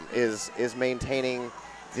program is maintaining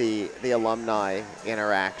the alumni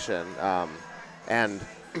interaction, and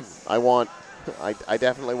I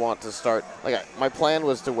definitely want to start. My plan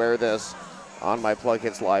was to wear this on my Plug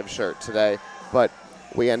Hits Live shirt today, but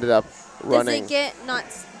we ended up running.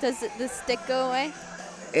 Does the stick go away?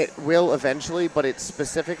 It will eventually, but it's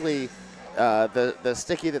specifically the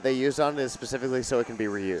sticky that they used on it is specifically so it can be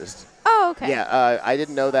reused. Oh, okay. Yeah, I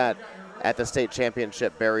didn't know that at the state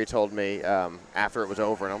championship. Barry told me after it was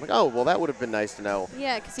over, and I'm like, oh, well, that would have been nice to know.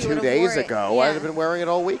 Yeah, because 2 days ago. I'd have been wearing it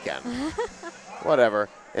all weekend. Whatever.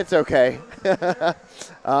 It's okay.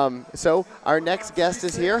 So our next guest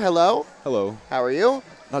is here. Hello. Hello. How are you?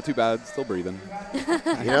 Not too bad. Still breathing.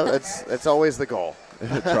 That's always the goal.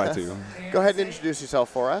 Try to. Go ahead and introduce yourself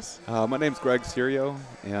for us. My name's Greg Serio,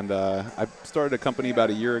 and I started a company about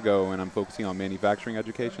a year ago, and I'm focusing on manufacturing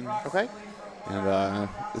education. Okay. And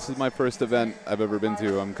this is my first event I've ever been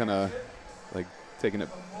to. I'm kind of taking it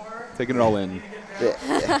all in.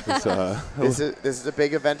 This is a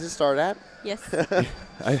big event to start at. Yes.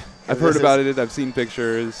 I've heard about it. I've seen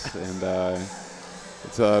pictures, and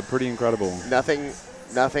it's pretty incredible.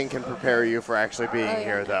 Nothing can prepare you for actually being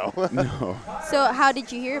here, though. No. So how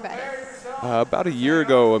did you hear about it? About a year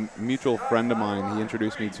ago, a mutual friend of mine, he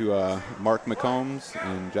introduced me to Mark McCombs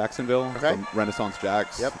in Jacksonville from Renaissance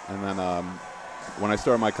Jacks. Yep. And then when I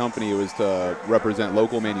started my company, it was to represent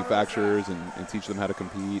local manufacturers and teach them how to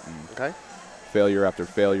compete. And failure after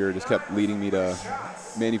failure just kept leading me to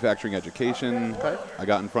manufacturing education. I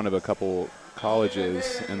got in front of a couple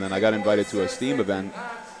colleges, and then I got invited to a STEAM event.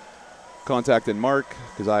 Contacted Mark,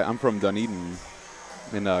 because I'm from Dunedin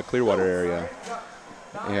in the Clearwater area.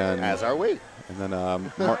 And as are we. And then,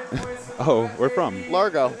 oh, where from?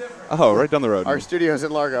 Largo. Oh, right down the road. Our studio's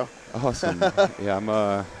in Largo. Awesome. Yeah, I'm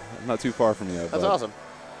not too far from you. That's awesome.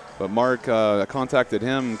 But Mark, I contacted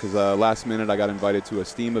him because last minute I got invited to a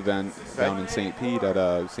STEAM event down in St. Pete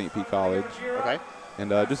at St. Pete College. Okay.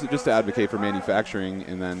 And just to advocate for manufacturing,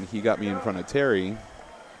 and then he got me in front of Terry,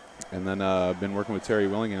 and then I've been working with Terry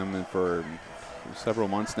Willingham for several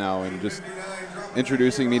months now, and just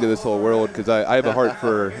introducing me to this whole world, because I have a heart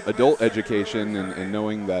for adult education and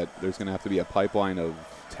knowing that there's going to have to be a pipeline of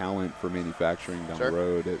talent for manufacturing down the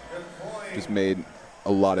road. It just made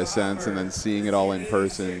a lot of sense, and then seeing it all in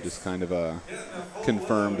person just kind of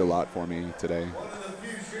confirmed a lot for me today.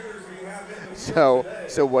 So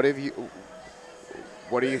what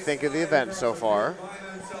do you think of the event so far?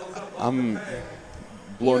 I'm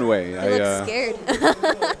blown away. You look scared.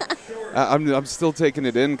 I'm still taking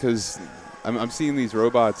it in, because I'm seeing these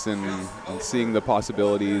robots and seeing the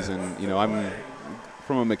possibilities, and I'm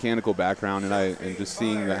from a mechanical background, and just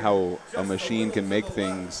seeing how a machine can make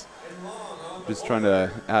things, just trying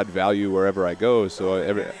to add value wherever I go. So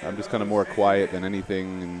I'm just kind of more quiet than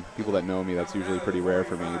anything, and people that know me, that's usually pretty rare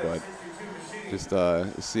for me, but just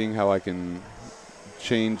seeing how I can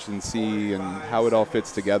change and see and how it all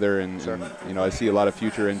fits together, and I see a lot of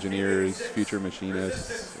future engineers, future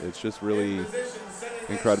machinists. It's just really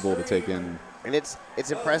incredible to take in. And it's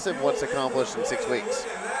impressive what's accomplished in 6 weeks,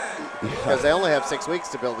 because they only have 6 weeks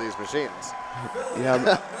to build these machines. Yeah.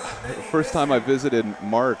 The first time I visited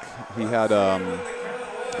Mark, he had a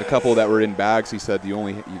couple that were in bags. He said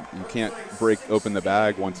you can't break open the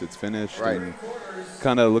bag once it's finished. Right. And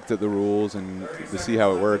kind of looked at the rules and to see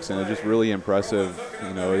how it works, and it's just really impressive,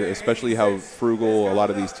 especially how frugal a lot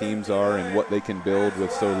of these teams are and what they can build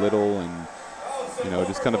with so little, and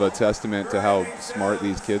just kind of a testament to how smart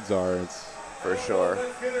these kids are. It's for sure.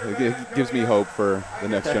 It gives me hope for the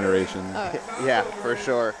next generation. Yeah, for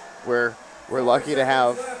sure. We're lucky to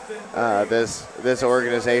have this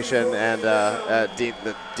organization and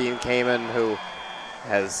Dean Kamen, who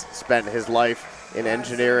has spent his life in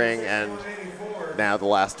engineering and now the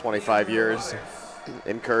last 25 years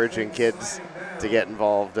encouraging kids to get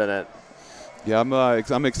involved in it. Yeah,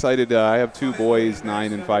 I'm excited. I have two boys,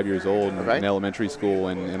 9 and 5 years old, in elementary school,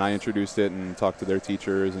 and I introduced it and talked to their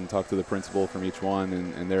teachers and talked to the principal from each one,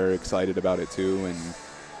 and they're excited about it too.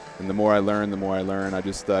 And the more I learn, I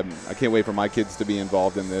just I can't wait for my kids to be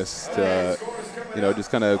involved in this, to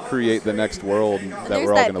just kind of create the next world that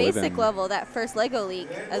we're all going to live in. There's that basic level, that first Lego League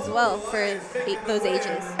as well for those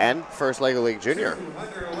ages. And first Lego League Junior,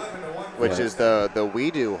 which is the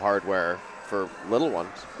WeDo hardware for little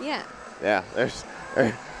ones. Yeah. Yeah, there's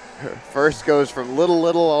first goes from little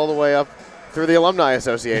all the way up through the Alumni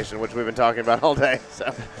Association, which we've been talking about all day.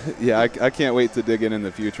 So. Yeah, I can't wait to dig in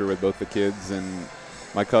the future with both the kids. And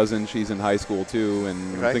my cousin, she's in high school too,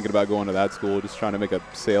 and I'm thinking about going to that school, just trying to make a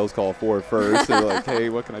sales call for her first. They're like, hey,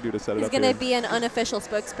 what can I do to set it up? He's going to be an unofficial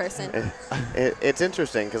spokesperson. It's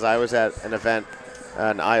interesting, because I was at an event,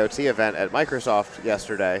 an IoT event at Microsoft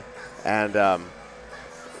yesterday, and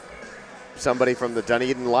somebody from the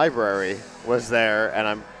Dunedin Library was there, and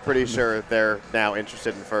I'm pretty sure they're now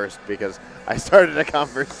interested in FIRST because I started a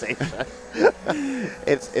conversation.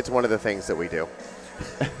 It's one of the things that we do.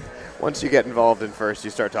 Once you get involved in FIRST, you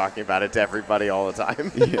start talking about it to everybody all the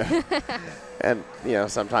time. Yeah. And,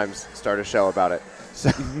 sometimes start a show about it.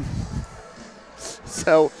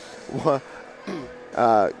 So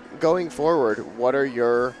going forward, what are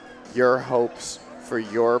your hopes for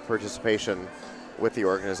your participation with the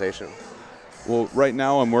organization? Well, right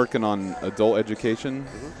now I'm working on adult education,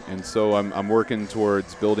 and so I'm working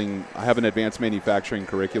towards building. I have an advanced manufacturing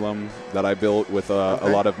curriculum that I built with a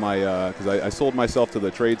lot of my, because I sold myself to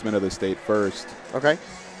the tradesmen of the state first. Okay.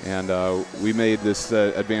 And we made this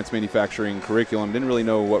advanced manufacturing curriculum. Didn't really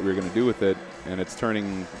know what we were going to do with it, and it's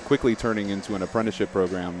quickly turning into an apprenticeship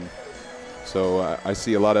program. So I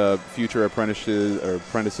see a lot of future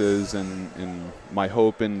apprentices, and my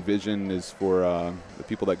hope and vision is for the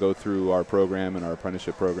people that go through our program and our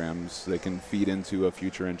apprenticeship programs, they can feed into a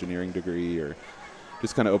future engineering degree, or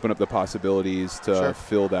just kind of open up the possibilities to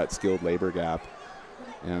fill that skilled labor gap.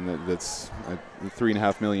 and that's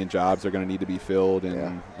 3.5 million jobs are going to need to be filled,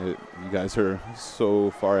 and you guys are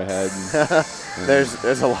so far ahead.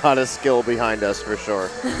 There's a lot of skill behind us for sure.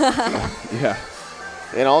 Yeah,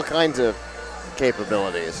 in all kinds of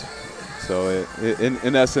capabilities. So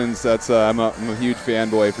in essence, that's I'm a huge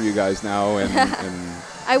fanboy for you guys now, and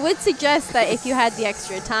I would suggest that if you had the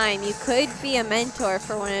extra time, you could be a mentor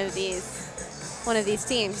for one of these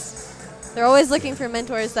teams. They're always looking for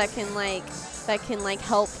mentors that can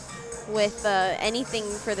help with anything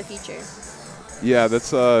for the future. Yeah,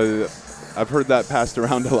 that's I've heard that passed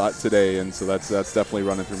around a lot today, and so that's definitely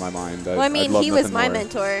running through my mind. Well, I mean, he was my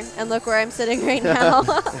mentor, and look where I'm sitting right now.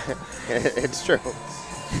 It's true.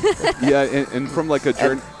 Yeah, and from like a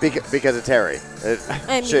journey because of Terry.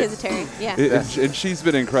 And because of Terry, yeah. And she's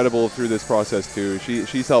been incredible through this process too.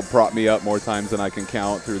 She's helped prop me up more times than I can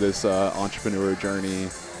count through this entrepreneur journey,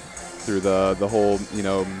 through the whole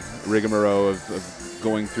rigmarole of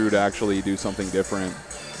going through to actually do something different.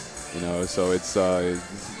 So it's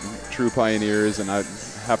true pioneers, and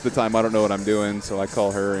half the time I don't know what I'm doing, so I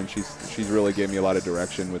call her, and she's really gave me a lot of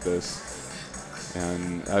direction with this.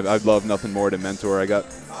 And I'd love nothing more to mentor.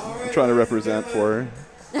 I'm trying to represent for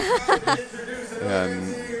her.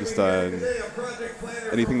 And just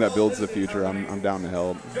anything that builds the future, I'm down to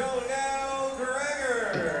help.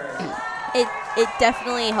 It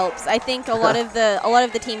definitely helps. I think a lot of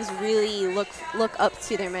the teams really look up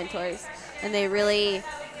to their mentors, and they really,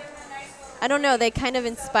 I don't know, they kind of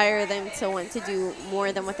inspire them to want to do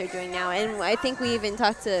more than what they're doing now. And I think we even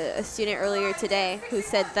talked to a student earlier today who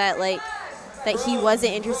said that that he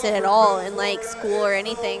wasn't interested at all in school or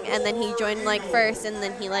anything, and then he joined first, and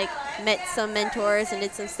then he met some mentors and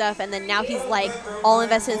did some stuff, and then now he's all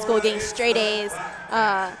invested in school, getting straight A's,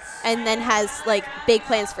 and then has big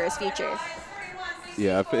plans for his future.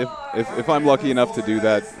 Yeah, if I'm lucky enough to do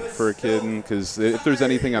that for a kid, because if there's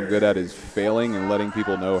anything I'm good at is failing and letting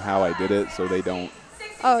people know how I did it so they don't.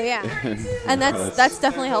 Oh yeah, and that's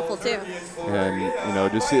definitely helpful too.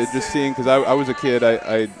 And just seeing, because I was a kid,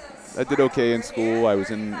 I did okay in school. I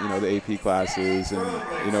was in the AP classes, and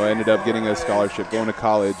I ended up getting a scholarship going to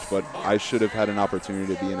college. But I should have had an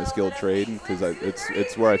opportunity to be in a skilled trade, because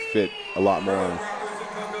it's where I fit a lot more.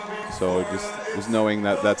 So just knowing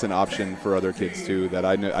that that's an option for other kids too, that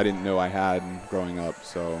I didn't know I had growing up.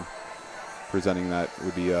 So presenting that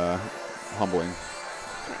would be humbling.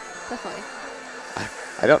 Definitely.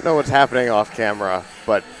 I don't know what's happening off camera,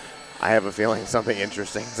 but I have a feeling something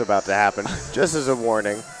interesting is about to happen. Just as a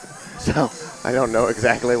warning. So I don't know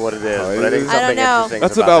exactly what it is, but I think something interesting.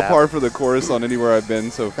 That's about par for the course on anywhere I've been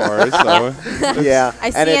so far. So yeah, I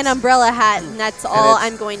see an umbrella hat, and that's all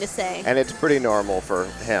I'm going to say. And it's pretty normal for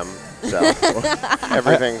him, so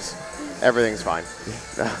everything's fine.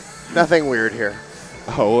 Nothing weird here.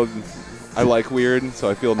 Oh, well, I like weird, so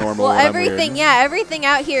I feel normal. Well, everything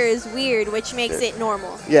out here is weird, which makes it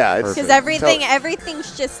normal. Yeah, because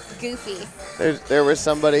everything's just goofy. There was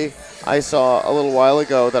somebody I saw a little while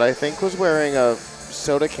ago that I think was wearing a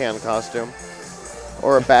soda can costume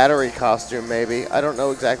or a battery costume, maybe. I don't know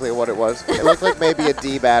exactly what it was. It looked like maybe a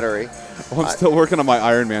D battery. Well, I'm still working on my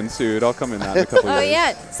Iron Man suit. I'll come in that in a couple of years. Oh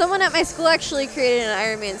yeah, someone at my school actually created an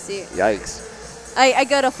Iron Man suit. Yikes. I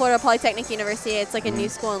go to Florida Polytechnic University. It's a new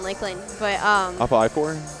school in Lakeland, but off of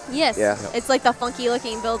I-4. Yes. Yeah. It's the funky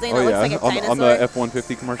looking building that looks like a dinosaur. On the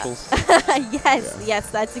F-150 commercials. Yes,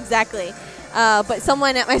 that's exactly. But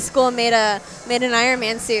someone at my school made an Iron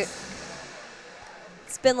Man suit.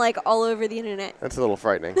 It's been all over the internet. That's a little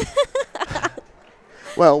frightening.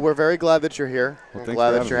 Well, we're very glad that you're here. Well, we're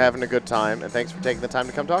glad that you're having a good time, and thanks for taking the time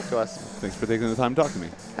to come talk to us. Thanks for taking the time to talk to me.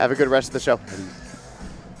 Have a good rest of the show.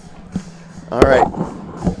 All right.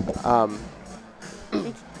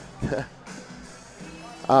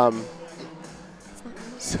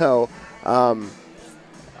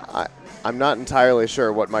 I'm not entirely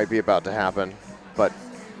sure what might be about to happen, but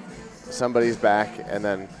somebody's back, and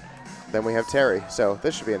then we have Terry. So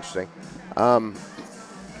this should be interesting.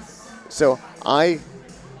 So I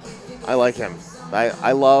like him.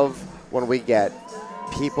 I love when we get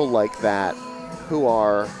people like that who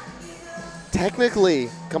are technically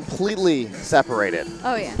completely separated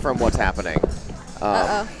from what's happening,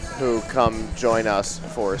 who come join us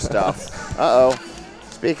for stuff.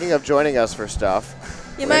 Speaking of joining us for stuff,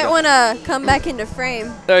 you might want to come back into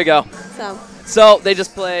frame. There you go. So they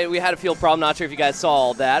just played. We had a field problem. Not sure if you guys saw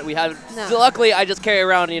all that. Luckily, I just carry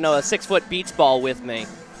around a 6-foot beach ball with me,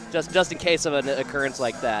 just in case of an occurrence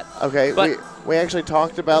like that. Okay, but we actually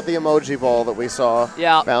talked about the emoji ball that we saw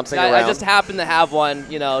bouncing around. I just happened to have one,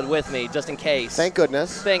 with me just in case. Thank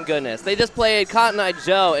goodness. Thank goodness. They just played Cotton Eye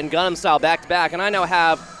Joe and Gundam Style back to back, and I now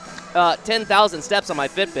have 10,000 steps on my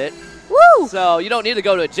Fitbit. Woo! So you don't need to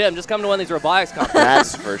go to a gym. Just come to one of these robotics competitions.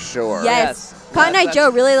 That's for sure. Yes. Cotton Eye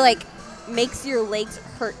Joe really makes your legs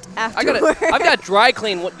hurt afterwards. I've got dry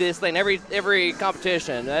clean this thing every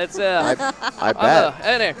competition. That's I bet.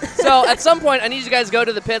 Anyway, so at some point, I need you guys to go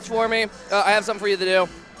to the pits for me. I have something for you to do.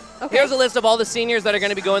 Okay. Here's a list of all the seniors that are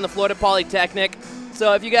going to be going to Florida Polytechnic.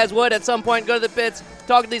 So if you guys would, at some point, go to the pits,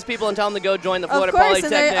 talk to these people, and tell them to go join the Florida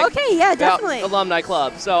Polytechnic. Okay, yeah, definitely. Alumni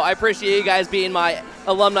Club. So I appreciate you guys being my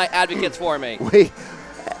alumni advocates for me.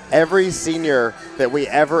 Every senior that we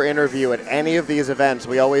ever interview at any of these events,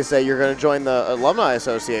 we always say you're going to join the Alumni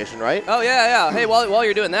Association, right? Oh, yeah. Hey, while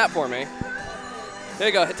you're doing that for me, there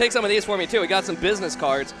you go. Take some of these for me, too. We got some business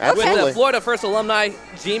cards Absolutely. with the Florida First Alumni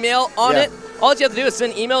Gmail on it. All you have to do is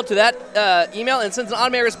send email to that email, and it sends an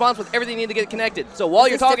automated response with everything you need to get connected. So while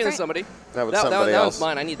you're talking to somebody, that was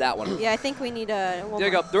mine. I need that one. Yeah, I think we need a. There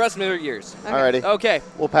you go. The rest of them are yours. Okay. Alrighty. Okay.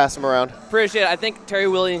 We'll pass them around. Appreciate it. I think Terry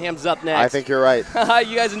Willingham's up next. I think you're right.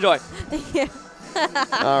 You guys enjoy.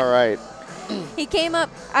 All right. He came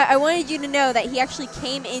up. I wanted you to know that he actually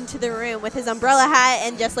came into the room with his umbrella hat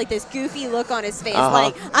and just like this goofy look on his face,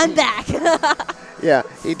 like, I'm back. Yeah,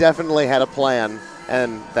 he definitely had a plan,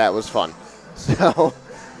 and that was fun. So,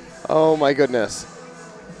 oh my goodness.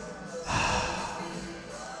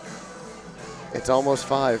 It's almost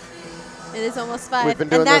 5. It is almost 5. We've been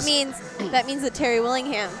doing and this. that means that Terry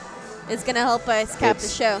Willingham is going to help us cap the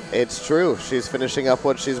show. It's true. She's finishing up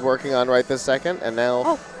what she's working on right this second, and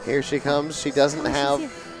now here she comes. She doesn't have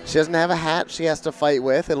a hat she has to fight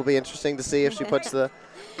with. It'll be interesting to see if she puts the.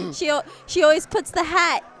 She always puts the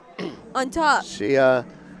hat on top. She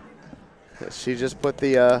just put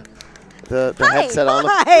the headset on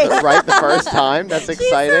right the first time. That's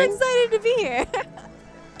exciting. She's so excited to be here.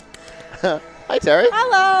 Hi, Terry.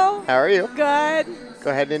 Hello. How are you? Good. Go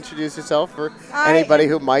ahead and introduce yourself for anybody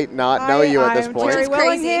who might not know you at this point. Terry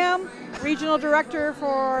Willingham, Regional Director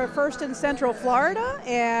for First and Central Florida,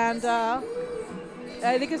 and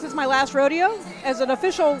I think this is my last rodeo as an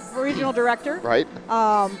official regional director. Right.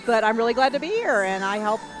 But I'm really glad to be here, and I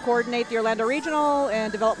help coordinate the Orlando Regional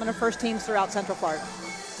and development of first teams throughout Central Florida.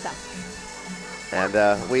 So.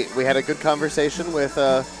 And we had a good conversation with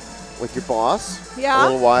your boss a Yeah.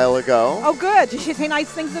 little while ago. Oh, good. Did she say nice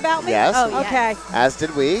things about me? Yes. Oh, okay. As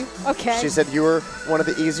did we. Okay. She said you were one of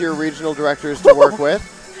the easier regional directors to work with,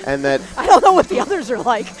 and that I don't know what the others are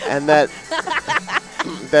like. and that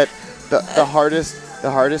the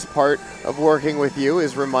hardest part of working with you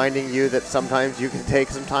is reminding you that sometimes you can take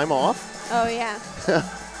some time off. Oh, yeah.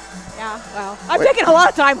 Yeah, well, I'm taking a lot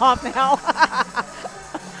of time off now.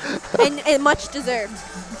 and much deserved.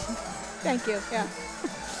 Thank you, yeah.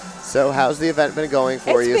 So how's the event been going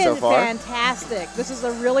for you so far? It's been fantastic. This is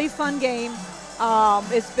a really fun game.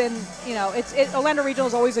 It's been, Orlando Regional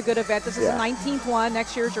is always a good event. This is the 19th one.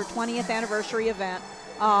 Next year's your 20th anniversary event.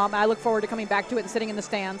 I look forward to coming back to it and sitting in the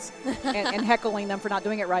stands and heckling them for not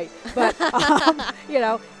doing it right. But,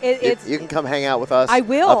 it's... You can come hang out with us I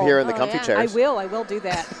will. up here in the comfy chairs. I will do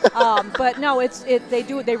that. But no,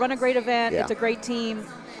 they run a great event. Yeah. It's a great team.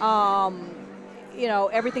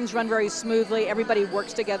 Everything's run very smoothly. Everybody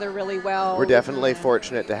works together really well. We're definitely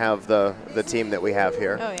fortunate to have the team that we have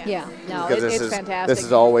here. Oh, yeah. Yeah, no, Because it's fantastic. This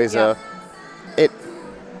is always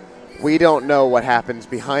we don't know what happens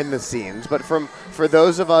behind the scenes, but for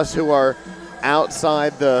those of us who are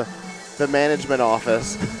outside the management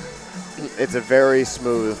office, it's a very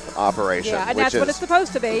smooth operation. Yeah, and that's what it's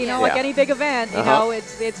supposed to be. Like any big event,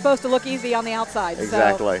 it's supposed to look easy on the outside.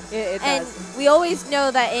 Exactly. So it And does. we always know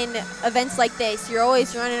that in events like this, you're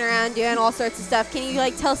always running around doing all sorts of stuff. Can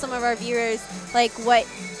you tell some of our viewers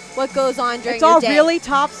what goes on during It's your all day? really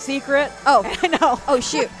top secret. Oh, I know. Oh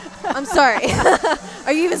shoot. I'm sorry.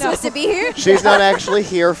 Are you even supposed to be here? She's not actually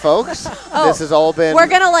here, folks. Oh, this has all been. We're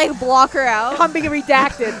gonna block her out. I'm being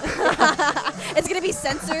redacted. It's gonna be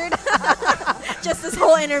censored. Just this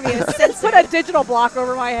whole interview is censored. Put a digital block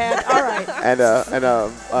over my head. All right. and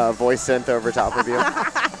a voice synth over top of you.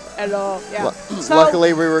 Hello. Yeah.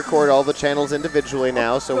 Luckily, we record all the channels individually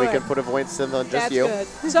now, so we Good. can put a voice synth on just That's you. good.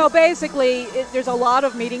 So basically, there's a lot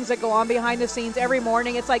of meetings that go on behind the scenes every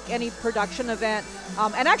morning. It's like any production event.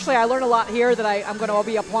 And actually, I learned a lot here that I'm going to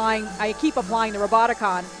be applying. I keep applying to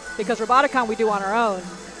Roboticon because Roboticon we do on our own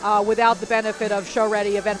without the benefit of Show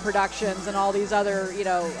Ready Event Productions and all these other,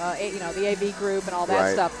 the AV group and all that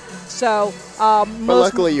Right. stuff. So, But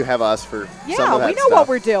luckily, you have us for some of that we know stuff. what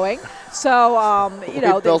we're doing. So,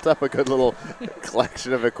 We've built up a good little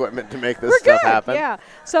collection of equipment to make this we're stuff good, happen. Yeah.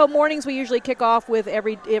 So mornings we usually kick off with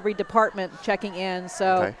every department checking in.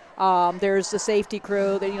 So there's the safety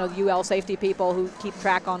crew, the UL safety people who keep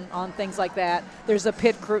track on things like that. There's the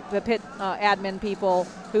pit crew, the pit admin people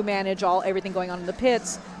who manage everything going on in the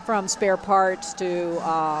pits, from spare parts to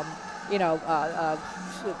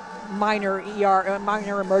minor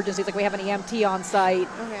emergencies. Like we have an EMT on site,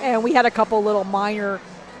 and we had a couple little minor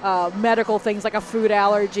medical things like a food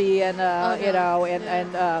allergy and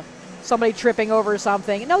somebody tripping over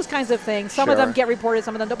something and those kinds of things. Some of them get reported,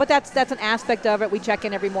 some of them don't. But that's an aspect of it. We check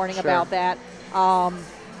in every morning about that.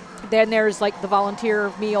 Then there's like the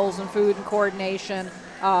volunteer meals and food and coordination.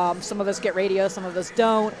 Some of us get radio, some of us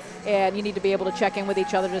don't, and you need to be able to check in with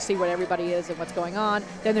each other to see what everybody is and what's going on.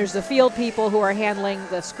 Then there's the field people who are handling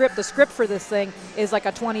the script. The script for this thing is like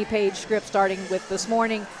a 20-page script starting with this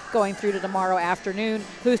morning, going through to tomorrow afternoon.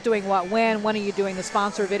 Who's doing what when are you doing the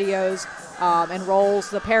sponsor videos and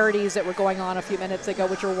roles, the parodies that were going on a few minutes ago,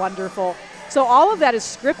 which are wonderful. So all of that is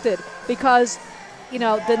scripted because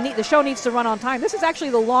the show needs to run on time. This is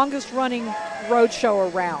actually the longest running road show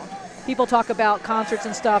around. People talk about concerts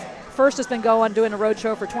and stuff. First has been doing a road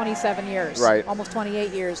show for 27 years, right? Almost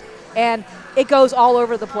 28 years, and it goes all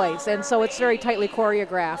over the place. And so it's very tightly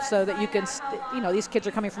choreographed, so that you can, these kids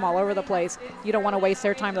are coming from all over the place. You don't want to waste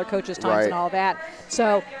their time, their coaches' times, and all that.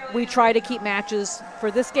 So we try to keep matches. For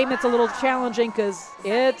this game, it's a little challenging because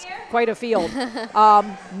it's quite a field.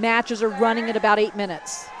 Matches are running at about 8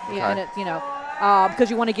 minutes. Because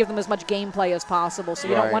you want to give them as much gameplay as possible. So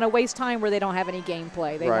you don't want to waste time where they don't have any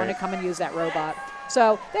gameplay. They want to come and use that robot.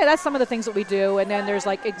 So that's some of the things that we do. And then there's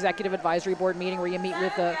like executive advisory board meeting where you meet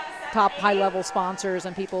with the top high-level sponsors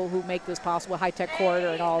and people who make this possible, High Tech Corridor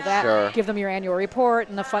and all that. Sure. Give them your annual report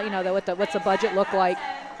and what's the budget look like.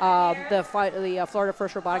 The Florida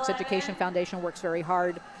First Robotics Education Foundation works very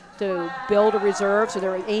hard to build a reserve, so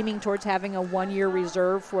they're aiming towards having a 1-year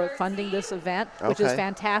reserve for funding this event, which is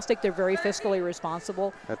fantastic. They're very fiscally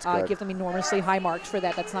responsible. That's good. Give them enormously high marks for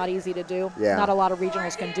that. That's not easy to do. Yeah. Not a lot of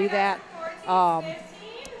regionals can do that.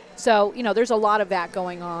 So there's a lot of that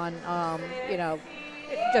going on.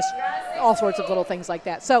 Just all sorts of little things like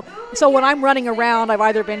that. So when I'm running around, I've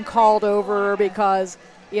either been called over because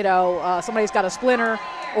somebody's got a splinter,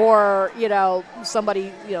 or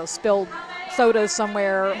somebody spilled sodas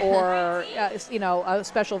somewhere, or a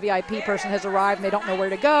special VIP person has arrived and they don't know where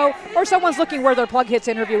to go, or someone's looking where their Plug Hits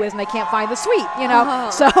interview is and they can't find the suite.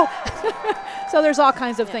 So there's all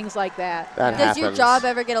kinds of things like that. Does your job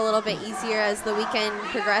ever get a little bit easier as the weekend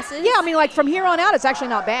progresses? Yeah, I mean, like from here on out, it's actually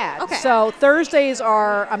not bad. Okay. So Thursdays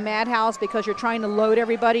are a madhouse because you're trying to load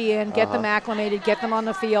everybody in, get them acclimated, get them on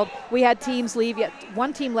the field. We had teams leave.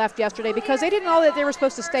 One team left yesterday because they didn't know that they were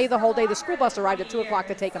supposed to stay the whole day. The school bus arrived at 2 o'clock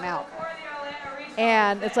to take them out.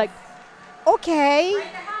 And it's like, okay.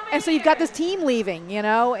 And so you've got this team leaving,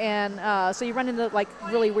 and so you run into like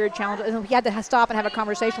really weird challenges. And we had to stop and have a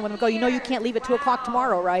conversation with them. Go, you can't leave at 2 o'clock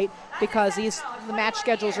tomorrow, right? Because the match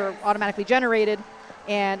schedules are automatically generated,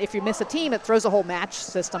 and if you miss a team, it throws the whole match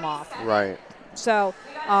system off. Right. So,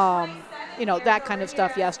 that kind of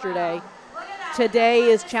stuff yesterday. Today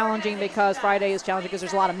is challenging because Friday is challenging because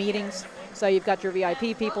there's a lot of meetings. So you've got your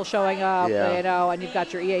VIP people showing up, and you've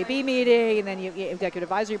got your EAB meeting, and then you've Executive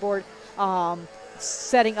Advisory Board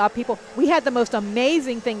setting up people. We had the most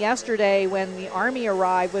amazing thing yesterday when the Army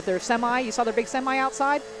arrived with their semi. You saw their big semi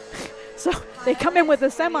outside? So they come in with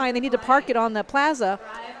a semi, and they need to park it on the plaza.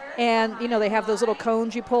 And, they have those little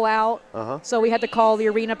cones you pull out. So we had to call the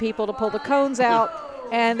arena people to pull the cones out.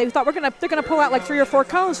 And they thought they're gonna pull out like 3 or 4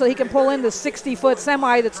 cones so he can pull in the 60-foot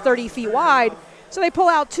semi that's 30 feet wide. So they pull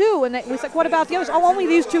out 2, and it was like, what about the others? Oh, only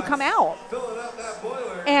these 2 come out.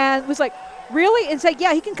 And it was like, really? And it's like,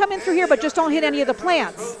 yeah, he can come in through here, but just don't hit any of the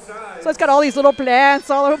plants. So it's got all these little plants,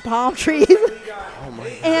 all over palm trees.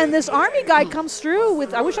 And this Army guy comes through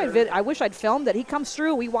with, I wish I'd filmed it. He comes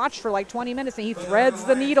through, we watched for like 20 minutes, and he threads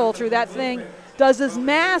the needle through that thing, does this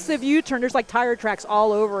massive U-turn. There's like tire tracks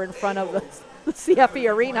all over in front of the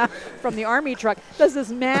CFE arena from the Army truck, does this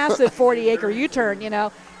massive 40-acre U-turn,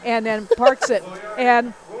 and then parks it.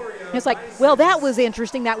 And it's like, well, that was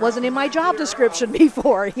interesting. That wasn't in my job description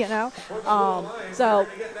before, So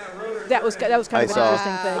that was kind of an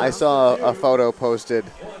interesting thing. I saw a photo posted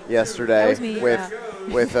yesterday That was me,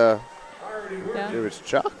 with it was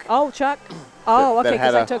Chuck. Oh, Chuck. Oh, okay,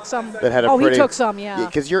 because I took some. That had a he took some, yeah.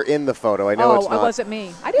 Because you're in the photo. I know it's not. Oh, it wasn't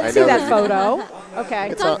me. I didn't see that photo. Okay.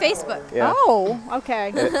 It's on Facebook. Yeah. Oh, okay.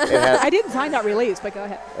 It had, I didn't find that release, but go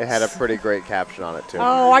ahead. It had a pretty great caption on it, too.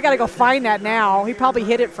 Oh, I got to go find that now. He probably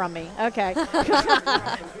hid it from me. Okay.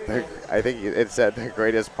 I think it said the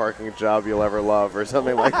greatest parking job you'll ever love or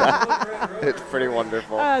something like that. It's pretty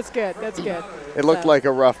wonderful. That's good. That's good. It looked like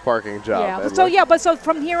a rough parking job. Yeah. So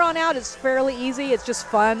from here on out, it's fairly easy. It's just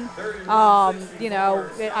fun.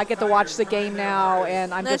 I get to watch the game now,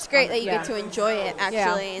 and That's great that you get to enjoy it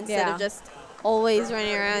actually instead of just always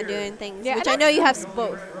running around doing things. Which I know you have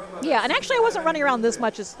both. Yeah, and actually I wasn't running around as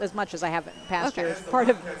much as I have in past years. Part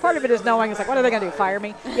of it is knowing it's like, what are they going to do? Fire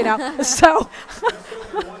me? So.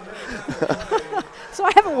 So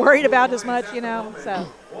I haven't worried about as much, So,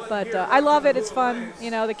 but I love it. It's fun.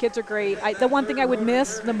 The kids are great. The one thing I would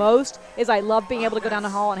miss the most is I love being able to go down the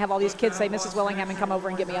hall and have all these kids say Mrs. Willingham and come over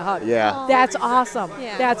and give me a hug. Yeah. Aww. That's awesome.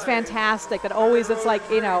 Yeah. That's fantastic. That always it's like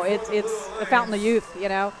it's the fountain of youth.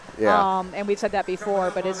 Yeah. And we've said that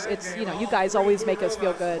before, but it's you guys always make us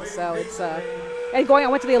feel good. So it's. And I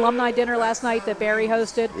went to the alumni dinner last night that Barry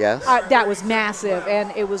hosted. Yes. That was massive,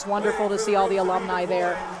 and it was wonderful to see all the alumni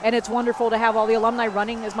there. And it's wonderful to have all the alumni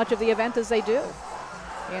running as much of the event as they do.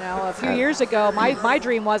 A few years ago, my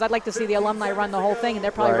dream was I'd like to see the alumni run the whole thing, and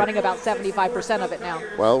they're probably running about 75% of it now.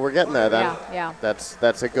 Well, we're getting there then. Yeah.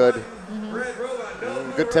 That's a good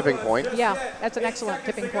good tipping point. Yeah, that's an excellent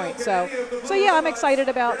tipping point. So yeah, I'm excited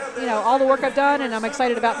about all the work I've done, and I'm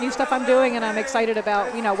excited about new stuff I'm doing, and I'm excited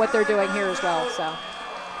about what they're doing here as well. So.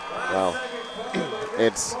 Well,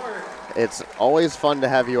 it's always fun to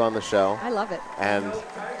have you on the show. I love it. And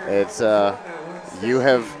it's you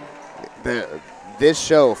have this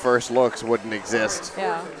show, First Looks, wouldn't exist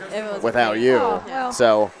without you. Oh, well,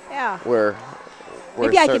 so yeah. we're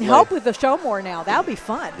maybe I can help with the show more now. That would be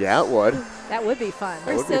fun. Yeah, it would. That would be fun.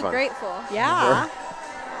 We're so grateful. Yeah.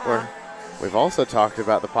 We've also talked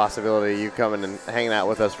about the possibility of you coming and hanging out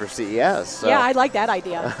with us for CES. So. Yeah, I like that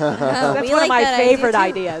idea. That's one of my favorite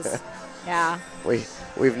ideas. Yeah.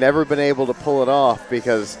 We've never been able to pull it off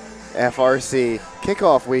because FRC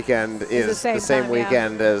kickoff weekend is the same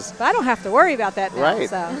weekend as. But I don't have to worry about that now. Right.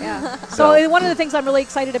 So, yeah. So one of the things I'm really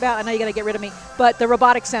excited about, I know you're going to get rid of me, but the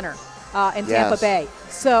Robotics Center in Tampa Bay.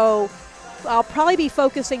 So I'll probably be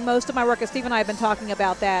focusing most of my work, as Steve and I have been talking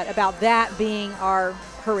about that being our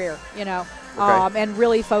career, and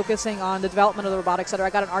really focusing on the development of the Robotics Center. I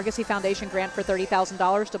got an Argosy Foundation grant for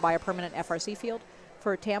 $30,000 to buy a permanent FRC field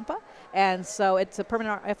for Tampa. And so it's a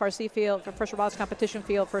permanent FRC field, for First Robotics Competition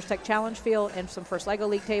field, First Tech Challenge field, and some First LEGO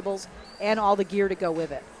League tables, and all the gear to go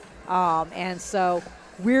with it. And so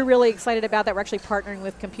we're really excited about that. We're actually partnering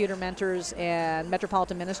with Computer Mentors and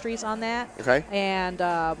Metropolitan Ministries on that. Okay. And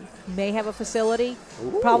may have a facility.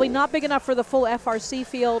 Ooh. Probably not big enough for the full FRC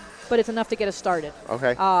field, but it's enough to get us started.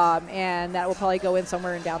 Okay. And that will probably go in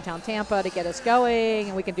somewhere in downtown Tampa to get us going,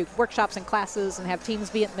 and we can do workshops and classes and have teams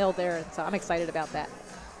be at Mill there. And so I'm excited about that.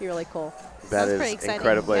 Be really cool. That is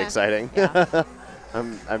incredibly exciting. Yeah.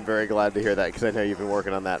 I'm very glad to hear that because I know you've been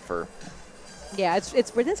working on that for. Yeah,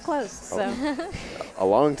 we're this close. So. A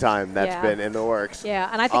long time that's been in the works. Yeah,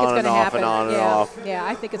 and I think it's going to happen. On and off. Yeah,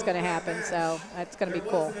 I think it's going to happen. So that's going to be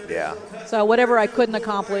cool. Yeah. So whatever I couldn't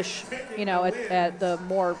accomplish, at the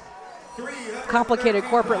more complicated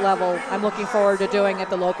corporate level, I'm looking forward to doing at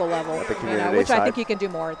the local level. At the community which side. I think you can do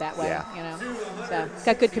more that way. Yeah. So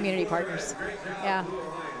got good community partners. Yeah.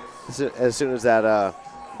 As soon as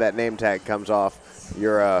that name tag comes off,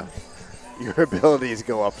 your abilities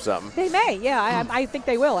go up some. They may, yeah. I think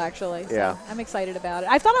they will, actually. So yeah. I'm excited about it.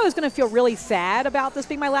 I thought I was going to feel really sad about this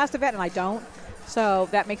being my last event, and I don't. So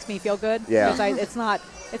that makes me feel good. Yeah. Because it's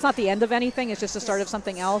not the end of anything. It's just the start of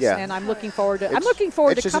something else. Yeah. And I'm looking forward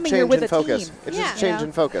to coming here with a team. It's just a change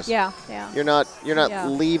in focus. Yeah. You're not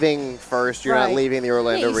leaving first. You're not leaving the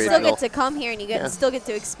Orlando you Regional. You still get to come here and you still get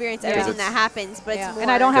to experience everything that happens, but it's more.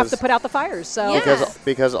 And I don't have to put out the fires. So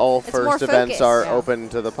because all first events are open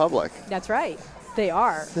to the public. That's right. They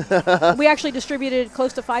are. We actually distributed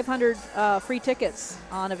close to 500 free tickets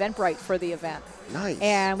on Eventbrite for the event. Nice.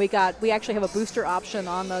 And we actually have a booster option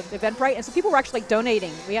on the Eventbrite, and so people were actually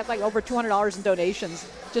donating. We have over $200 in donations,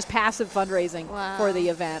 just passive fundraising for the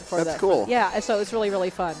event. That's cool. Yeah, so it's really, really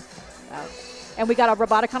fun. And we got a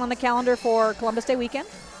Roboticon on the calendar for Columbus Day weekend,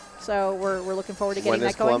 so we're looking forward to getting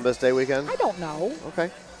that going. When is Columbus Day weekend? I don't know.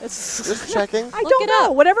 Okay. Just checking. I don't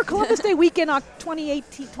know. Whatever Columbus Day weekend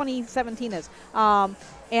 2017 is.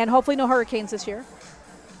 And hopefully no hurricanes this year.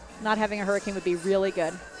 Not having a hurricane would be really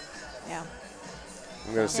good. Yeah.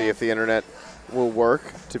 I'm going to see if the internet will work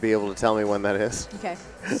to be able to tell me when that is. Okay.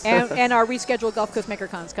 And our rescheduled Gulf Coast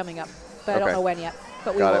MakerCon is coming up. but I don't know when yet.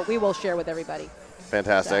 But we will share with everybody.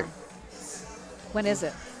 Fantastic. So. When is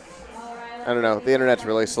it? I don't know. The internet's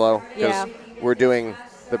really slow because we're doing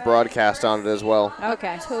the broadcast on it as well.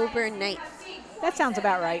 Okay. October 9th. That sounds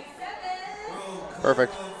about right.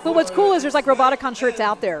 Perfect. But what's cool is there's like Roboticon shirts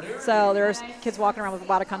out there. So there's kids walking around with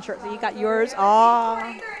Roboticon shirts. You got yours.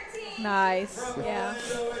 Oh, nice. Yeah.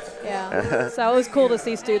 Yeah. So it was cool to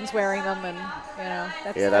see students wearing them, and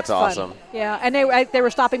that's fun. Awesome. Yeah, and they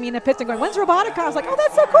were stopping me in the pits and going, "When's Roboticon?" I was like, "Oh,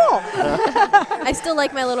 that's so cool." I still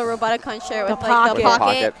like my little Roboticon shirt with the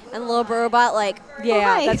pocket and little robot.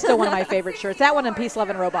 Yeah, that's still one of my favorite shirts. That one and Peace,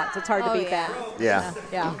 Love, and Robots. It's hard to beat that. Yeah.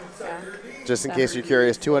 Yeah. Just in case you're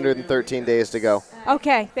curious, 213 days to go.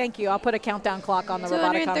 Okay, thank you. I'll put a countdown clock on the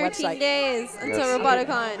Roboticon website. 213 days until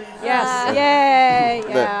Roboticon. Yes. Yay.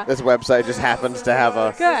 Yeah. This website just happens to have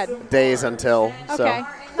a days until. Okay. So.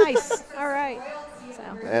 Nice. All right.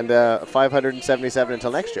 And 577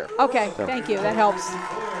 until next year. Okay. So. Thank you. That helps.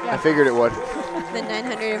 Yeah. I figured it would. The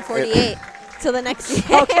 948 till the next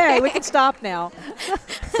year. Okay, we can stop now.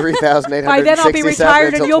 3,867 by then I'll be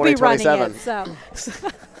retired and you'll be running it. So.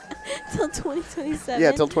 Till 2027.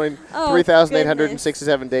 Yeah, till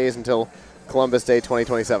 3,867 days until Columbus Day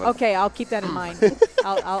 2027. Okay, I'll keep that in mind.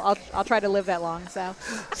 I'll try to live that long. So.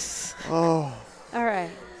 Oh. All right.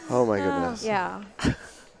 Oh my goodness. Yeah.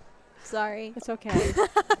 Sorry. It's okay.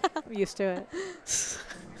 I'm used to it.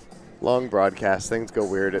 Long broadcast. Things go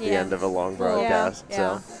weird at the end of a long broadcast.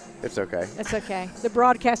 Yeah. So it's okay. It's okay. The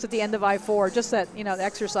broadcast at the end of I-4, just that, the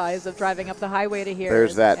exercise of driving up the highway to here.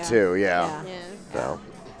 There's that too, yeah. So.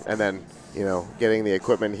 And then, getting the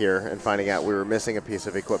equipment here and finding out we were missing a piece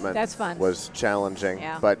of equipment. That's fun. Was challenging.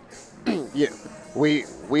 Yeah. But we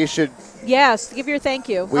should. Yes, give your thank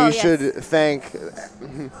you. We should thank,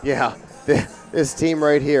 this team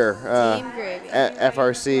right here. Team Gravy.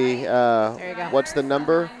 FRC. There you go. What's the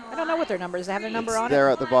number? I don't know what their number is. They have their number on it? There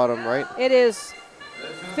at the bottom, right? It is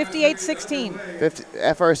 5816.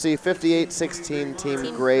 FRC 5816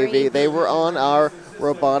 Team Gravy. They were on our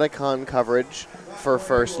Roboticon coverage for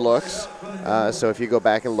First Looks. So if you go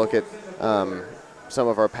back and look at some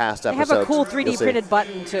of our past episodes. They have a cool 3D printed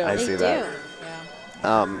button, too. I see that.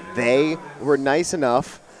 Yeah. They were nice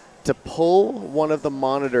enough to pull one of the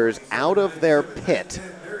monitors out of their pit.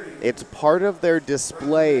 It's part of their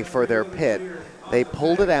display for their pit. They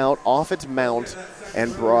pulled it out off its mount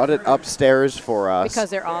and brought it upstairs for us.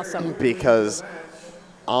 Because they're awesome. Because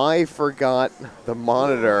I forgot the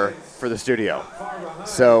monitor for the studio.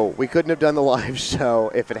 So we couldn't have done the live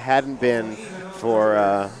show if it hadn't been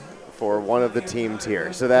for one of the teams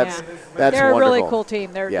here. So that's they're wonderful. A really cool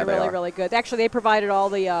team. They're really, are. really good. Actually, they provided all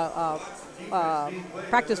the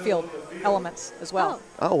practice field elements as well.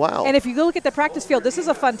 Oh, wow. And if you go look at the practice field, this is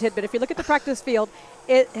a fun tidbit. If you look at the practice field,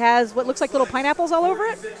 it has what looks like little pineapples all over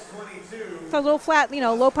it. It's a little flat,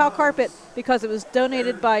 low-pow carpet because it was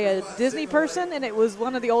donated by a Disney person, and it was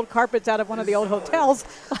one of the old carpets out of one of the old hotels,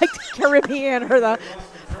 like the Caribbean or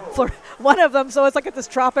one of them. So it's like this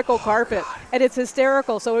tropical carpet, and it's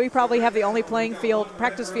hysterical. So we probably have the only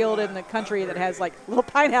practice field in the country that has like little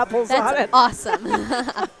pineapples on it. That's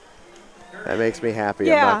awesome. That makes me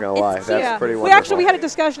happy, I'm not going to lie. That's pretty wonderful. We had a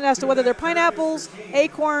discussion as to whether they're pineapples,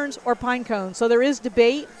 acorns, or pine cones. So there is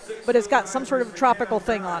debate, but it's got some sort of tropical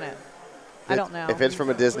thing on it. I don't know. If it's from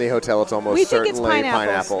a Disney hotel, it's almost certainly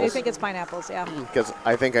pineapples. We think it's pineapples, yeah. Because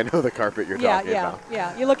I think I know the carpet you're talking about.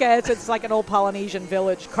 Yeah. You look at it, it's like an old Polynesian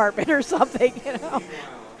village carpet or something,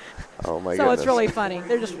 Oh my goodness. So it's really funny.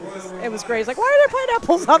 It was great. It's like, why are there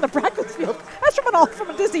pineapples on the practice field? That's from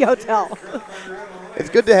a Disney hotel. It's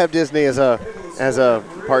good to have Disney as a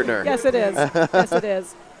partner. Yes, it is. Yes, it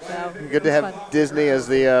is. So good to have Disney as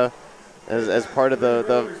the as part of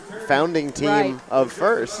the founding team of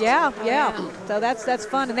First. Yeah. So that's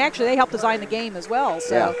fun, and actually they helped design the game as well.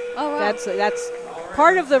 So that's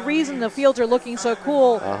part of the reason the fields are looking so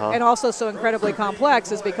cool and also so incredibly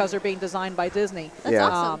complex is because they're being designed by Disney. That's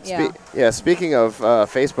awesome. Speaking of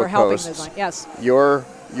Facebook posts, design. Yes. Your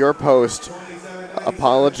post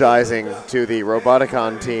apologizing to the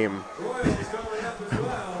Roboticon team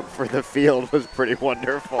for the field was pretty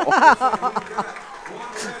wonderful.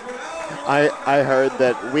 I heard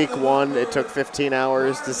that week 1 it took 15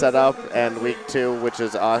 hours to set up, and week 2, which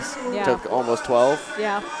is us, took almost 12.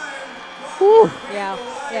 Yeah. Whew. Yeah.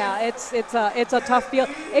 It's a tough field.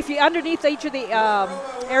 If you underneath each of the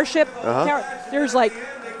airship tower, there's like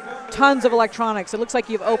tons of electronics. It looks like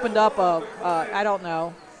you've opened up a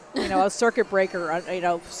circuit breaker,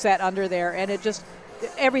 set under there, and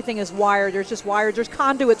everything is wired. There's just wires. There's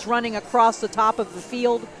conduits running across the top of the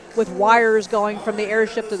field with wires going from the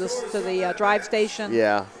airship to the drive station.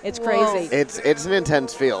 Yeah. It's crazy. It's an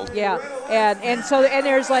intense field. Yeah, and so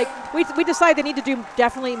there's like we decided they need to do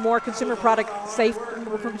definitely more consumer product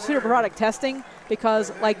testing,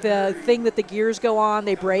 because like the thing that the gears go on,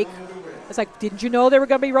 they break. It's like, didn't you know there were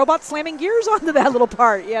going to be robots slamming gears onto that little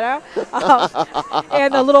part, you know?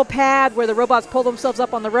 And the little pad where the robots pull themselves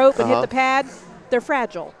up on the rope and hit the pad, they're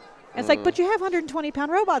fragile. And it's like, but you have 120-pound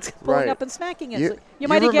robots pulling up and smacking it. You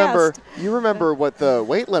might have guessed. You remember what the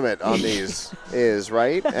weight limit on these is,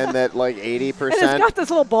 right? And that like 80%. And it's got this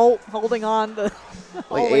little bolt holding on.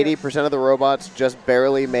 Like 80% of the robots just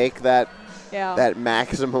barely make that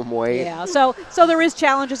maximum weight. Yeah, so there is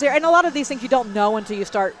challenges there. And a lot of these things you don't know until you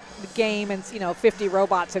start the game and, 50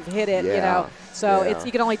 robots have hit it, So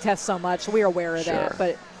you can only test so much. So we are aware of that.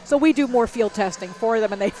 But so we do more field testing for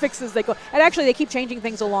them, and they fix as they go. And actually, they keep changing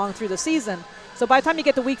things along through the season. So by the time you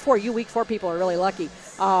get to week 4, you week 4 people are really lucky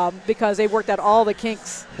because they worked out all the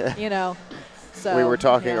kinks, So we were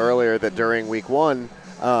talking earlier that during week 1,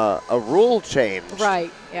 a rule changed.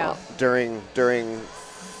 Right, yeah. During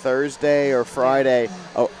Thursday or Friday,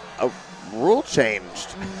 a rule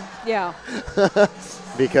changed. Yeah.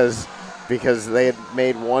 because they had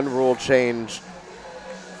made one rule change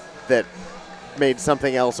that made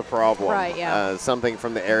something else a problem. Right, yeah. Something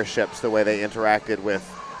from the airships, the way they interacted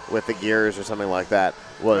with the gears or something like that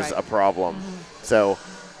was a problem. Mm-hmm. So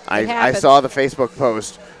I saw the Facebook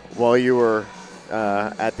post while you were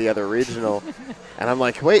at the other regional, and I'm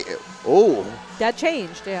like, wait, that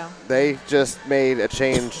changed, yeah. They just made a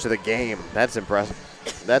change to the game. That's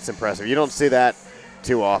impressive. You don't see that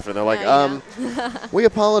too often. They're like, we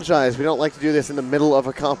apologize. We don't like to do this in the middle of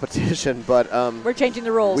a competition, but we're changing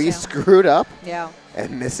the rules. We screwed up. Yeah.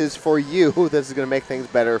 And this is for you. This is going to make things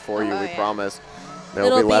better for you. We promise. There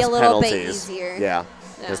will It'll be less a little penalties. bit easier. Yeah.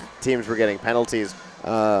 Because teams were getting penalties.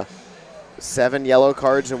 7 yellow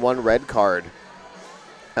cards and 1 red card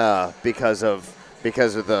because of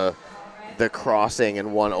the crossing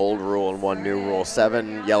and 1 old rule and 1 new rule.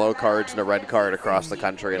 7 yellow cards and a red card across the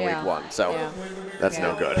country in week 1. So that's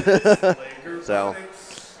no good. So.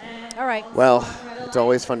 All right. Well, it's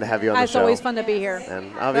always fun to have you on the show. It's always fun to be here.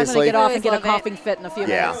 And I'm obviously, going to get off and get a coughing fit in a few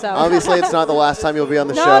minutes. So. Obviously, it's not the last time you'll be on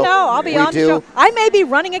the show. No, I'll be on the show. I may be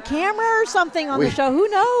running a camera or something on the show. Who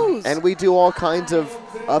knows? And we do all kinds of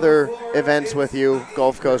other events with you,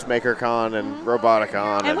 Gulf Coast MakerCon and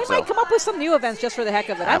Roboticon. And we might come up with some new events just for the heck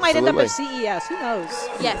of it. Absolutely. I might end up at CES. Who knows?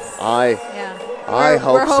 Yes. I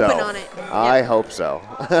hope we're so. hoping on it. I hope so.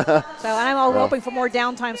 And I'm hoping for more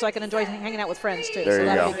downtime so I can enjoy hanging out with friends too. There so you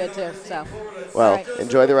that'll go. be good too. So. Well,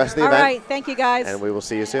 enjoy the rest of the event. All right. Thank you, guys. And we will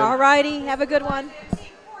see you soon. All righty. Have a good one.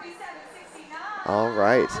 All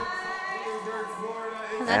right.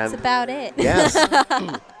 And that's about it. Yes.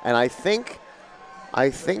 And I think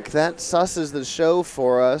that susses the show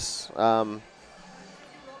for us.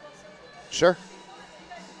 Sure.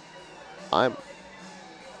 I'm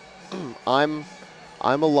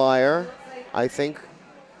a liar. I think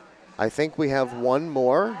we have one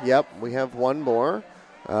more. Yep, we have one more.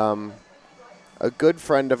 A good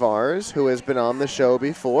friend of ours who has been on the show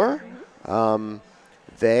before.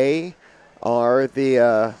 They are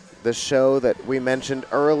the show that we mentioned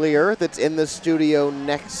earlier that's in the studio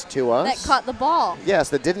next to us. That caught the ball. Yes,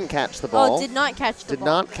 that didn't catch the ball. Oh, did not catch the ball. Did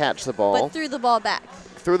not catch the ball. But threw the ball back.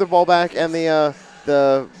 Threw the ball back, and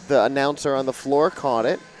the announcer on the floor caught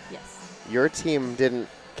it. Yes. Your team didn't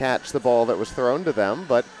catch the ball that was thrown to them,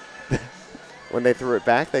 but when they threw it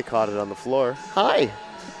back, they caught it on the floor. Hi.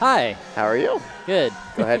 Hi. How are you? Good.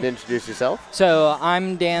 Go ahead and introduce yourself. So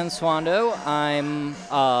I'm Dan Swando. I'm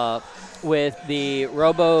with the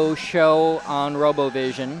Robo Show on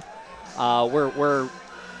RoboVision. We're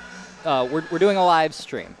doing a live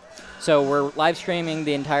stream. So we're live streaming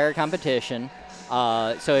the entire competition.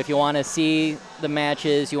 So if you want to see the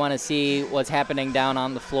matches, you want to see what's happening down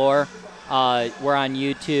on the floor, we're on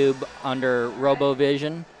YouTube under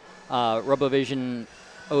RoboVision, RoboVision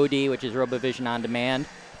OD, which is RoboVision On Demand.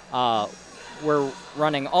 We're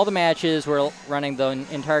running all the matches, we're running the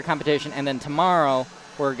entire competition, and then tomorrow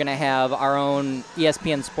we're going to have our own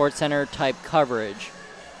ESPN Sports Center type coverage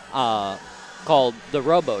called The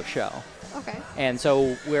Robo Show. Okay. And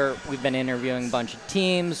so we've been interviewing a bunch of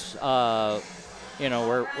teams. We're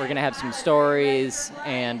going to have some stories,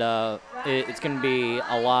 and it's going to be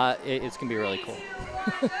a lot. It's going to be really cool.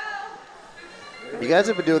 You guys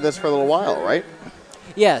have been doing this for a little while, right?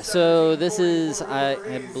 Yeah, so this is, I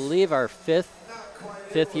believe, our fifth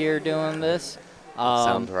year doing this.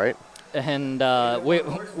 Sounds right. And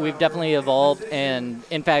we've definitely evolved, and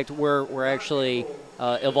in fact, we're actually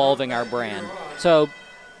evolving our brand. So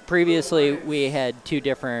previously we had 2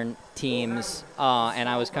 different teams, and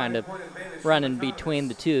I was kind of running between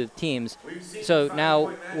the 2 teams. So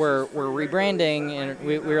now we're rebranding, and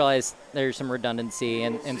we realize there's some redundancy,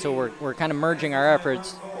 and so we're kind of merging our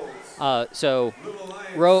efforts. So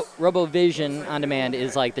RoboVision On Demand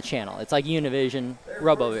is like the channel. It's like Univision,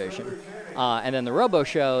 RoboVision. And then the Robo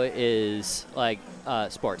Show is like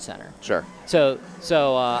Sports Center. Sure. So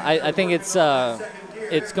I think it's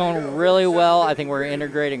going really well. I think we're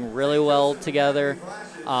integrating really well together.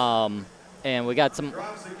 And we got some.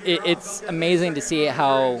 It's amazing to see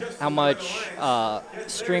how much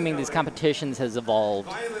streaming these competitions has evolved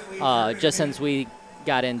just since we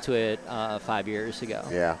got into it 5 years ago.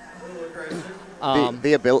 Yeah.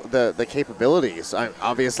 The capabilities.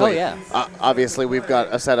 Obviously. Oh yeah. Obviously, we've got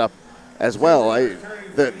a setup as well.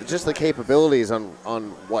 Just the capabilities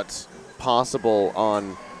on what's possible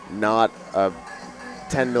on not a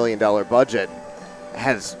 $10 million budget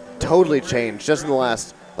has totally changed just in the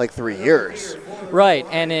last 3 years. Right,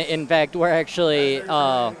 and in fact, we're actually,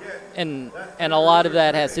 and a lot of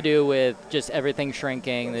that has to do with just everything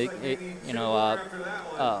shrinking.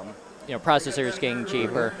 Processors getting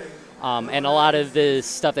cheaper, and a lot of this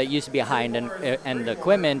stuff that used to be high-end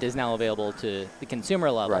equipment is now available to the consumer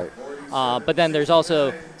level. Right. But then there's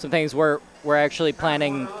also some things we're actually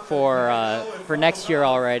planning for next year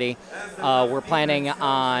already. We're planning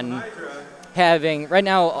on having right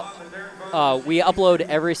now. We upload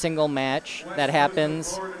every single match that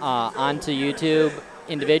happens onto YouTube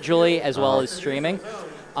individually as well as streaming.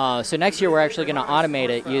 So next year we're actually going to automate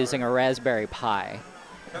it using a Raspberry Pi.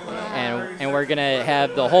 And we're going to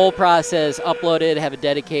have the whole process uploaded, have a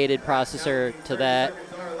dedicated processor to that.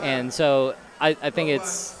 And so I think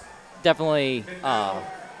it's definitely,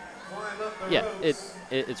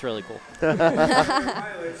 it's really cool.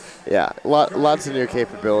 Yeah, lots of new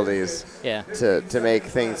capabilities. Yeah. To make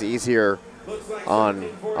things easier on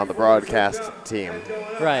the broadcast team.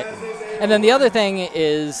 Right, and then the other thing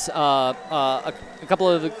is a couple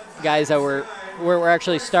of the guys that we're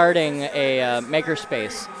actually starting a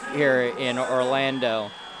makerspace here in Orlando.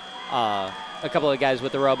 A couple of guys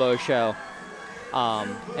with the Robo Show,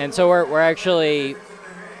 and so we're actually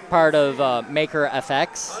part of Maker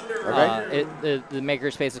FX. Okay. The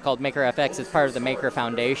makerspace is called Maker FX. It's part of the Maker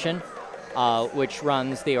Foundation, which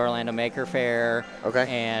runs the Orlando Maker Fair. Okay.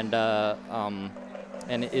 And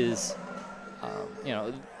is,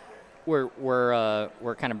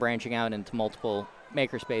 we're kind of branching out into multiple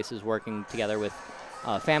maker spaces, working together with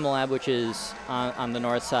FamiLab, which is on the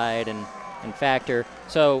north side, and Factor.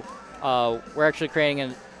 So we're actually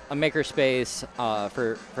creating a maker space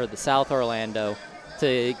for the South Orlando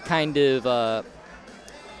to kind of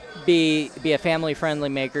be a family-friendly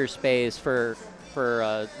maker space for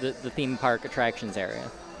the theme park attractions area.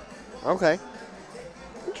 Okay.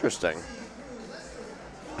 Interesting.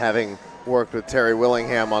 Having worked with Terry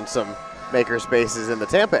Willingham on some maker spaces in the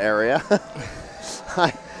Tampa area,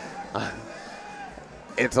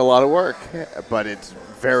 it's a lot of work, but it's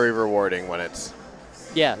very rewarding when it's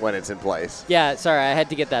in place. Yeah, sorry, I had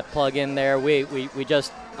to get that plug in there. We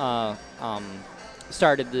just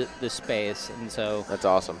started the space, and so that's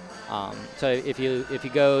awesome. So if you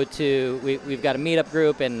go to we've got a meetup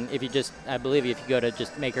group, and if you go to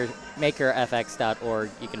just makerfx.org,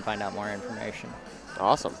 you can find out more information.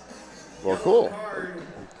 Awesome. Well, cool.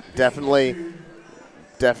 Definitely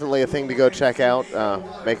a thing to go check out.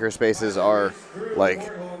 Maker spaces are like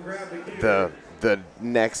the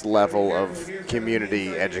next level of community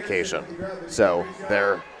education. So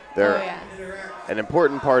they're an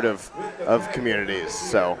important part of communities.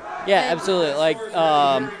 So yeah, absolutely. Like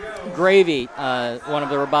Gravy, one of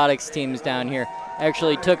the robotics teams down here,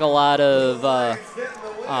 actually took a lot of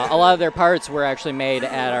their parts were actually made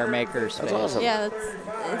at our maker space. That's awesome. Yeah,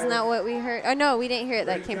 isn't that what we heard? Oh no, we didn't hear it.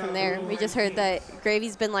 That came from there. We just heard that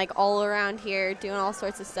Gravy's been like all around here doing all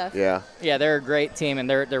sorts of stuff. Yeah. Yeah, they're a great team, and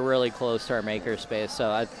they're really close to our maker space. So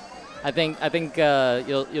I think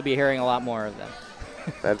you'll be hearing a lot more of them.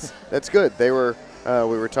 That's good. They were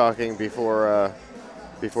we were talking before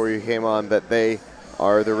you came on that they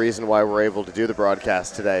are the reason why we're able to do the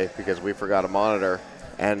broadcast today, because we forgot a monitor,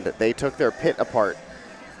 and they took their pit apart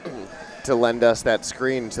to lend us that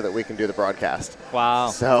screen so that we can do the broadcast. Wow.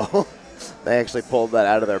 So they actually pulled that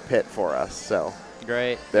out of their pit for us. So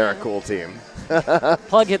great. They're a cool team.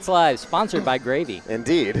 Plug Hits Live, sponsored by Gravy.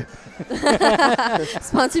 Indeed.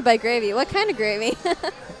 Sponsored by Gravy. What kind of gravy?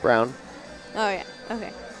 Brown. Oh yeah.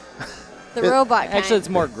 Okay. The robot kind. Actually, it's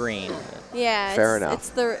more green. Yeah. Fair enough. It's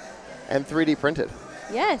the. And 3D printed.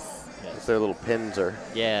 Yes. If their little pins are.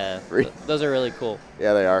 Yeah, those are really cool.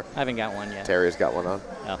 Yeah, they are. I haven't got one yet. Terry's got one on.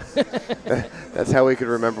 Oh. That's how we could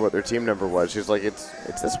remember what their team number was. She's like, it's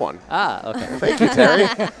this one. Ah, okay. Thank you, Terry.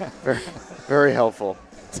 very, very helpful.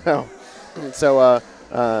 So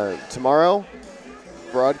tomorrow,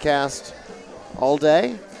 broadcast all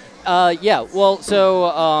day. Yeah. Well,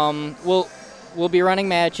 so we'll be running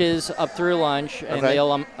matches up through lunch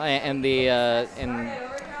and the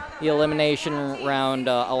elimination round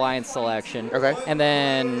alliance selection. Okay. And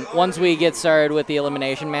then once we get started with the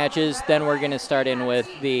elimination matches, then we're going to start in with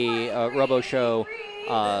the Robo Show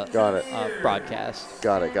broadcast.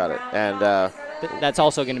 Got it. And that's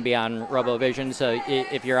also going to be on RoboVision. So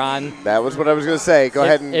if you're on, that was what I was going to say. Go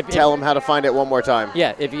ahead and tell them how to find it one more time.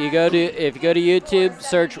 Yeah, if you go to YouTube,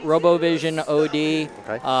 search RoboVision OD.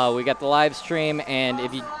 Okay. We got the live stream, and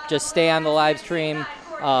if you just stay on the live stream,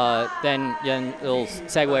 then it'll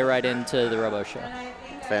segue right into the Robo Show.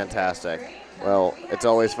 Fantastic. Well, it's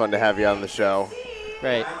always fun to have you on the show.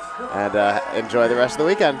 Right. And enjoy the rest of the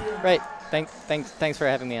weekend. Right. Thanks for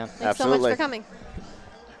having me on. Thanks so much for coming.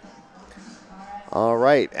 All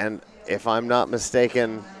right, and if I'm not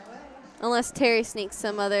mistaken, unless Terry sneaks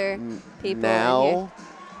some other people now, in here.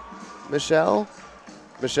 Michelle?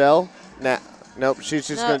 Nope, she's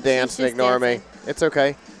just going to dance and ignore me. It's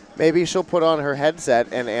okay. Maybe she'll put on her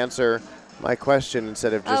headset and answer my question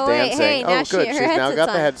instead of just dancing. Hey, oh, good. She's now got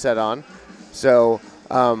the headset on. So,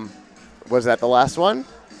 was that the last one?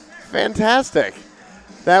 Fantastic.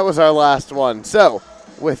 That was our last one. So,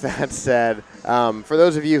 with that said, for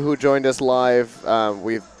those of you who joined us live,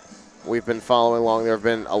 we've been following along. There have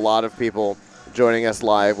been a lot of people joining us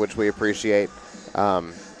live, which we appreciate.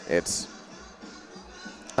 It's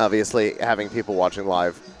obviously having people watching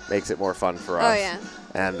live makes it more fun for us. Oh, yeah.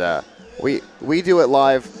 And we do it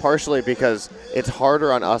live partially because it's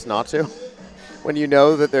harder on us not to. When you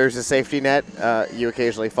know that there's a safety net, you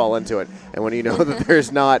occasionally fall into it. And when you know that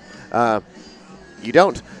there's not, you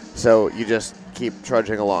don't. So you just keep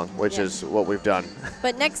trudging along, which is what we've done.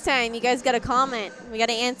 But next time, you guys got to comment. We got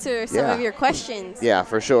to answer some of your questions. Yeah,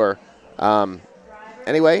 for sure.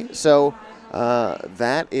 Anyway, so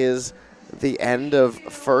that is the end of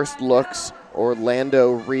First Looks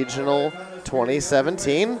Orlando Regional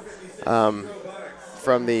 2017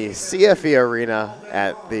 from the CFE Arena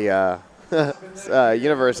at the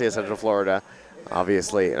University of Central Florida,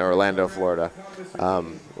 obviously in Orlando, Florida.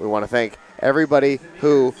 We want to thank everybody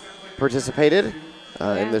who participated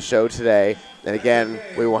in the show today. And again,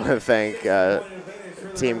 we want to thank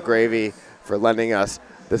Team Gravy for lending us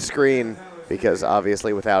the screen, because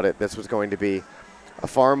obviously without it, this was going to be a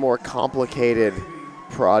far more complicated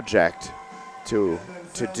project to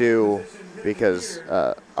do, because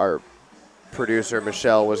our producer,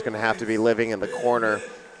 Michelle, was going to have to be living in the corner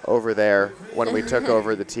over there when we took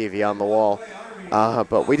over the TV on the wall.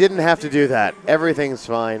 But we didn't have to do that. Everything's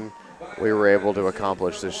fine. We were able to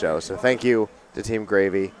accomplish this show. So thank you to Team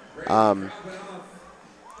Gravy.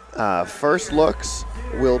 First Looks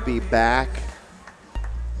will be back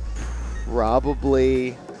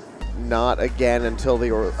probably not again until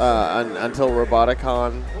until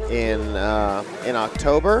Roboticon in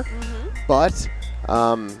October, but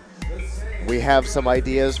we have some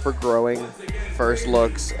ideas for growing First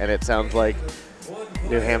Looks, and it sounds like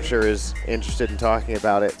New Hampshire is interested in talking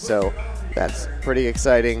about it, so that's pretty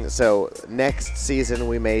exciting. So next season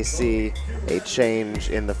we may see a change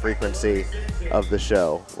in the frequency of the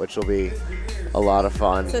show, which will be a lot of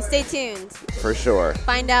fun. So stay tuned. For sure.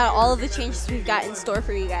 Find out all of the changes we've got in store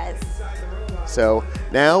for you guys. So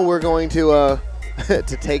now we're going to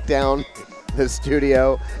to take down the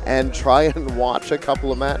studio and try and watch a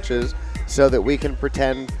couple of matches so that we can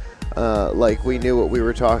pretend like we knew what we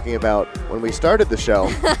were talking about when we started the show.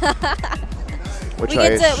 Which I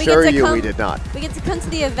assure you we did not. We get to come to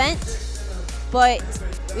the event, but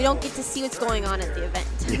we don't get to see what's going on at the event.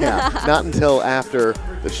 Yeah, not until after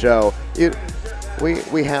the show.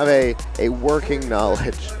 We have a working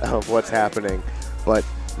knowledge of what's happening, but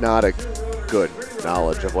not a good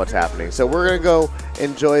knowledge of what's happening. So we're going to go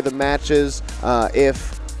enjoy the matches.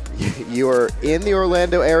 If you are in the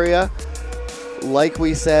Orlando area, like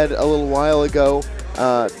we said a little while ago,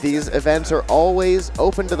 these events are always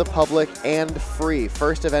open to the public and free.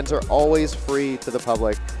 First events are always free to the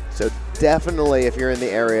public. So definitely, if you're in the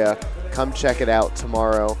area, come check it out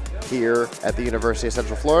tomorrow here at the University of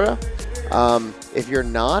Central Florida. If you're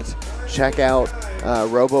not, check out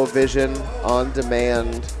RoboVision on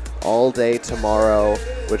demand all day tomorrow,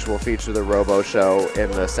 which will feature the Robo Show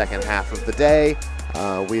in the second half of the day.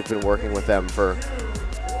 We've been working with them for,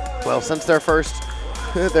 well, since their first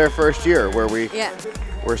year, where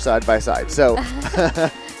we're side by side. So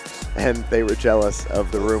and they were jealous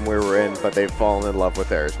of the room we were in, but they've fallen in love with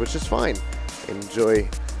theirs, which is fine. Enjoy.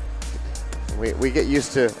 We get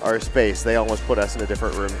used to our space. They almost put us in a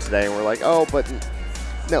different room today, and we're like, oh, but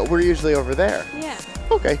no, we're usually over there. Yeah.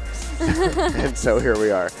 Okay. And so here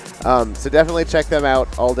we are. So definitely check them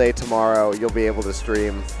out all day tomorrow. You'll be able to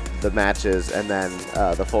stream the matches and then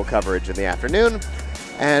the full coverage in the afternoon.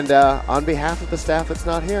 And on behalf of the staff that's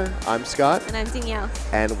not here, I'm Scott. And I'm Danielle.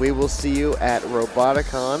 And we will see you at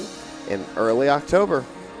Roboticon in early October.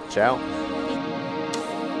 Ciao.